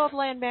Bureau of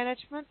Land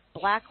Management,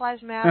 Black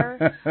Lives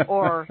Matter,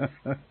 or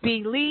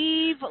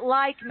Believe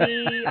Like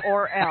Me,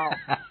 or else?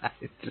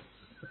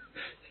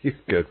 You're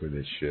good with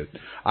this shit.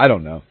 I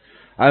don't know.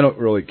 I don't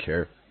really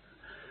care.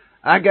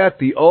 I got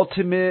the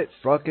ultimate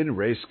fucking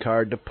race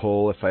card to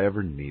pull if I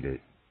ever need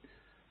it.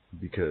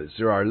 Because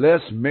there are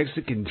less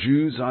Mexican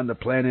Jews on the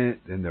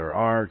planet than there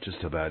are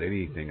just about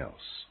anything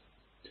else.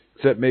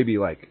 Except maybe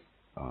like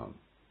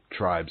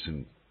tribes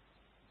in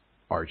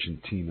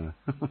Argentina.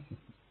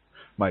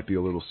 Might be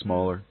a little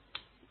smaller.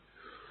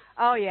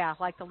 Oh, yeah,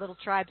 like the little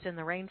tribes in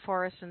the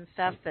rainforest and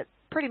stuff that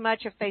pretty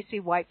much if they see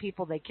white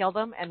people, they kill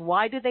them. And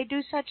why do they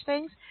do such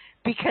things?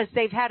 Because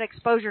they've had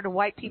exposure to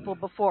white people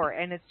before,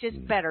 and it's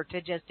just better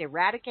to just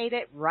eradicate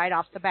it right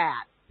off the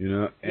bat. You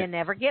know, they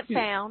never get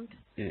found.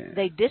 Yeah.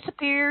 They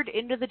disappeared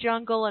into the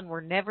jungle and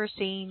were never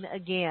seen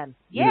again.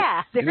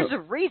 Yeah, there's a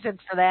reason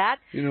for that.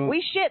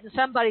 We shit in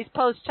somebody's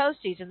post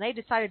toasties, and they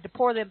decided to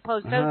pour them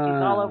post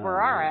toasties all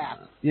over our ass.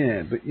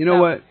 Yeah, but you know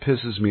what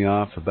pisses me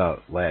off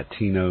about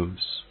Latinos?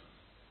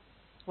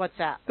 What's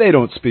that? They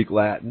don't speak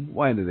Latin.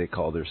 Why do they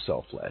call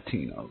themselves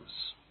Latinos?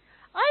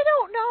 I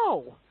don't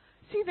know.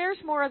 See,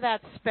 there's more of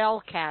that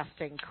spell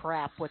casting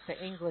crap with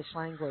the English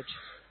language.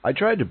 I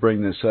tried to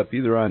bring this up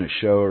either on a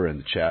show or in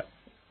the chat.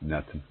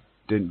 Nothing.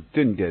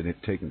 Didn't get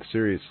it taken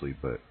seriously,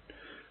 but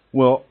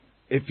well,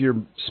 if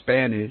you're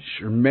Spanish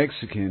or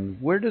Mexican,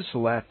 where does the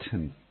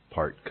Latin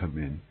part come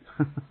in?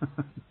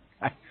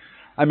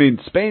 I mean,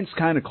 Spain's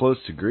kind of close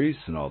to Greece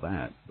and all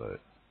that, but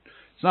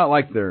it's not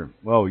like they're.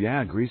 Well,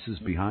 yeah, Greece is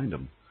behind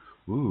them.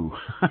 Ooh.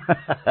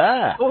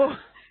 Oh,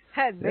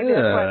 maybe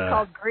that's why it's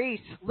called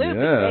Greece. Lube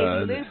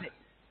it, baby, lube it.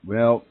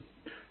 Well,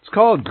 it's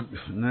called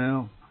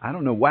no. I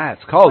don't know why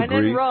it's called Greece.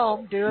 When in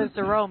Rome, do as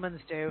the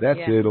Romans do. That's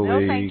Italy.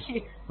 No, thank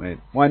you. Wait,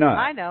 why not?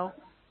 I know.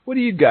 What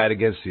do you got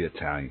against the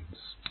Italians?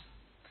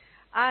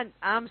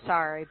 I'm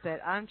sorry, but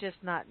I'm just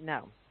not.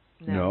 No.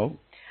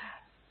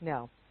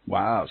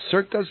 Wow,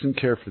 Cirque doesn't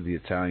care for the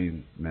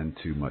Italian men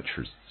too much,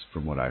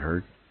 from what I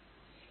heard.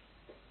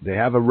 They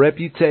have a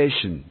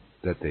reputation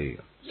that they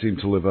seem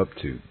to live up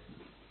to.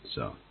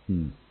 So,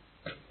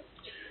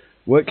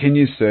 what can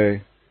you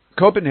say?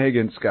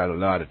 Copenhagen's got a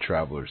lot of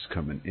travelers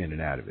coming in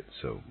and out of it,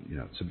 so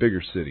it's a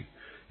bigger city.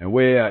 And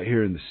way out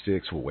here in the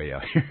sticks, way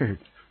out here,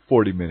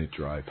 40-minute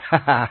drive.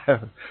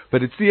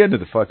 But it's the end of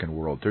the fucking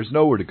world. There's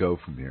nowhere to go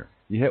from here.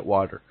 You hit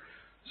water,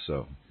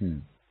 so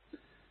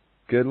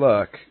good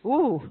luck.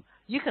 Ooh,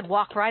 you can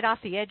walk right off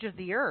the edge of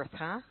the earth,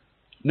 huh?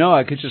 No,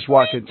 I could just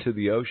walk into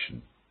the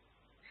ocean.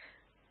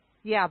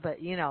 Yeah, but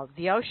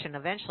the ocean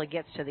eventually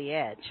gets to the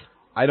edge.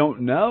 I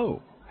don't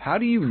know. How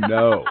do you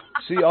know?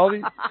 See,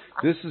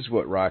 this is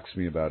what rocks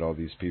me about all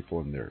these people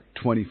and their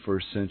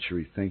 21st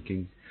century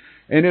thinking.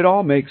 And it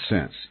all makes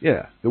sense.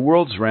 Yeah, the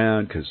world's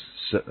round because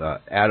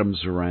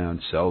atoms are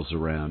round, cells are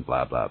round,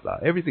 blah, blah, blah.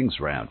 Everything's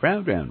round.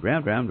 Round, round,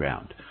 round, round,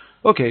 round.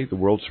 Okay, the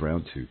world's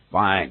round too.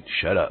 Fine,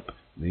 shut up.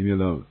 Leave me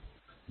alone.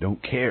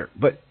 Don't care.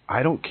 But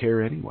I don't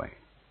care anyway.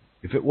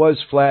 If it was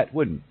flat,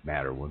 wouldn't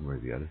matter one way or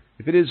the other.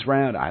 If it is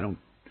round,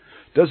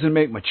 doesn't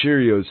make my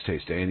Cheerios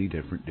taste any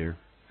different, dear.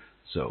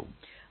 So.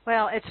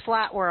 Well, it's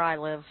flat where I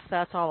live.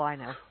 That's all I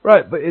know.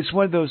 Right, but it's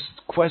one of those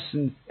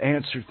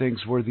question-answer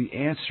things where the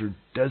answer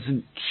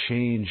doesn't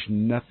change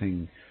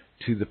nothing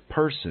to the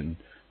person,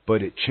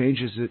 but it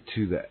changes it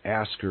to the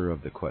asker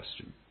of the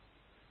question.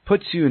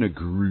 Puts you in a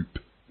group.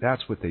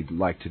 That's what they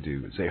like to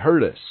do, is they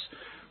hurt us.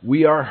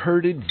 We are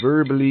hurted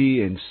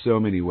verbally in so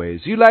many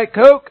ways. You like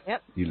Coke?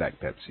 Yep. You like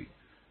Pepsi.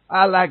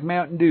 I like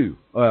Mountain Dew.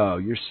 Well,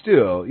 you're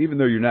still, even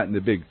though you're not in the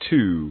big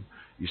two,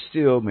 you're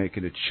still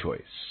making a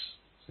choice.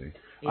 See?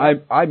 Yeah.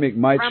 I make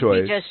my choice.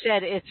 Grumpy just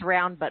said it's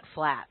round but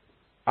flat.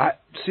 I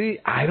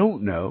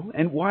don't know.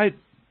 And why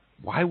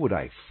would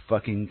I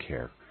fucking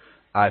care?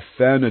 I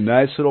found a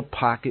nice little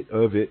pocket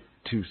of it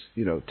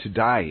to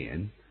die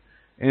in,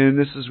 and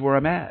this is where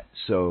I'm at.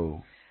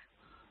 So,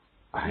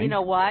 you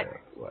know what?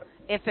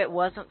 If it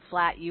wasn't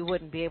flat, you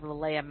wouldn't be able to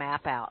lay a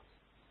map out.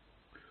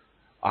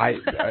 I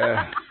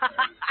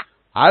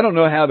don't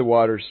know how the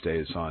water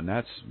stays on.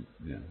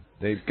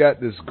 They've got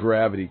this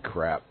gravity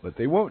crap, but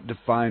they won't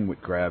define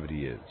what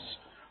gravity is.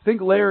 I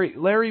think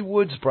Larry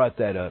Woods brought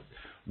that up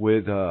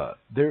with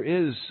there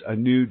is a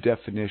new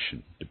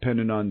definition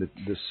depending on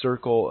the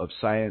circle of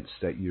science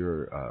that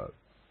you're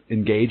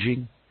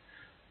engaging,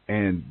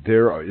 and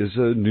there is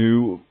a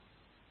new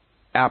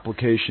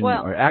application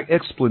or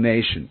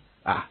explanation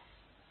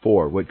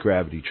for what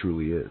gravity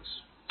truly is.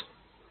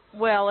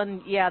 Well,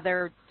 and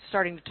they're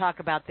starting to talk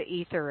about the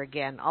ether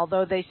again,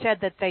 although they said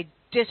that they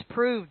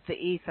disproved the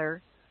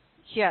ether.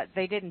 Yeah,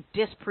 they didn't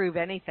disprove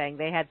anything.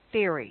 They had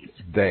theories.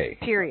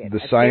 Period. The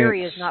science,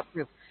 theory is not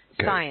proof.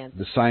 Okay. Science.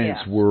 The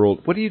science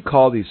world. What do you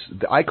call these?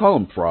 I call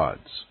them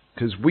frauds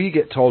because we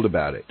get told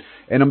about it.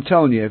 And I'm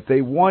telling you, if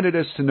they wanted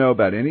us to know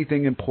about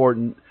anything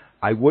important,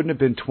 I wouldn't have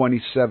been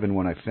 27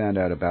 when I found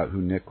out about who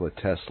Nikola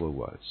Tesla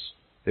was.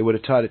 They would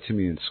have taught it to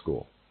me in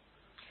school.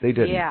 They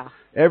didn't. Yeah.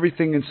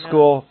 Everything in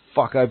school,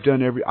 I've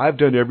done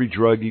every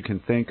drug you can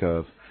think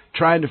of,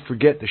 trying to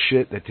forget the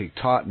shit that they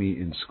taught me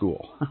in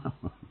school.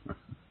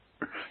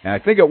 And I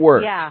think it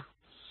worked. Yeah.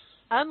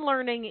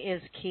 Unlearning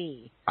is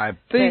key. I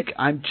think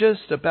I'm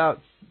just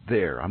about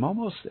there. I'm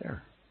almost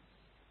there.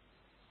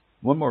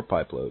 One more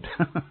pipe load.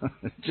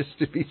 Just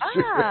to be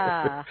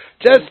sure.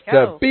 Just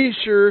to be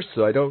sure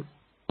so I don't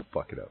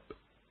fuck it up.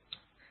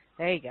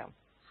 There you go.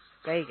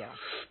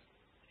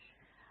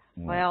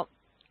 Well,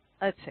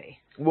 let's see.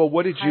 Well,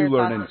 what did you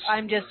learn?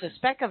 I'm just a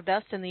speck of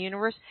dust in the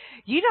universe.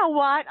 You know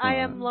what? I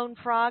am Lone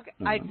Frog.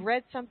 I'd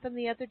read something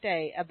the other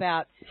day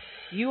about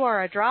you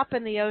are a drop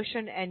in the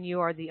ocean and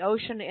you are the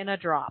ocean in a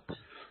drop.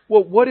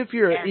 Well, what if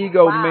you're an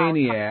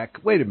egomaniac?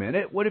 Wow. Wait a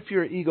minute. What if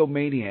you're an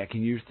egomaniac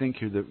and you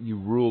think you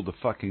rule the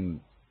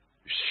fucking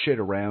shit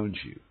around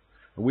you?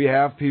 We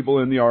have people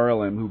in the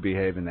RLM who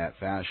behave in that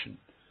fashion.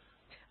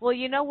 Well,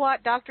 you know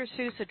what? Dr.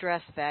 Seuss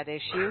addressed that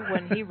issue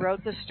when he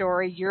wrote the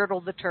story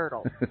Yertle the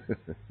Turtle.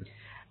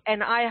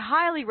 And I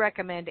highly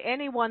recommend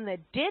anyone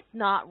that did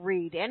not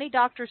read any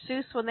Dr.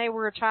 Seuss when they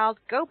were a child,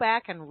 go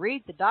back and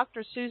read the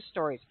Dr. Seuss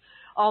stories.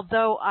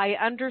 Although I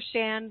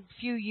understand a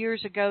few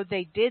years ago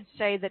they did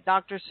say that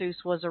Dr.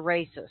 Seuss was a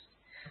racist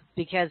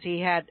because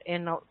he had,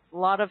 in a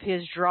lot of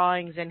his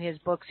drawings and his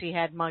books, he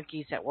had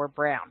monkeys that were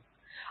brown.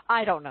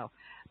 I don't know.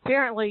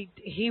 Apparently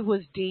he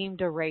was deemed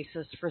a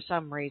racist for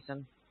some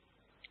reason.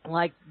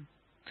 Like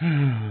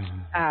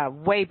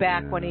way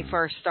back when he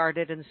first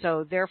started, and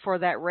so therefore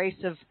that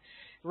racist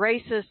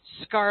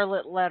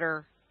scarlet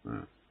letter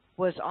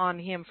was on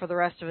him for the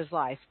rest of his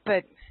life.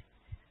 But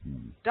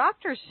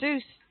Dr.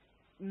 Seuss,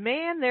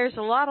 man, there's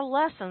a lot of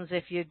lessons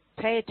if you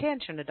pay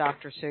attention to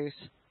Dr. Seuss.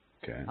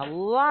 Okay. A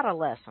lot of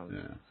lessons.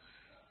 Yeah.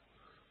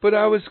 But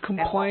I was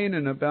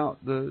complaining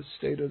about the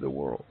state of the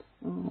world.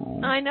 Oh.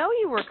 I know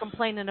you were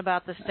complaining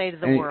about the state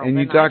of the world, and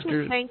I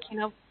just think,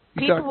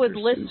 people would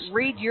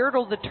read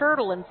Yertle the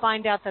Turtle and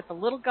find out that the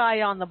little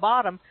guy on the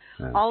bottom,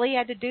 all he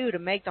had to do to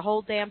make the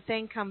whole damn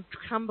thing come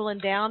crumbling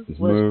down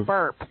was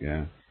burp.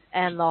 Yeah.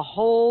 And the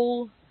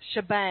whole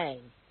shebang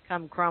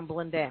come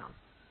crumbling down.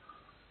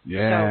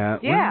 Yeah.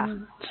 So, yeah.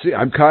 Well, see,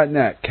 I'm caught in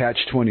that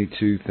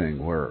catch-22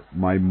 thing where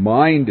my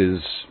mind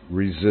is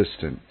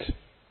resistant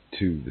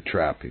to the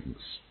trappings.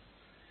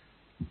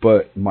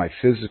 but my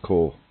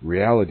physical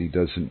reality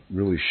doesn't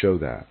really show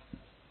that.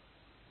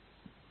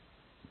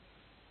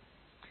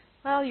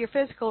 Well, your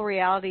physical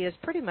reality is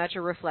pretty much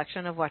a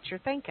reflection of what you're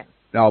thinking.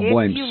 I'll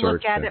blame if you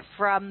look at it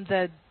from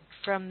the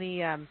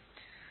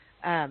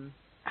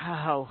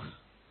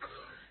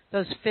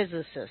those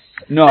physicists.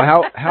 No,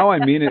 how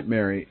I mean it,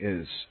 Mary,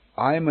 is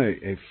I'm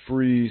a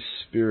free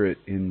spirit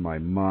in my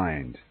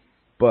mind,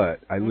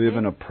 but I live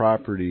in a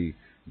property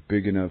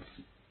big enough,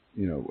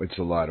 it's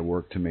a lot of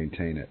work to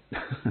maintain it.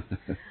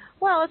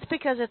 Well, it's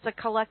because it's a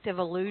collective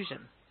illusion.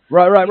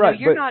 Right.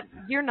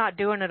 You're not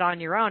doing it on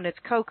your own. It's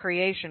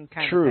co-creation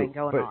kind of thing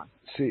going on.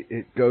 See,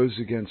 it goes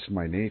against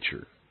my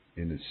nature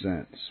in a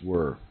sense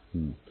where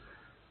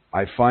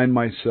I find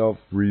myself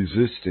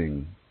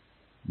resisting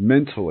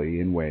mentally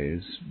in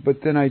ways, but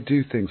then I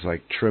do things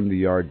like trim the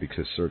yard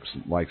because Cirque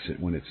likes it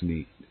when it's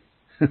neat.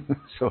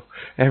 So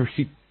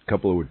every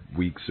couple of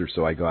weeks or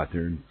so I go out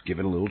there and give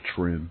it a little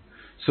trim.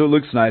 So it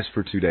looks nice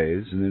for 2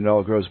 days and then it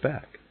all grows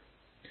back.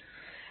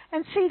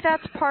 And see,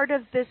 that's part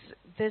of this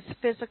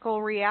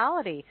physical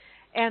reality.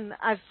 And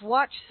I've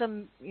watched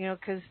some,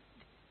 because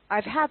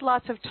I've had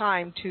lots of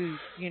time to,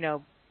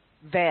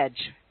 veg,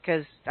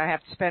 because I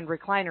have to spend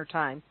recliner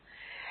time.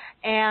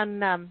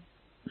 And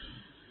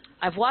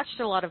I've watched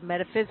a lot of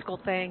metaphysical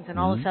things and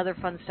all this other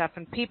fun stuff,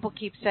 and people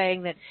keep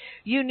saying that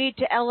you need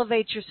to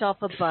elevate yourself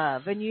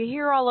above. And you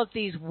hear all of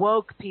these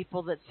woke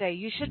people that say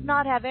you should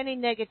not have any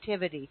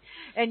negativity,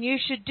 and you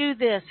should do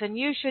this, and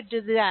you should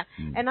do that.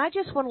 And I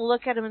just want to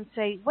look at them and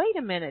say, wait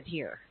a minute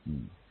here.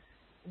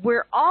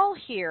 We're all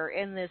here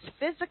in this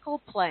physical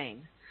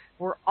plane.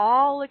 We're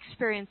all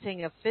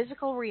experiencing a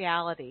physical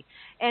reality.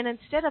 And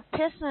instead of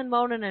pissing and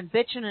moaning and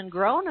bitching and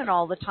groaning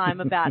all the time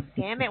about,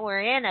 damn it,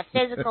 we're in a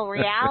physical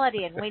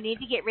reality and we need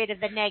to get rid of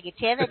the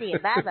negativity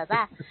and blah, blah,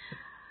 blah.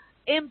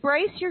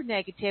 Embrace your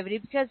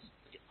negativity, because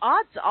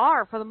odds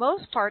are, for the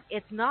most part,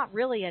 it's not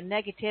really a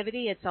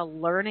negativity. It's a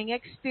learning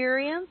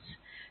experience.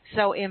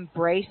 So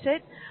embrace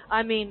it.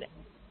 I mean,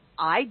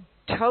 I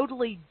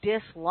totally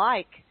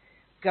dislike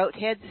goat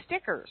head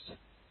stickers.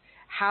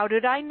 How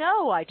did I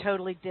know I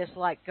totally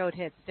dislike goat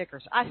head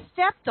stickers? I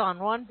stepped on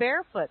one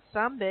barefoot.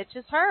 Some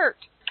bitches hurt.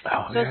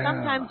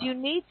 Sometimes you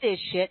need this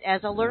shit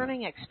as a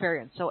learning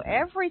experience. So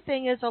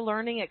everything is a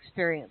learning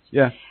experience.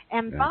 Yeah.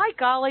 And by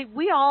golly,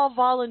 we all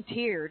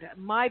volunteered.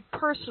 My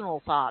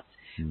personal thoughts.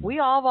 We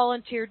all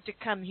volunteered to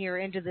come here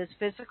into this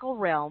physical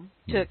realm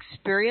to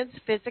experience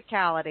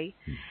physicality.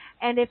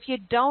 And if you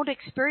don't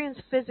experience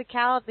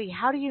physicality,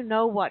 how do you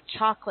know what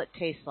chocolate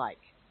tastes like?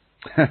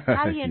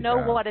 How do you know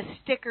what a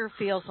sticker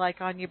feels like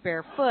on your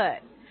bare foot?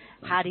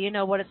 How do you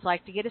know what it's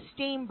like to get a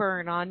steam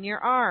burn on your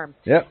arm?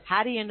 Yep.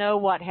 How do you know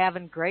what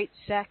having great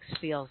sex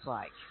feels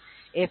like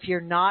if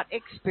you're not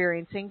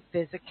experiencing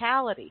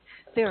physicality?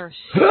 There are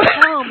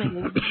so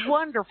many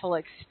wonderful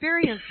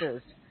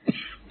experiences,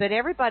 but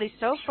everybody's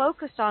so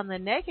focused on the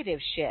negative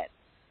shit.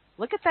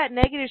 Look at that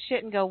negative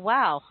shit and go,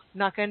 wow,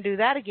 not going to do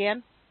that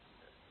again.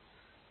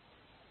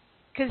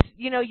 Because,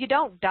 you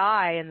don't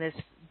die in this.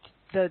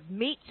 The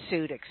meat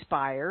suit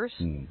expires,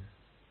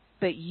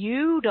 but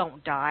you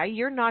don't die.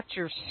 You're not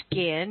your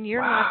skin.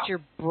 You're not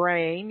your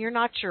brain. You're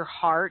not your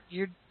heart.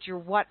 You're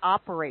what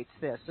operates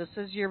this. This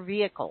is your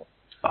vehicle.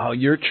 Oh,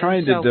 you're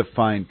trying to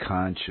define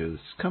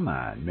conscious. Come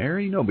on,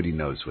 Mary. Nobody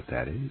knows what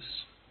that is.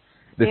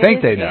 They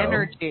think they know.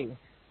 Energy.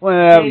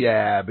 Well,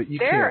 but you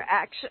can't.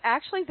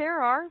 Actually,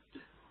 there are.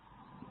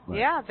 Right.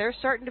 Yeah, they're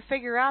starting to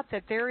figure out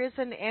that there is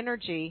an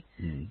energy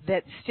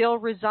that still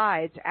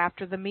resides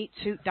after the meat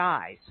suit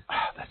dies.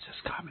 Oh, that's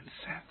just common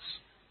sense.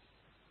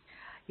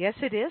 Yes,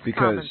 it is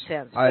common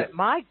sense. But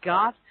my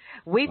God,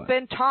 we've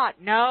been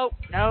taught, nope,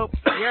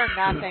 you're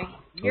nothing.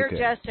 You're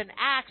just an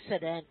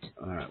accident.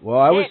 All right.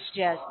 Well, it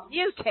just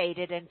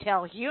mutated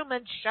until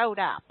humans showed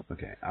up.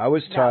 Okay. I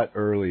was taught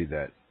early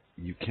that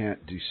you can't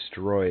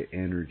destroy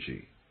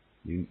energy.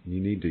 You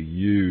need to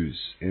use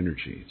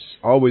energy. It's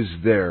always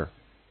there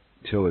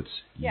till it's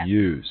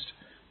used,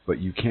 but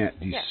you can't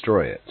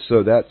destroy it.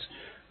 So that's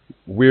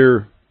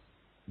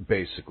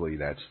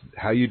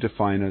how you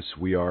define us.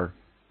 We are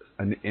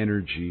an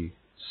energy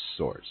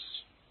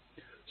source.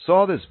 So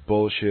all this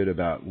bullshit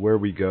about where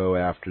we go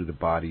after the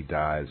body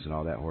dies and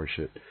all that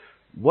horseshit,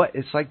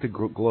 it's like the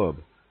globe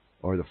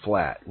or the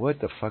flat.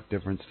 What the fuck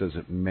difference does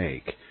it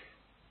make?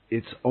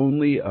 It's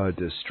only a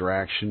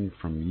distraction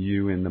from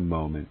you in the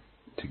moment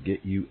to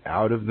get you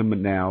out of the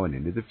now and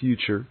into the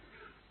future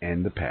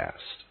and the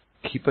past.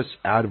 Keep us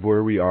out of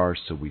where we are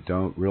so we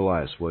don't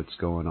realize what's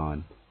going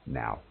on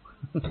now.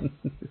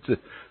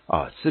 It's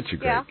such a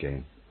great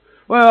game.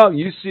 Well,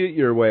 you see it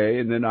your way,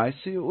 and then I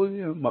see it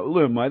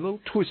my little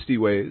twisty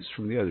ways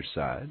from the other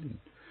side.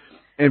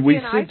 And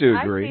we seem to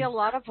agree. I see a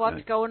lot of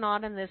what's going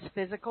on in this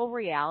physical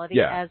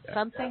reality as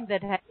something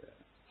that has been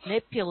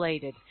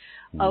manipulated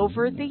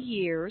over the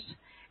years.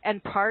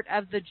 And part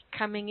of the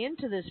coming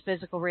into this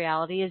physical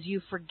reality is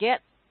you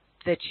forget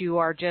that you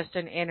are just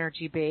an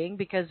energy being,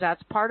 because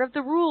that's part of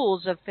the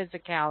rules of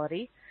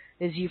physicality,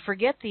 is you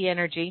forget the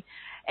energy.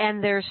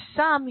 And there's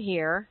some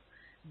here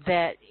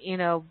that,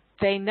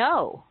 they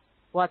know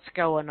what's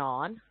going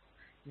on,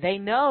 They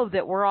know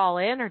that we're all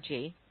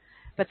energy,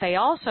 but they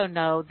also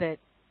know that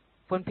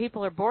when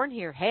people are born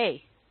here,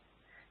 hey,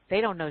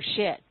 they don't know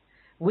shit.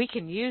 We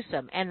can use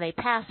them, and they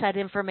pass that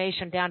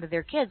information down to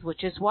their kids,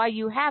 which is why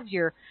you have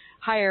your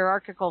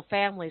hierarchical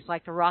families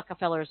like the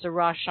Rockefellers, the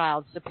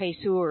Rothschilds, the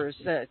Peseurs,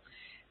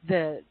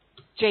 the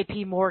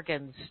J.P.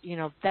 Morgans,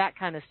 that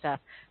kind of stuff.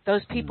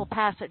 Those people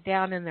pass it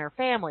down in their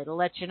family to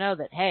let you know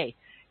that, hey,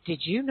 did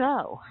you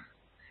know?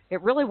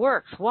 It really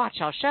works. Watch,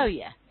 I'll show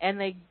you. And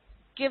they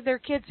give their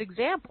kids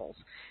examples.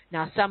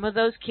 Now, some of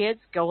those kids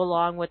go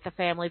along with the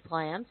family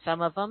plan.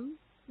 Some of them,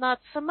 not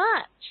so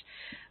much.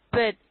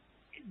 But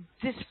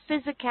this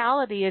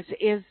physicality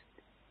is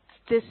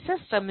this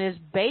system is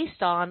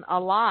based on a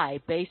lie,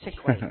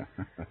 basically.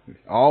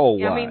 All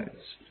lies. I mean,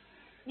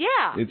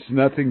 yeah. It's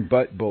nothing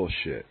but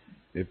bullshit.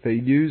 If they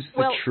used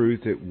the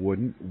truth, it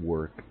wouldn't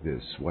work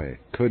this way.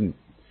 Couldn't.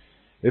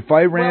 If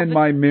I ran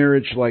my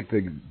marriage like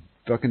the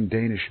fucking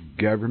Danish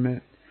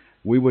government,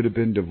 we would have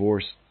been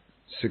divorced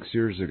 6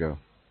 years ago.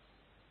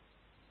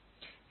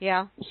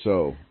 Yeah.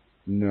 So,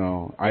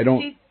 no, I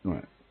don't.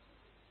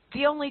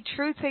 The only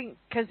true thing,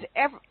 because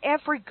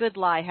every good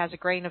lie has a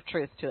grain of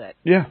truth to it.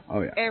 Yeah.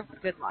 Oh, yeah. Every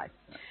good lie.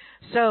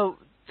 So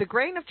the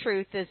grain of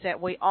truth is that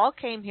we all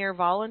came here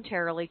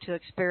voluntarily to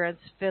experience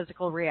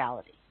physical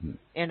reality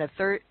in a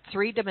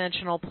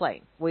three-dimensional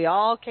plane. We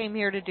all came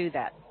here to do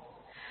that.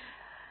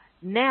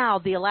 Now,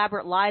 the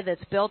elaborate lie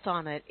that's built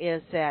on it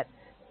is that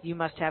you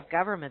must have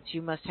governments,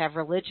 you must have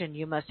religion,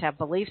 you must have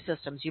belief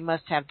systems, you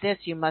must have this,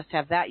 you must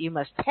have that, you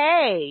must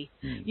pay.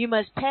 You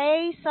must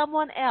pay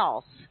someone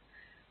else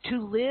to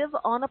live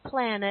on a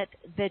planet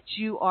that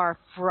you are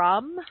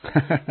from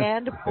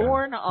and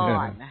born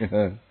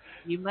on.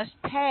 You must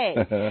pay.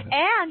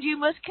 And you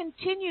must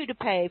continue to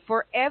pay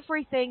for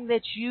everything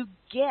that you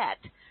get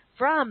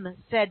from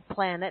said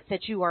planet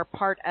that you are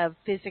part of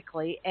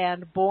physically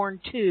and born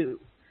to.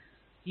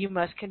 You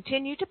must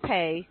continue to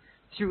pay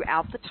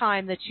throughout the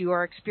time that you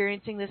are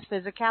experiencing this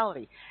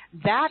physicality.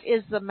 That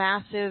is the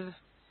massive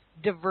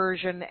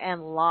diversion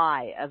and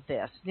lie of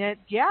this.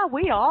 Yeah,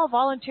 we all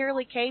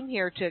voluntarily came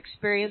here to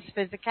experience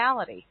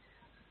physicality.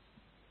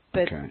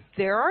 But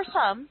there are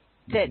some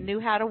that knew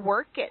how to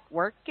work it.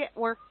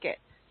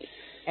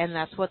 And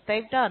that's what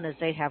they've done, is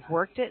they have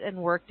worked it.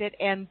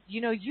 And,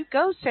 you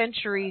go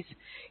centuries,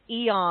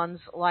 eons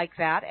like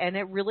that, and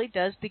it really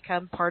does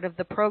become part of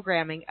the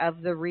programming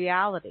of the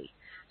reality.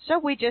 So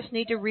we just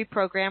need to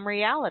reprogram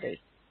reality.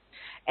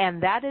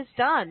 And that is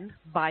done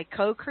by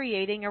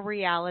co-creating a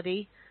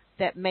reality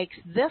that makes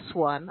this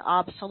one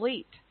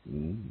obsolete.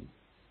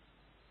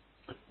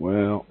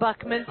 Well,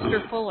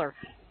 Buckminster Fuller.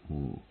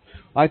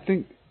 I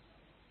think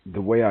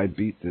the way I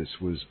beat this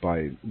was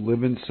by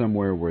living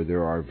somewhere where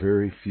there are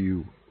very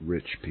few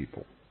rich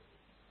people.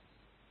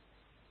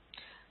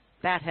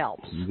 That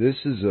helps. This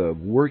is a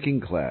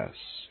working class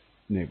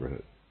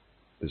neighborhood,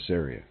 this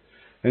area.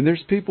 And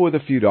there's people with a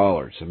few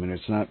dollars. I mean,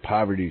 it's not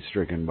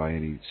poverty-stricken by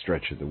any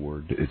stretch of the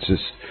word. It's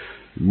just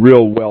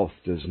real wealth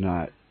does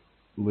not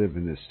live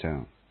in this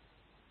town.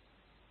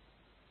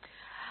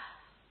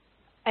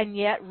 And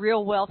yet,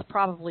 real wealth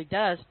probably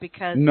does,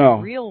 because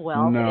real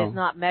wealth is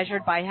not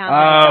measured by how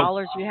many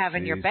dollars you have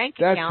in your bank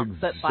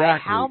account, but by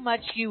how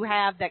much you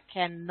have that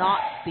cannot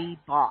be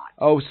bought.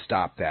 Oh,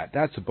 stop that.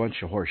 That's a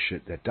bunch of horse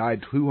shit that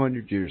died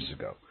 200 years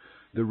ago.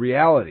 The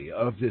reality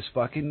of this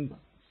fucking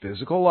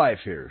physical life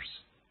here,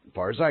 as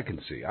far as I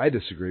can see, I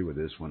disagree with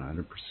this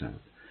 100%,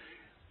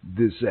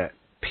 is that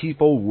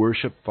people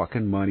worship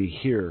fucking money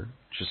here,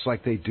 just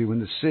like they do in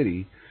the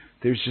city.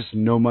 There's just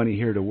no money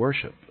here to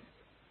worship.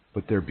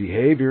 But their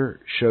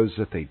behavior shows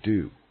that they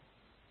do.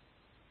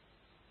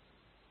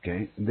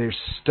 Okay? They're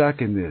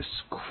stuck in this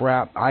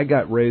crap. I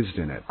got raised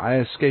in it. I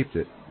escaped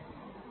it.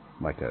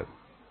 Like a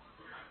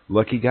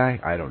lucky guy?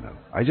 I don't know.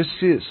 I just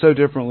see it so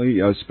differently,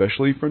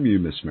 especially from you,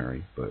 Miss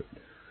Mary. But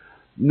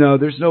no,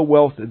 there's no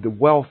wealth. The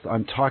wealth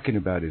I'm talking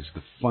about is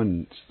the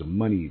funds, the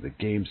money, the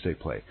games they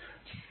play.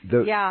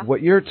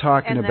 What you're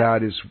talking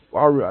about is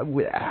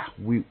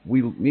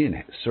me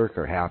and Cirque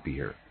are happy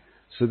here.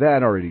 So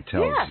that already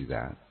tells you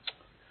that.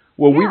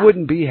 Well, we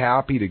wouldn't be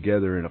happy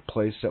together in a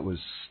place that was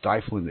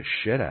stifling the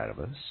shit out of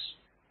us.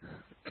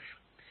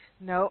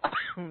 No.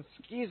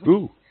 Excuse me.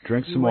 Ooh,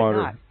 drink some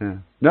water. Yeah.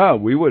 No,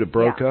 we would have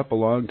broke up a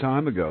long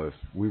time ago if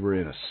we were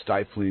in a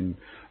stifling,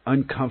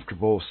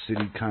 uncomfortable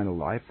city kind of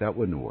life. That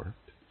wouldn't have worked.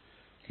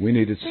 We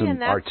needed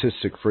some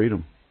artistic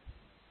freedom.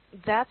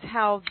 That's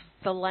how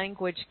the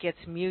language gets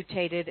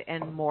mutated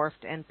and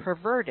morphed and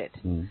perverted.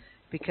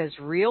 Because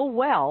real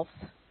wealth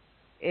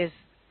is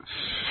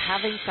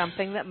having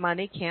something that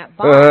money can't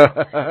buy.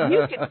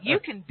 You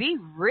can be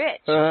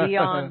rich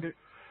beyond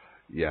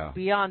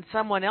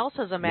someone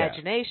else's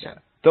imagination.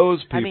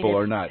 Those people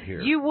are not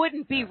here. You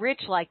wouldn't be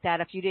rich like that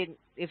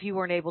if you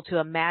weren't able to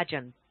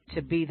imagine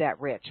to be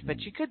that rich. But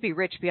you could be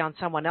rich beyond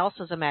someone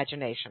else's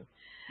imagination.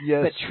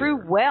 Yes, but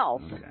true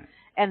wealth,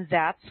 and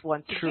that's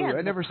once again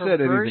I never said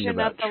anything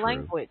about of the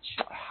language.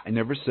 I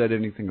never said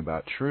anything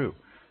about true.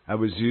 I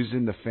was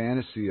using the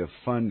fantasy of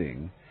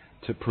funding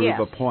to prove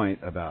a point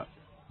about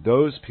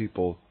those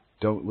people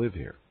don't live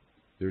here.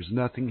 There's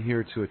nothing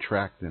here to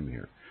attract them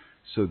here.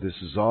 So this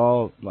is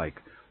all like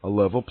a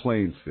level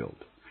playing field.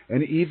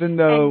 And even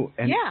though...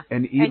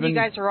 And you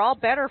guys are all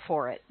better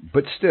for it.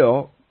 But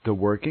still, the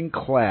working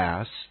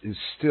class is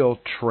still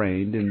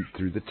trained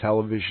through the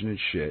television and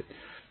shit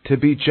to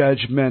be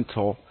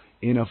judgmental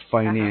in a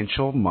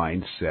financial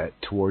mindset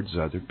towards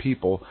other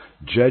people,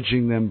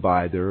 judging them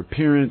by their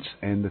appearance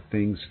and the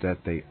things that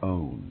they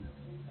own.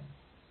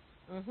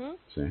 Mm-hmm.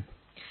 See?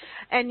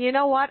 And you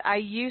know what? I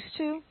used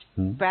to,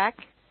 back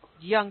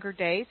younger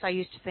days, I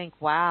used to think,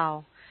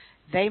 wow,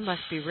 they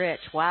must be rich.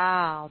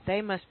 Wow,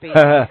 they must be.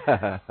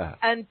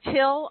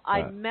 Until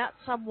I met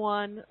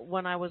someone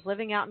when I was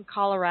living out in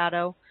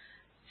Colorado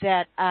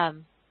that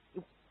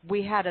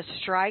we had a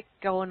strike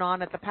going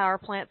on at the power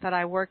plant that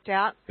I worked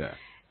at. Yeah.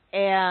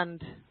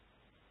 And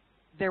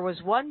there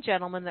was one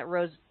gentleman that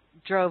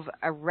drove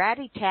a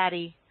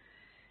ratty-tatty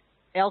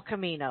El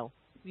Camino,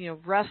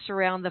 rust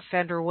around the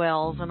fender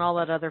wells and all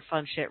that other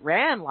fun shit.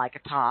 Ran like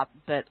a top,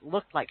 but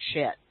looked like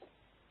shit.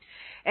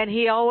 And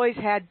he always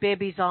had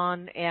bibbies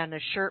on and a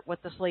shirt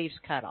with the sleeves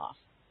cut off.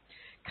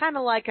 Kind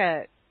of like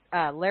a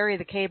Larry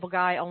the Cable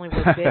Guy, only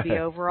with bibby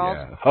overalls.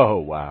 Yeah. Oh,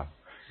 wow.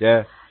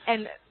 Yeah.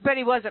 But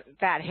he wasn't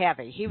that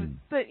heavy. He was,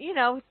 but,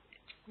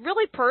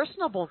 really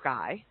personable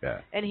guy.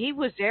 Yeah. And he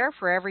was there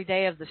for every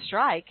day of the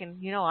strike. And,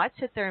 I'd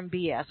sit there and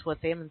BS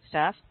with him and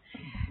stuff.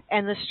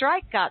 And the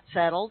strike got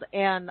settled,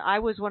 and I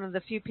was one of the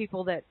few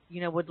people that,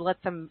 would let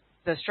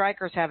the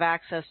strikers have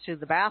access to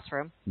the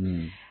bathroom.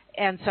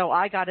 And so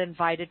I got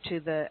invited to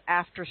the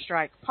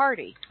after-strike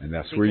party. And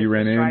that's where you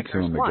ran into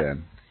him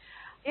again.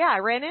 Yeah, I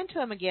ran into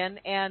him again,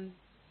 and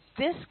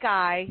this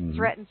guy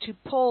threatened to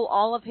pull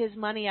all of his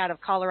money out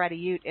of Colorado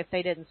Ute if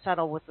they didn't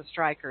settle with the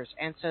strikers,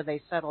 and so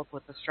they settled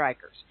with the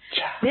strikers.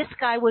 This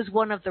guy was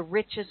one of the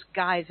richest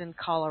guys in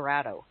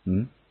Colorado.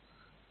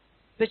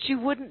 But you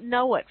wouldn't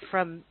know it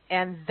from,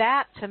 and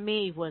that to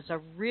me was a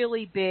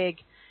really big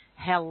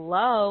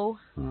hello.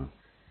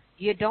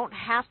 You don't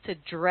have to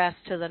dress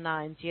to the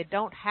nines. You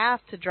don't have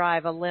to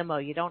drive a limo.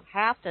 You don't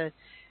have to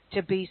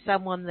be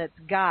someone that's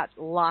got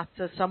lots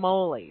of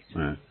simoles.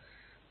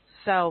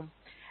 So,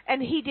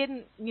 and he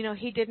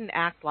didn't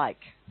act like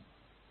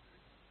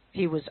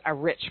he was a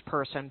rich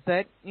person,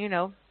 but,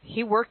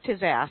 he worked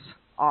his ass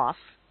off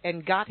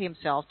and got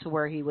himself to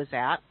where he was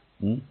at.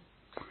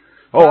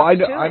 Oh,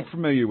 I'm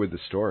familiar with the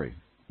story.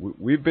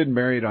 We've been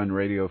married on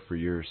radio for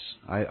years.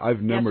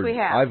 I've numbered. Yes, we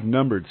have. I've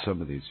numbered some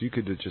of these. You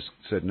could have just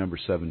said number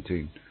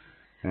 17.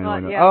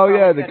 And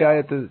the guy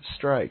at the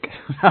strike.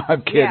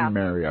 I'm kidding,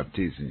 Mary. I'm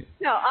teasing you.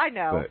 No, I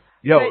know. But,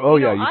 you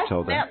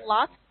told them. I've met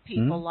lots of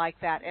people like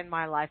that in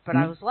my life, but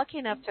I was lucky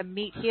enough to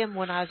meet him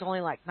when I was only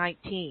like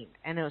 19,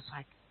 and it was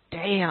like,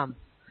 damn.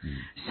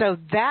 So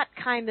that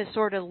kind of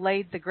sort of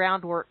laid the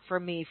groundwork for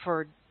me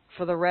for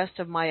the rest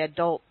of my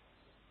adult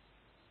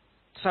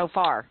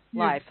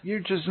life. You're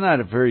just not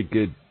a very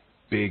good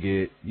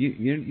bigot.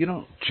 You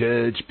don't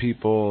judge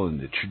people in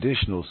the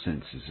traditional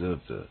senses of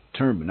the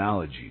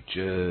terminology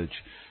judge.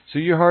 So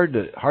you're hard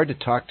to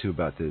talk to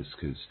about this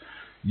because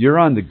you're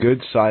on the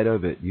good side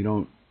of it. You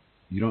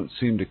don't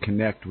seem to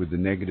connect with the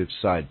negative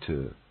side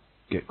to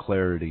get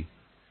clarity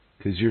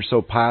because you're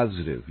so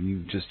positive.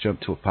 You just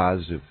jump to a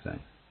positive thing.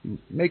 You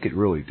make it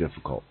really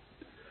difficult.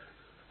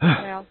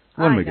 Well,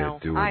 what am I going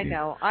to do with I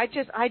know. I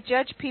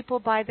judge people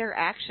by their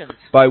actions.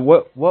 By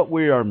what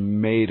we are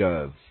made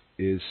of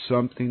is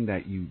something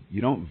that you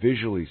don't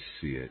visually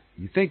see it.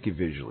 You think you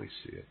visually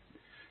see it.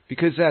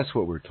 Because that's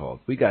what we're told.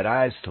 We got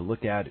eyes to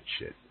look out at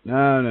shit.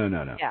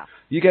 No. Yeah.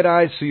 You got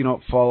eyes so you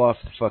don't fall off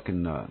the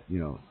fucking,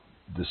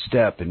 the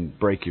step and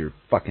break your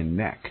fucking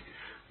neck.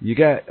 You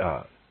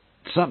got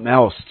something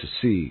else to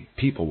see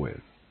people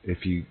with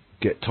if you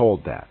get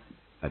told that,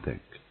 I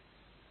think.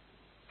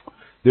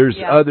 There's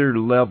other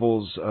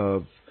levels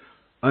of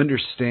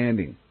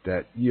understanding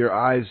that your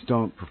eyes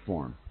don't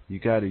perform. You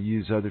got to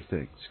use other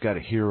things. You got to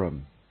hear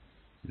them.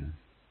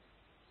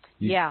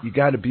 You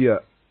got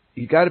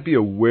to be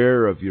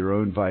aware of your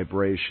own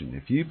vibration.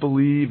 If you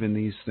believe in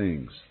these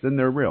things, then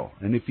they're real.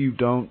 And if you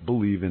don't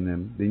believe in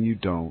them, then you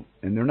don't,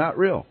 and they're not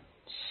real.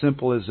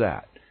 Simple as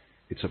that.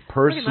 It's a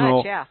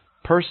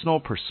personal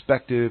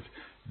perspective.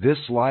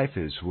 This life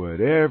is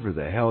whatever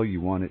the hell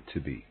you want it to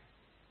be.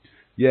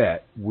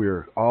 Yet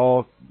we're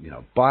all,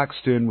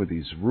 boxed in with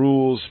these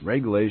rules,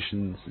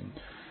 regulations, and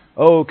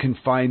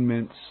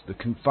confinements. The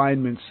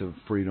confinements of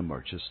freedom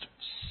are just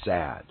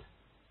sad.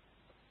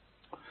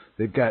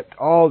 They've got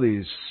all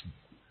these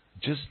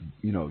just,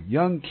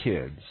 young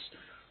kids.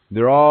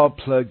 They're all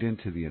plugged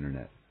into the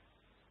internet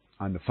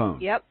on the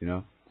phone. Yep.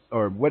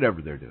 Or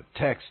whatever they're doing,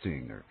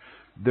 texting, or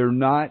they're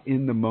not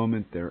in the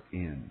moment they're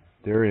in.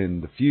 They're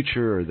in the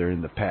future or they're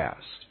in the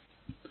past.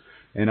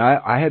 And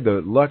I had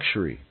the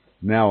luxury,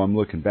 now I'm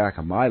looking back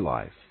on my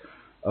life,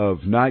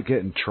 of not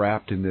getting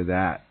trapped into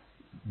that.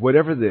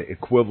 Whatever the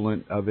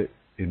equivalent of it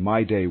in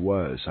my day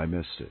was, I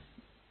missed it.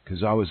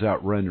 Because I was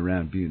out running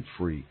around being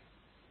free.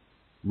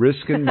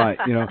 Risking my,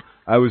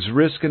 I was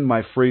risking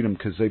my freedom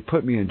because they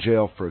put me in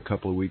jail for a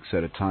couple of weeks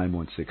at a time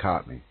once they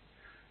caught me.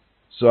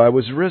 So I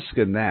was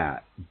risking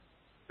that.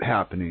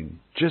 happening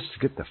just to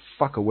get the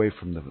fuck away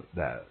from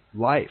that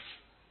life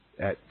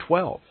at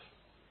 12.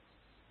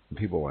 And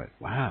people went,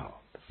 wow,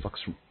 the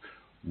fuck's...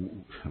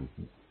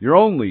 You're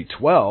only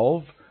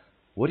 12.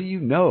 What do you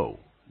know?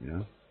 You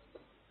know?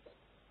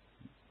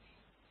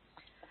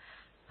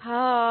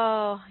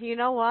 Oh, you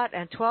know what?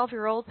 And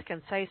 12-year-olds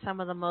can say some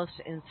of the most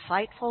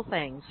insightful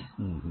things.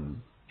 Mm-hmm.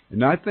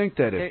 And I think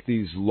that if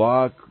these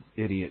law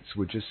idiots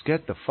would just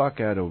get the fuck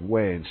out of the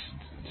way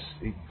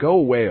and go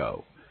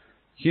away-o,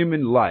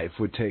 human life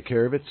would take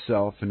care of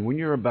itself, and when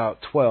you're about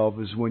 12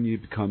 is when you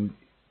become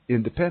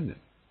independent.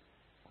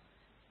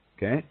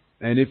 Okay?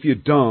 And if you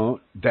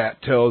don't,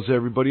 that tells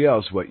everybody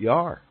else what you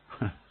are.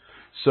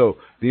 So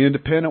the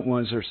independent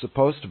ones are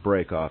supposed to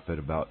break off at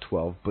about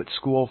 12, but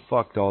school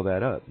fucked all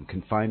that up and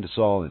confined us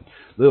all in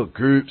little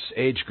groups,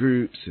 age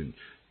groups, and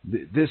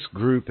this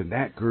group and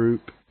that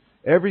group.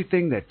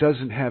 Everything that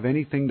doesn't have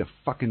anything to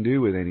fucking do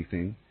with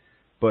anything,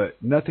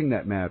 but nothing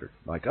that mattered.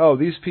 Like, oh,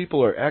 these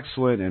people are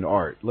excellent in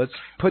art. Let's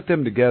put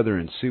them together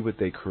and see what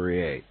they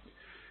create.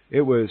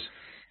 It was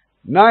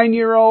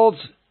 9-year-olds,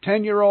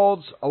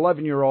 10-year-olds,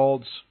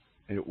 11-year-olds.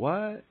 And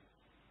what?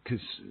 Because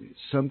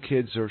some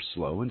kids are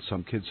slow and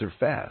some kids are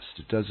fast.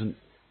 It doesn't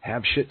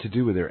have shit to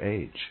do with their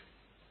age.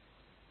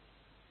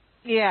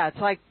 Yeah, it's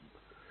like,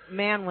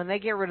 man, when they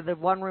get rid of the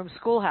one-room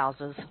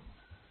schoolhouses.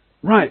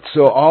 Right,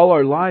 so all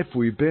our life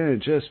we've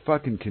been just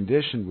fucking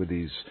conditioned with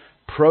these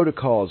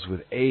protocols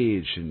with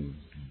age and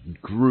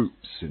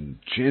groups and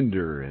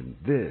gender and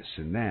this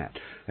and that.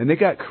 And they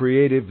got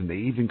creative, and they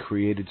even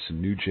created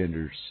some new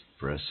genders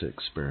for us to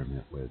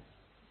experiment with.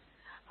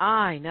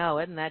 I know,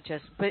 isn't that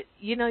just... But,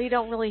 you know, you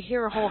don't really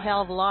hear a whole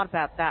hell of a lot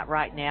about that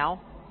right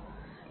now.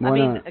 Why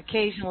not?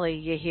 Occasionally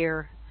you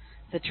hear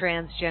the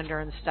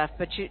transgender and stuff,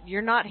 but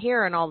you're not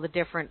hearing all the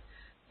different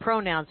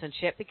pronouns and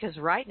shit, because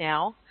right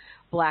now,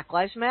 Black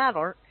Lives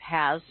Matter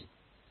has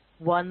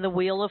won the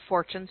Wheel of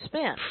Fortune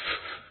spin.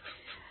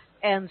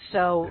 And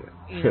so,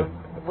 you know,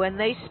 when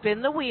they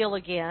spin the wheel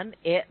again,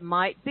 it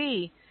might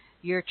be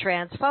you're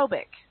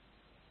transphobic,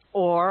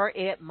 or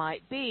it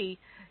might be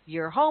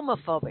you're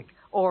homophobic,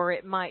 or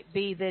it might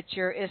be that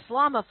you're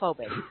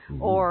Islamophobic,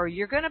 or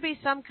you're going to be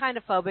some kind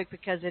of phobic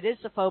because it is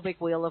the phobic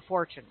Wheel of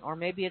Fortune, or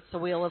maybe it's the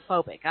Wheel of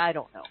Phobic. I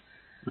don't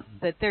know.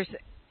 But there's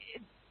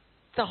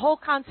the whole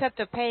concept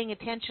of paying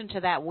attention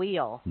to that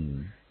wheel.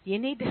 You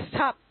need to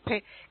stop,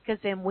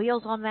 because them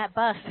wheels on that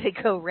bus, they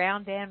go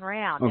round and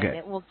round, and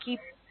it will keep...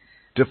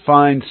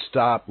 Define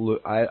stop.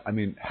 I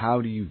mean,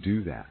 how do you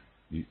do that?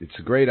 It's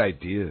a great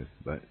idea,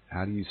 but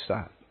how do you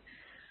stop?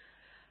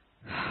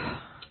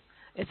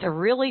 It's a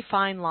really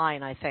fine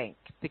line, I think,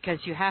 because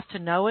you have to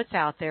know it's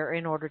out there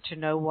in order to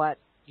know what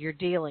you're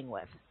dealing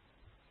with.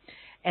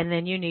 And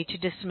then you need to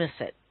dismiss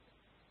it.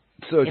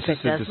 So it's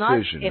just a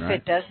decision, If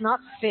it does not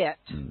fit,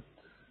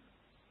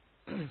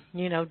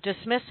 you know,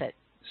 dismiss it.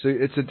 So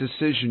it's a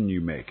decision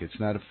you make. It's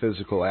not a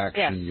physical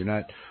action. Yes. You're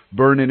not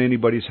burning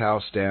anybody's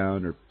house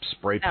down or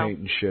spray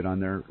painting shit on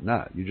their...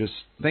 No, you're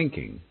just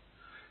thinking.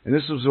 And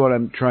this is what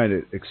I'm trying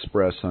to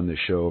express on this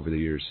show over the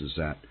years, is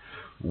that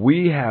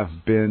we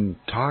have been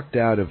talked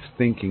out of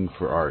thinking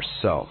for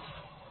ourselves.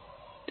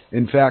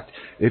 In fact,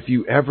 if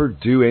you ever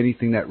do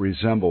anything that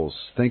resembles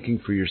thinking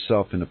for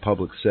yourself in a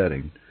public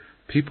setting,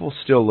 people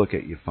still look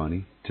at you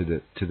funny to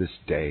this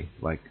day.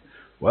 Like,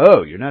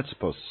 whoa, you're not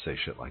supposed to say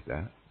shit like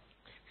that.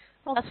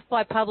 Well, that's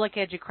why public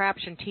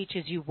education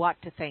teaches you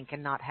what to think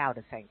and not how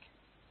to think.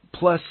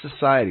 Plus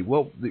society.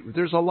 Well,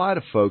 there's a lot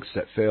of folks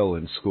that fail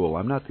in school.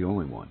 I'm not the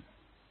only one.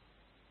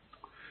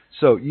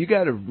 So you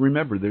got to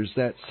remember, there's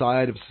that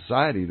side of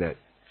society that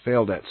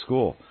failed at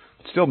school,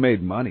 but still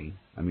made money.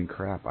 I mean,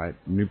 crap, I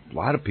knew a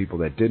lot of people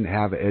that didn't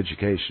have an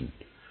education,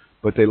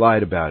 but they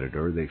lied about it,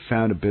 or they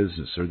found a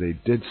business, or they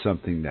did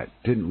something that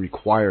didn't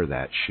require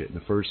that shit in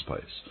the first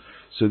place.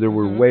 So there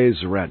were ways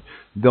around.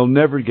 They'll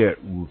never get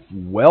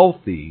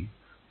wealthy,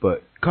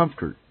 but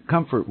comfort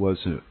was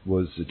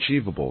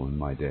achievable in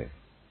my day.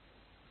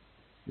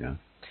 Yeah.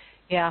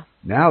 Yeah.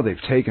 Now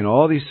they've taken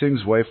all these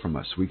things away from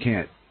us. We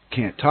can't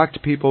talk to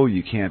people.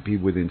 You can't be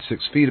within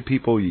 6 feet of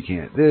people. You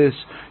can't this.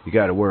 You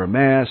got to wear a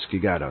mask.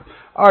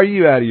 Are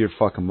you out of your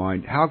fucking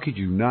mind? How could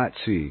you not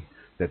see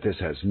that this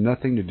has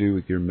nothing to do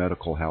with your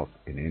medical health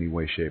in any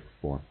way, shape,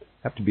 or form? You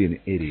have to be an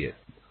idiot.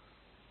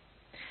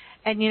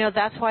 And, you know,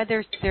 that's why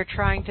they're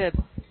trying to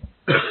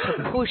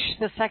push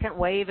the second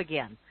wave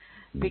again.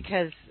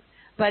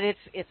 But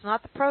it's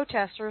not the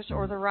protesters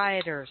or the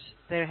rioters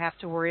that have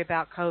to worry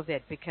about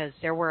COVID, because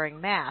they're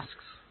wearing masks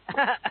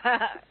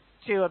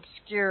to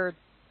obscure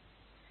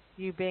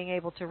you being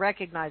able to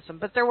recognize them.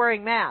 But they're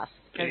wearing masks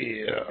because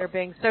they're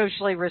being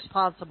socially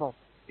responsible.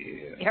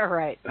 Yeah,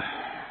 right.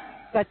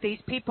 But these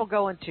people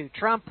going to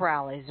Trump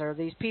rallies, or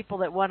these people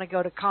that want to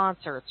go to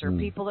concerts, or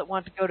people that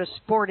want to go to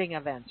sporting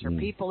events, or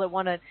people that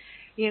want to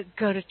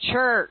go to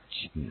church,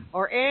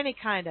 or any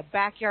kind of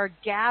backyard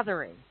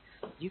gathering,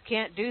 you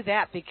can't do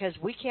that because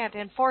we can't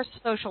enforce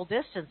social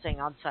distancing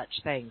on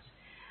such things.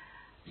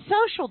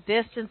 Social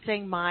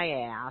distancing, my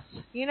ass.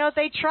 You know,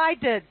 they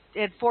tried to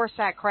enforce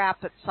that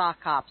crap at sock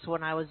hops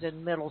when I was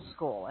in middle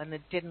school, and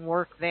it didn't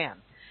work then.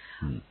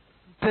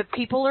 But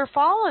people are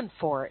falling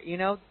for it, you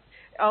know.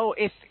 Oh,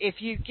 if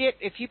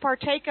you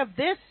partake of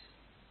this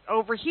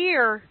over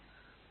here,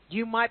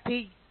 you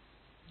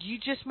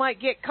just might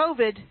get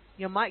COVID.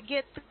 You might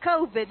get the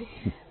COVID,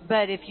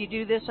 but if you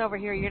do this over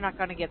here, you're not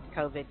going to get the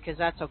COVID because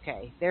that's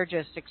okay. They're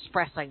just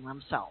expressing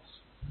themselves.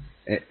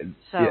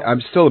 So yeah,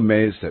 I'm still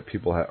amazed that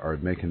people are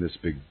making this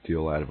big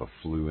deal out of a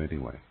flu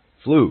anyway.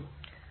 Flu.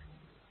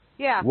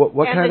 Yeah.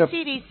 What and kind the of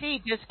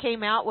CDC just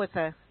came out with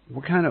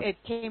It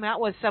came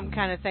out with some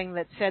kind of thing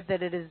that said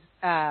that it is.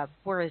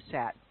 Where is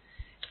that?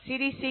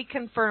 CDC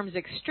confirms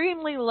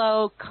extremely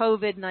low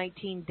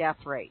COVID-19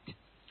 death rate.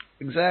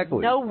 Exactly.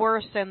 No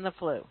worse than the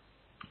flu.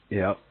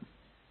 Yeah.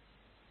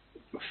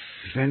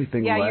 If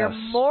anything less. You're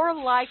more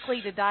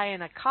likely to die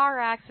in a car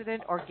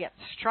accident or get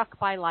struck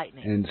by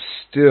lightning. And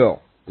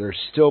still, they're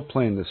still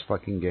playing this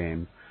fucking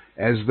game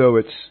as though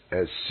it's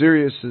as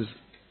serious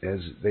as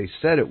they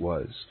said it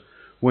was,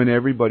 when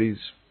everybody's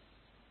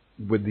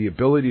with the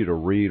ability to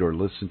read or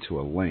listen to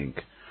a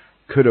link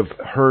could have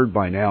heard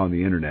by now on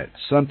the internet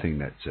something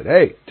that said,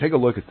 hey, take a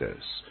look at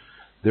this.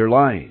 They're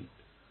lying.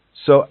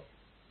 So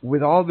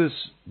with all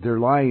this, they're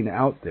lying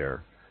out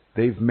there,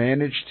 they've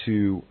managed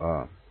to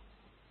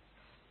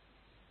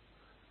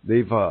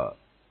they've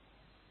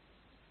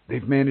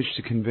managed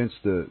to convince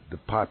the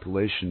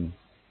population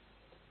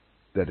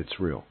that it's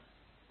real.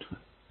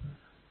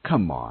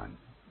 Come on,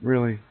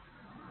 really?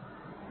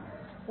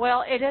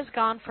 Well, it has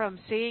gone from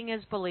seeing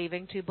is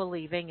believing to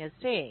believing is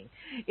seeing.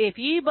 If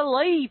you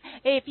believe,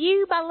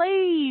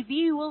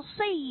 you will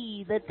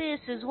see that this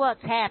is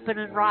what's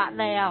happening right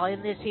now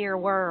in this here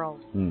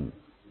world.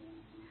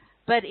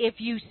 But if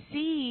you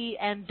see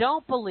and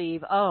don't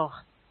believe, oh,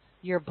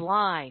 you're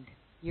blind,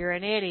 you're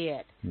an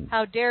idiot.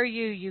 How dare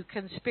you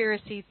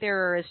conspiracy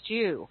theorist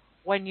you,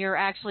 when you're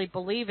actually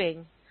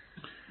believing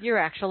your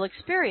actual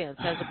experience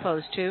as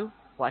opposed to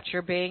what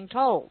you're being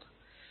told.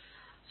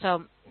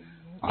 So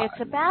it's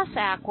a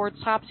bass-ackwards,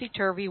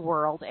 topsy-turvy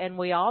world, and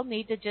we all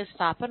need to just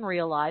stop and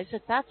realize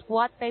that that's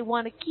what they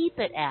want to keep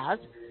it as.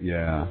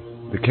 Yeah,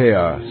 the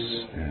chaos.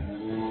 Yeah.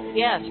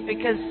 Yes,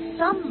 because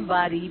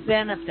somebody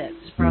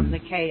benefits from the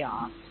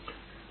chaos.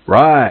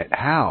 Right,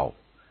 how?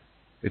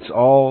 It's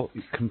all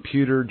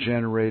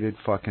computer-generated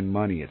fucking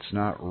money. It's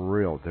not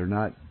real. They're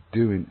not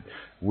doing...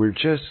 We're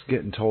just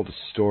getting told a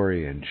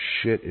story, and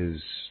shit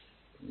is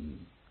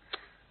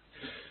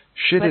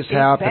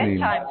happening.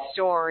 Bedtime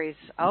stories.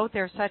 Oh,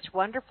 they're such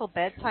wonderful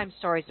bedtime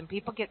stories, and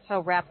people get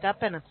so wrapped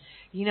up in them.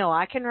 You know,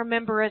 I can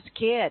remember as a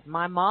kid,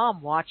 my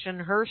mom watching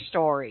her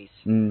stories.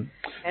 And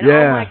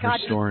yeah, oh my God,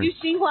 did you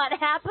see what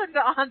happened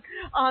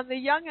on The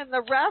Young and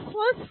the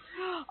Restless?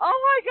 Oh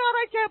my God,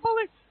 I can't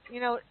believe.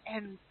 You know,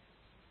 and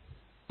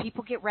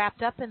people get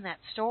wrapped up in that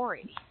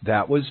story.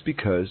 That was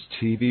because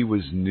TV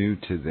was new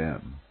to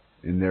them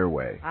in their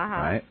way,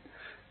 right?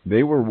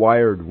 They were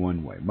wired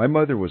one way. My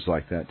mother was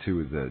like that, too,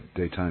 with the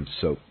daytime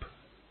soap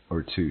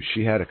or two.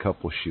 She had a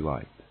couple she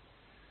liked.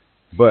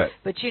 But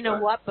you know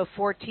what?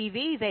 Before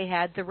TV, they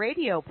had the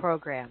radio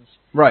programs.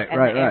 Right.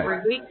 Every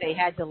week they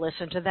had to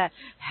listen to that.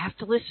 Have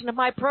to listen to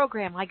my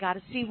program. I got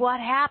to see what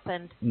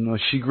happened. No,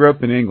 she grew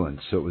up in England,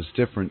 so it was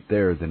different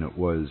there than it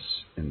was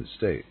in the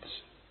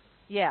States.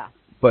 Yeah.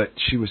 But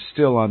she was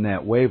still on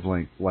that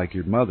wavelength like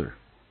your mother,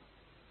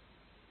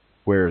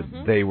 where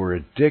they were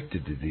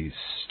addicted to these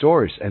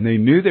stories, and they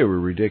knew they were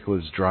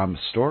ridiculous drama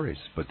stories,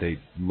 but they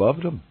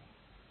loved them.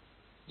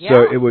 Yeah.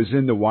 So it was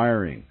in the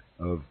wiring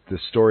of the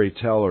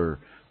storyteller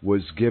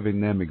was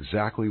giving them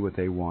exactly what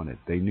they wanted.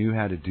 They knew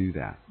how to do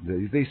that.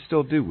 They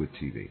still do with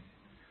TV.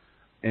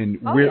 And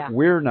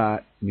we're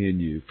not, me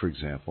and you, for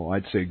example,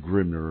 I'd say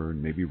Grimner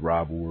and maybe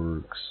Rob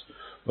Works.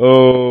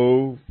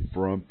 Oh,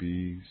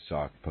 Frumpy,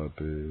 Sock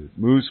Puppet,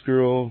 Moose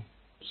Girl,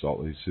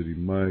 Salt Lake City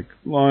Mike,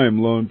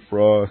 Lime Lone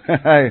Frog.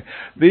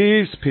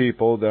 These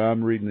people that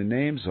I'm reading the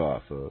names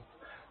off of,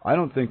 I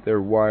don't think they're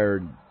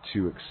wired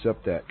to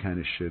accept that kind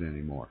of shit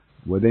anymore.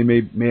 Well, they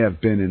may have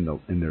been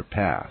in their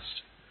past,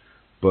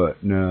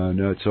 but no,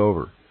 it's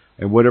over.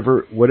 And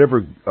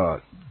whatever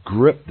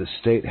grip the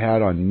state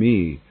had on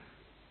me,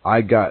 I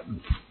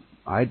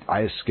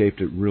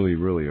escaped it really,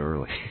 really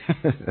early.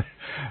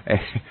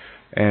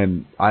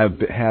 And I've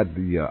had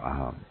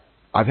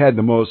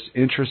the most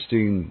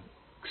interesting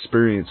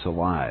experience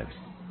alive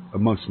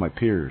amongst my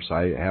peers.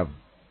 I have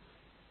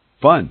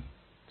fun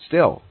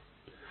still,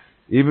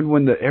 even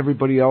when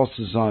everybody else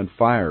is on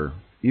fire.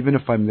 Even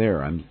if I'm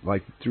there, I'm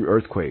like through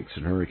earthquakes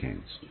and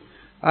hurricanes.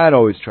 I'd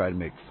always try to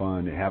make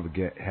fun and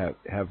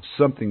have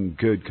something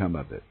good come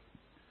of it.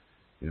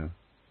 You know,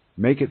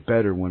 make it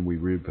better when we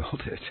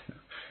rebuild it.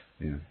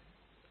 You know,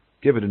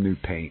 give it a new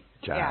paint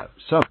job,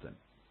 something.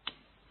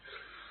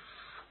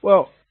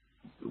 Well,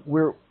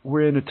 we're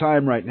in a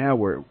time right now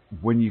where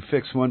when you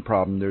fix one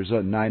problem, there's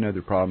 9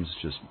 other problems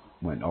just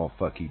went all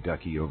fucky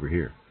ducky over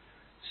here.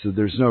 So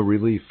there's no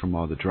relief from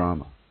all the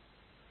drama.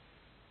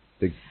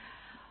 They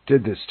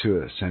did this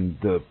to us, and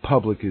the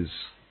public is,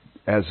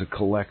 as a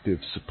collective,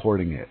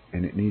 supporting it,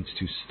 and it needs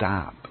to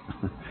stop.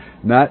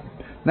 Not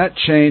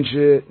change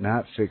it,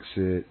 not fix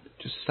it,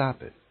 just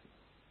stop it.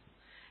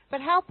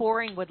 but how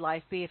boring would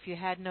life be if you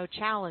had no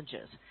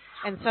challenges?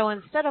 And so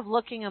instead of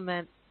looking at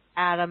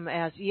them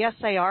as, yes,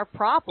 they are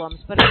problems,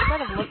 but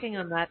instead of looking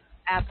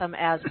at them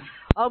as,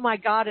 oh, my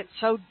God, it's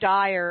so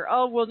dire,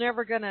 oh, we're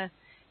never going to,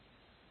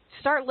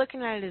 start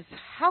looking at it as,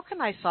 how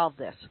can I solve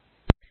this?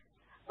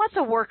 What's a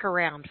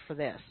workaround for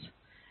this?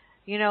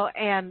 You know,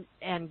 and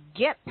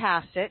get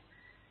past it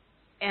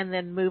and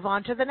then move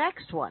on to the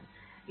next one.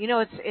 You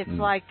know, it's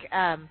like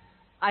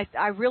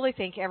I really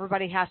think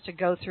everybody has to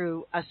go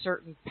through a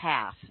certain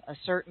path, a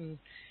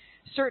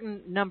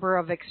certain number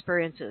of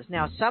experiences.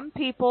 Now, some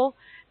people,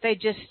 they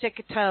just stick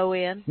a toe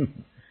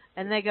in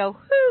and they go,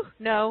 whew,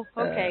 no,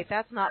 okay,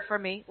 that's not for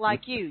me.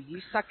 Like you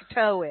stuck a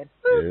toe in.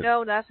 Whew,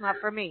 no, that's not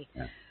for me.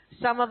 Yeah.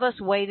 Some of us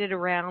waited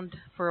around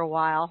for a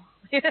while.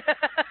 You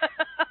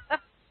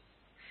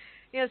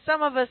know,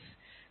 some of us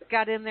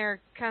got in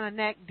there kind of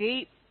neck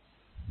deep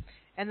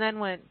and then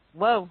went,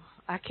 whoa,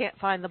 I can't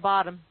find the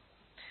bottom.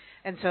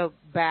 And so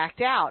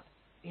backed out,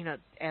 you know,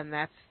 and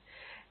that's,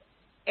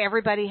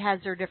 everybody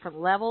has their different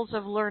levels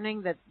of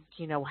learning that,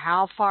 you know,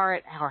 how far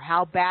it, or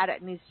how bad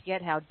it needs to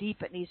get, how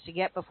deep it needs to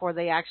get before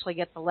they actually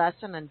get the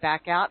lesson and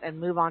back out and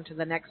move on to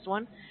the next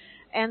one.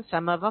 And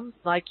some of them,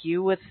 like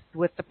you with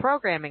the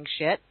programming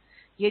shit,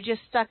 you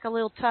just stuck a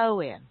little toe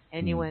in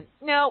and you went,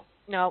 nope,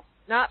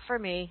 not for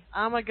me.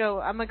 I'm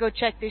gonna go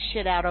check this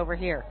shit out over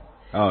here.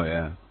 Oh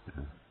yeah,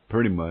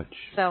 pretty much.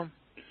 So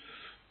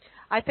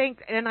I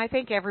think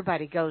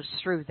everybody goes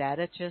through that.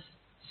 It's just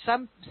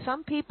some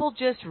people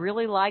just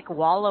really like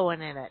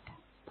wallowing in it.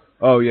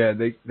 Oh yeah,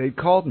 they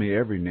called me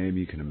every name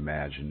you can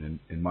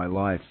imagine in my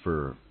life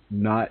for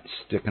not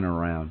sticking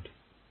around.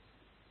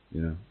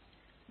 You know,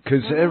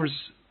 because there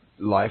was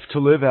life to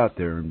live out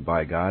there, and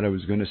by God, I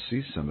was going to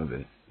see some of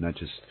it, not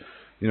just,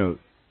 you know,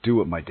 do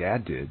what my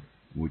dad did,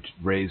 which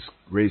raise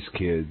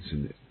kids,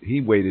 and he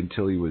waited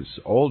until he was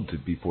old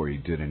before he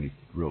did any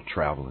real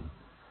traveling.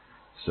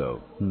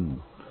 So,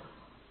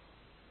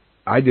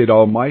 I did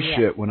all my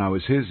shit when I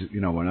was his, you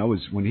know,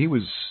 when he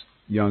was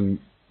young,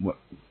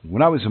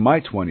 when I was in my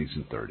 20s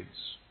and 30s.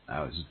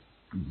 I was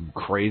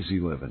crazy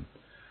living.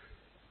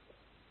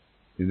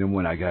 And then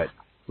when I got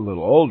a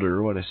little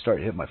older, when I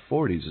started hitting my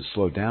 40s, it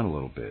slowed down a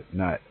little bit.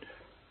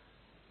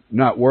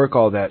 Not work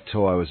all that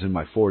till I was in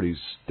my 40s,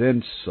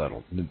 then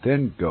settle, and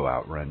then go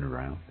out running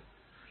around.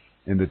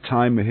 And the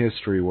time of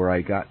history where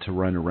I got to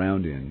run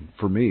around in,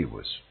 for me,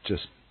 was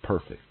just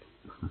perfect.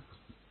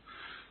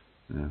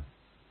 Yeah.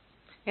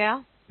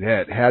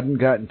 Yeah, it hadn't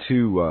gotten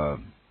to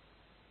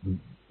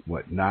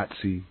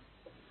Nazi.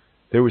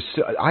 There was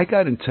still, I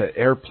got into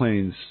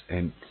airplanes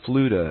and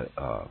flew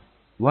to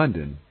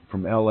London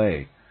from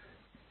L.A.,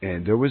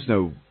 and there was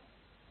no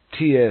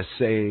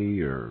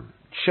TSA or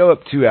show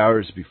up 2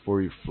 hours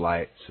before your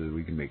flight so that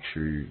we can make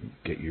sure you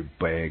get your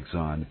bags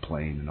on the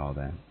plane and all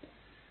that.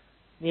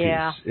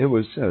 Yeah. It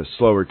was a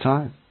slower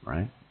time,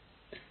 right?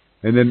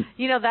 And then,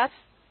 you know, that's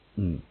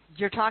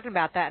you're talking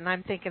about that, and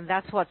I'm thinking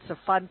that's what's the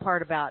fun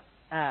part about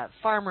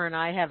Farmer and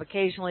I have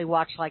occasionally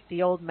watched like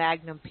the old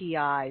Magnum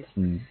PIs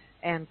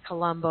and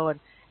Columbo,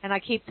 and I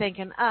keep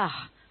thinking,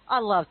 I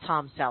love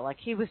Tom Selleck.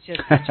 He was just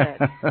such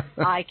a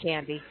eye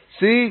candy.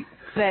 See?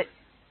 But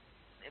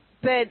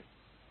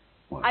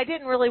I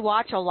didn't really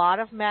watch a lot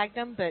of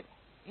Magnum, but,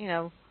 you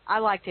know, I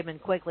liked him in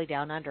Quigley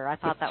Down Under. I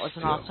thought that was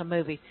an awesome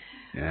movie.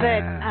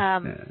 Yeah,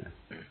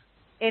 but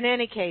in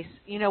any case,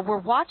 you know, we're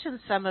watching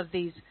some of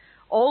these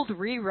old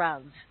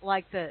reruns,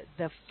 like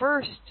the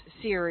first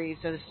series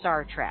of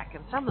Star Trek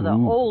and some of the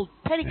old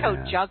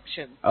Petticoat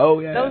Junction. Oh,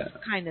 yeah. Those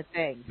kind of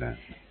things. Yeah.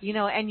 You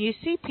know, and you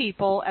see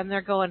people, and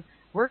they're going,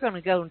 we're going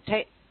to go and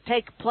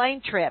take a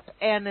plane trip.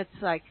 And it's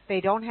like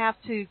they don't have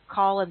to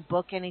call and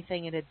book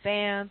anything in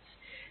advance.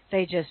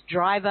 They just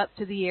drive up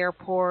to the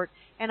airport.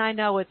 And I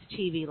know it's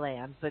TV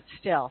land, but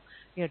still,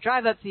 you know,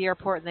 drive up to the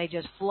airport and they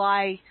just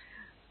fly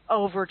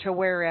over to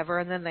wherever,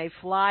 and then they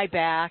fly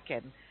back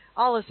and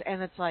all this.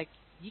 And it's like,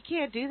 you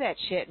can't do that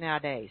shit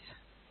nowadays.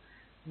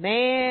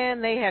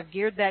 Man, they have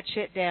geared that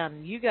shit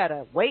down. You got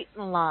to wait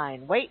in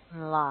line.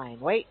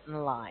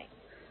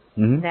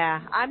 Nah,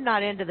 I'm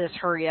not into this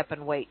hurry up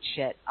and wait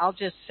shit. I'll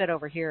just sit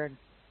over here and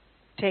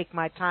take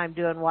my time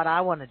doing what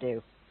I want to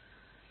do.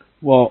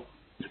 Well,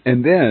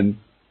 and then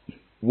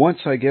once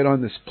I get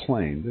on this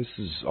plane, this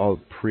is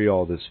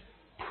all this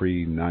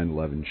pre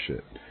 9/11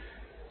 shit.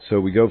 So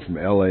we go from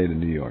L.A. to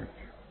New York.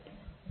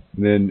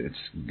 And then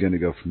it's going to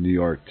go from New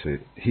York to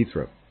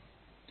Heathrow.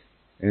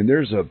 And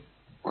there's a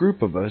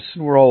group of us,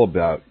 and we're all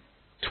about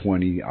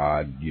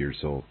 20-odd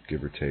years old,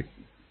 give or take.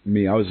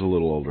 Me, I was a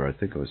little older. I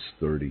think I was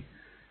 30.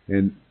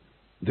 And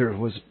there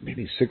was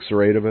maybe 6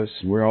 or 8 of us,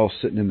 and we're all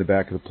sitting in the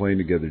back of the plane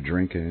together,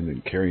 drinking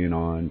and carrying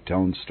on,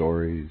 telling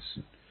stories,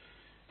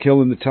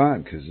 killing the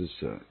time, because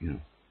it's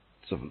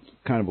it's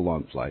a kind of a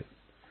long flight.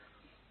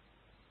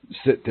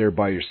 Sit there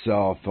by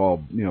yourself,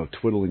 all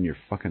twiddling your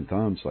fucking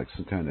thumbs like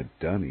some kind of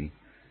dummy.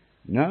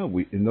 No,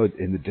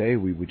 in the day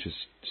we would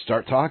just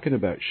start talking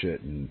about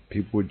shit, and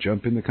people would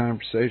jump in the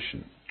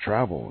conversation,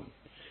 travel, and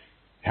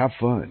have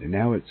fun. And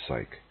now it's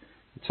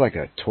like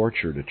a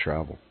torture to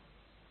travel.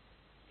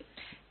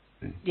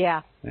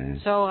 Yeah. Eh.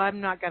 So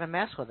I'm not going to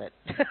mess with it.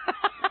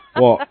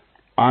 Well,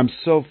 I'm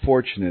so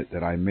fortunate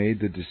that I made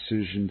the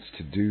decisions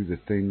to do the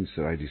things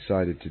that I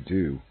decided to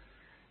do.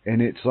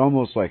 And it's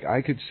almost like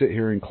I could sit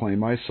here and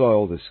claim I saw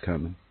all this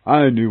coming.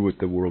 I knew what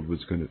the world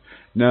was going to...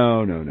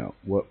 No.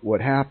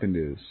 What happened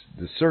is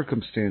the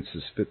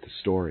circumstances fit the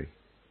story,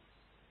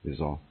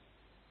 is all.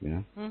 You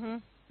know? Mm-hmm.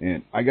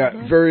 And I got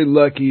very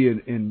lucky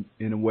in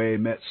a way,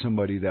 met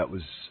somebody that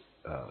was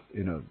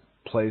in a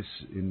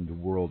place in the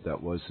world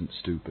that wasn't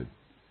stupid.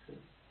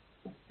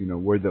 You know,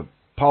 where the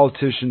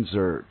politicians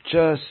are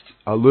just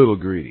a little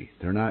greedy.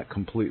 They're not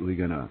completely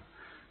going to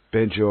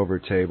bend you over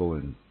a table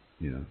and,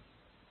 you know,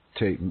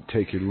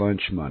 take your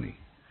lunch money.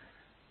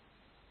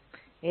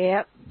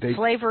 Yep.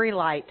 Slavery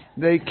light.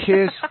 They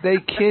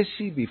kiss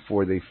you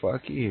before they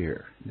fuck you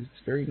here. It's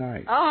very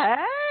nice. Oh,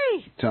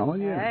 hey.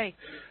 Telling you. Hey.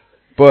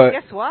 But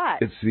guess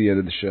what? It's the end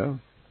of the show.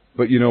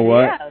 But you know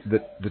what?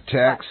 The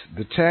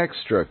tax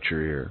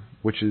structure here,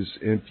 which is,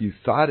 if you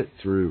thought it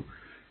through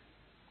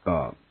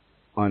on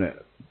a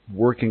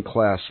working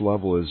class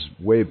level, is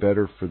way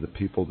better for the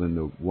people than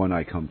the one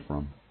I come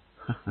from.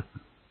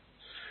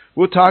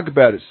 We'll talk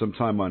about it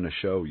sometime on the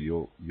show.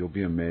 You'll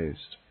be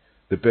amazed.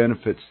 The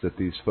benefits that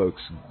these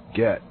folks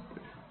get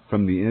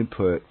from the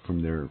input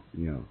from their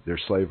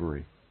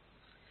slavery.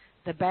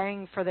 The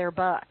bang for their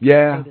buck, so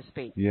to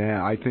speak.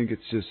 Yeah, I think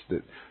it's just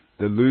that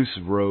the loose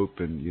rope,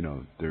 and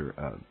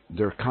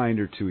they're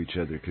kinder to each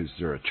other because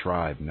they're a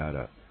tribe, not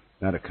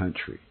a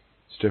country.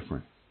 It's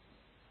different.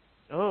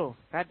 Oh,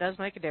 that does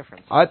make a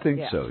difference. I think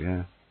so.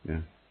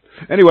 Yeah.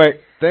 Anyway,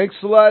 thanks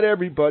a lot,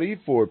 everybody,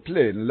 for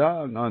playing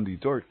along on the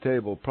Dork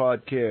Table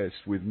podcast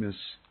with Miss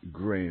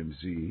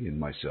GramZ and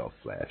myself,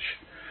 Flash.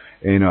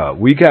 And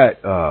we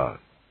got a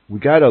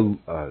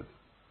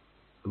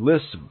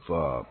list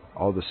of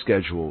all the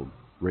scheduled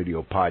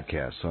radio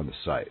podcasts on the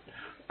site.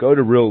 Go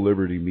to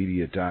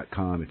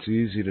RealLibertyMedia.com. It's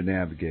easy to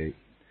navigate.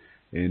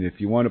 And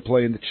if you want to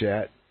play in the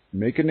chat,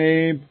 make a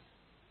name.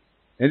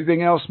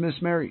 Anything else,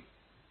 Miss Mary?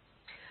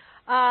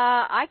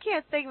 I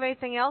can't think of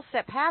anything else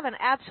except have an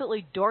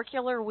absolutely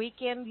dorkular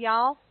weekend,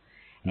 y'all.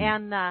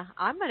 And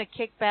I'm going to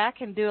kick back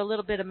and do a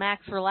little bit of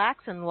max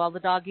relaxing while the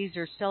doggies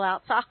are still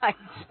outside.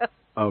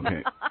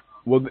 Okay.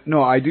 Well,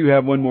 no, I do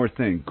have one more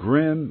thing.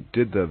 Grim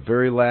did the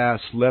very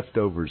last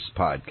Leftovers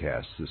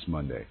podcast this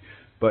Monday,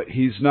 but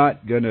he's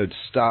not going to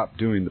stop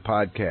doing the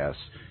podcast.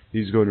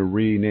 He's going to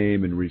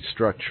rename and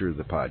restructure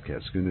the podcast.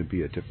 It's going to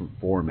be a different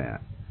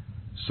format.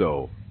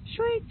 So...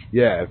 Sweet.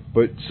 Yeah,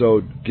 but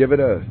so give it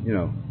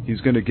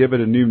he's going to give it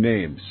a new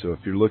name. So if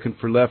you're looking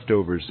for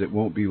Leftovers, it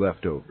won't be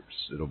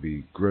Leftovers. It'll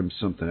be Grim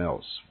something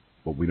else.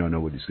 But we don't know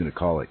what he's going to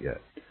call it yet.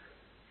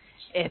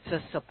 It's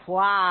a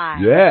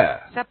surprise.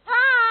 Yeah.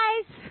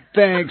 Surprise.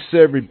 Thanks,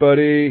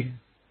 everybody.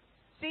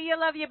 See you,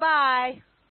 love you, bye.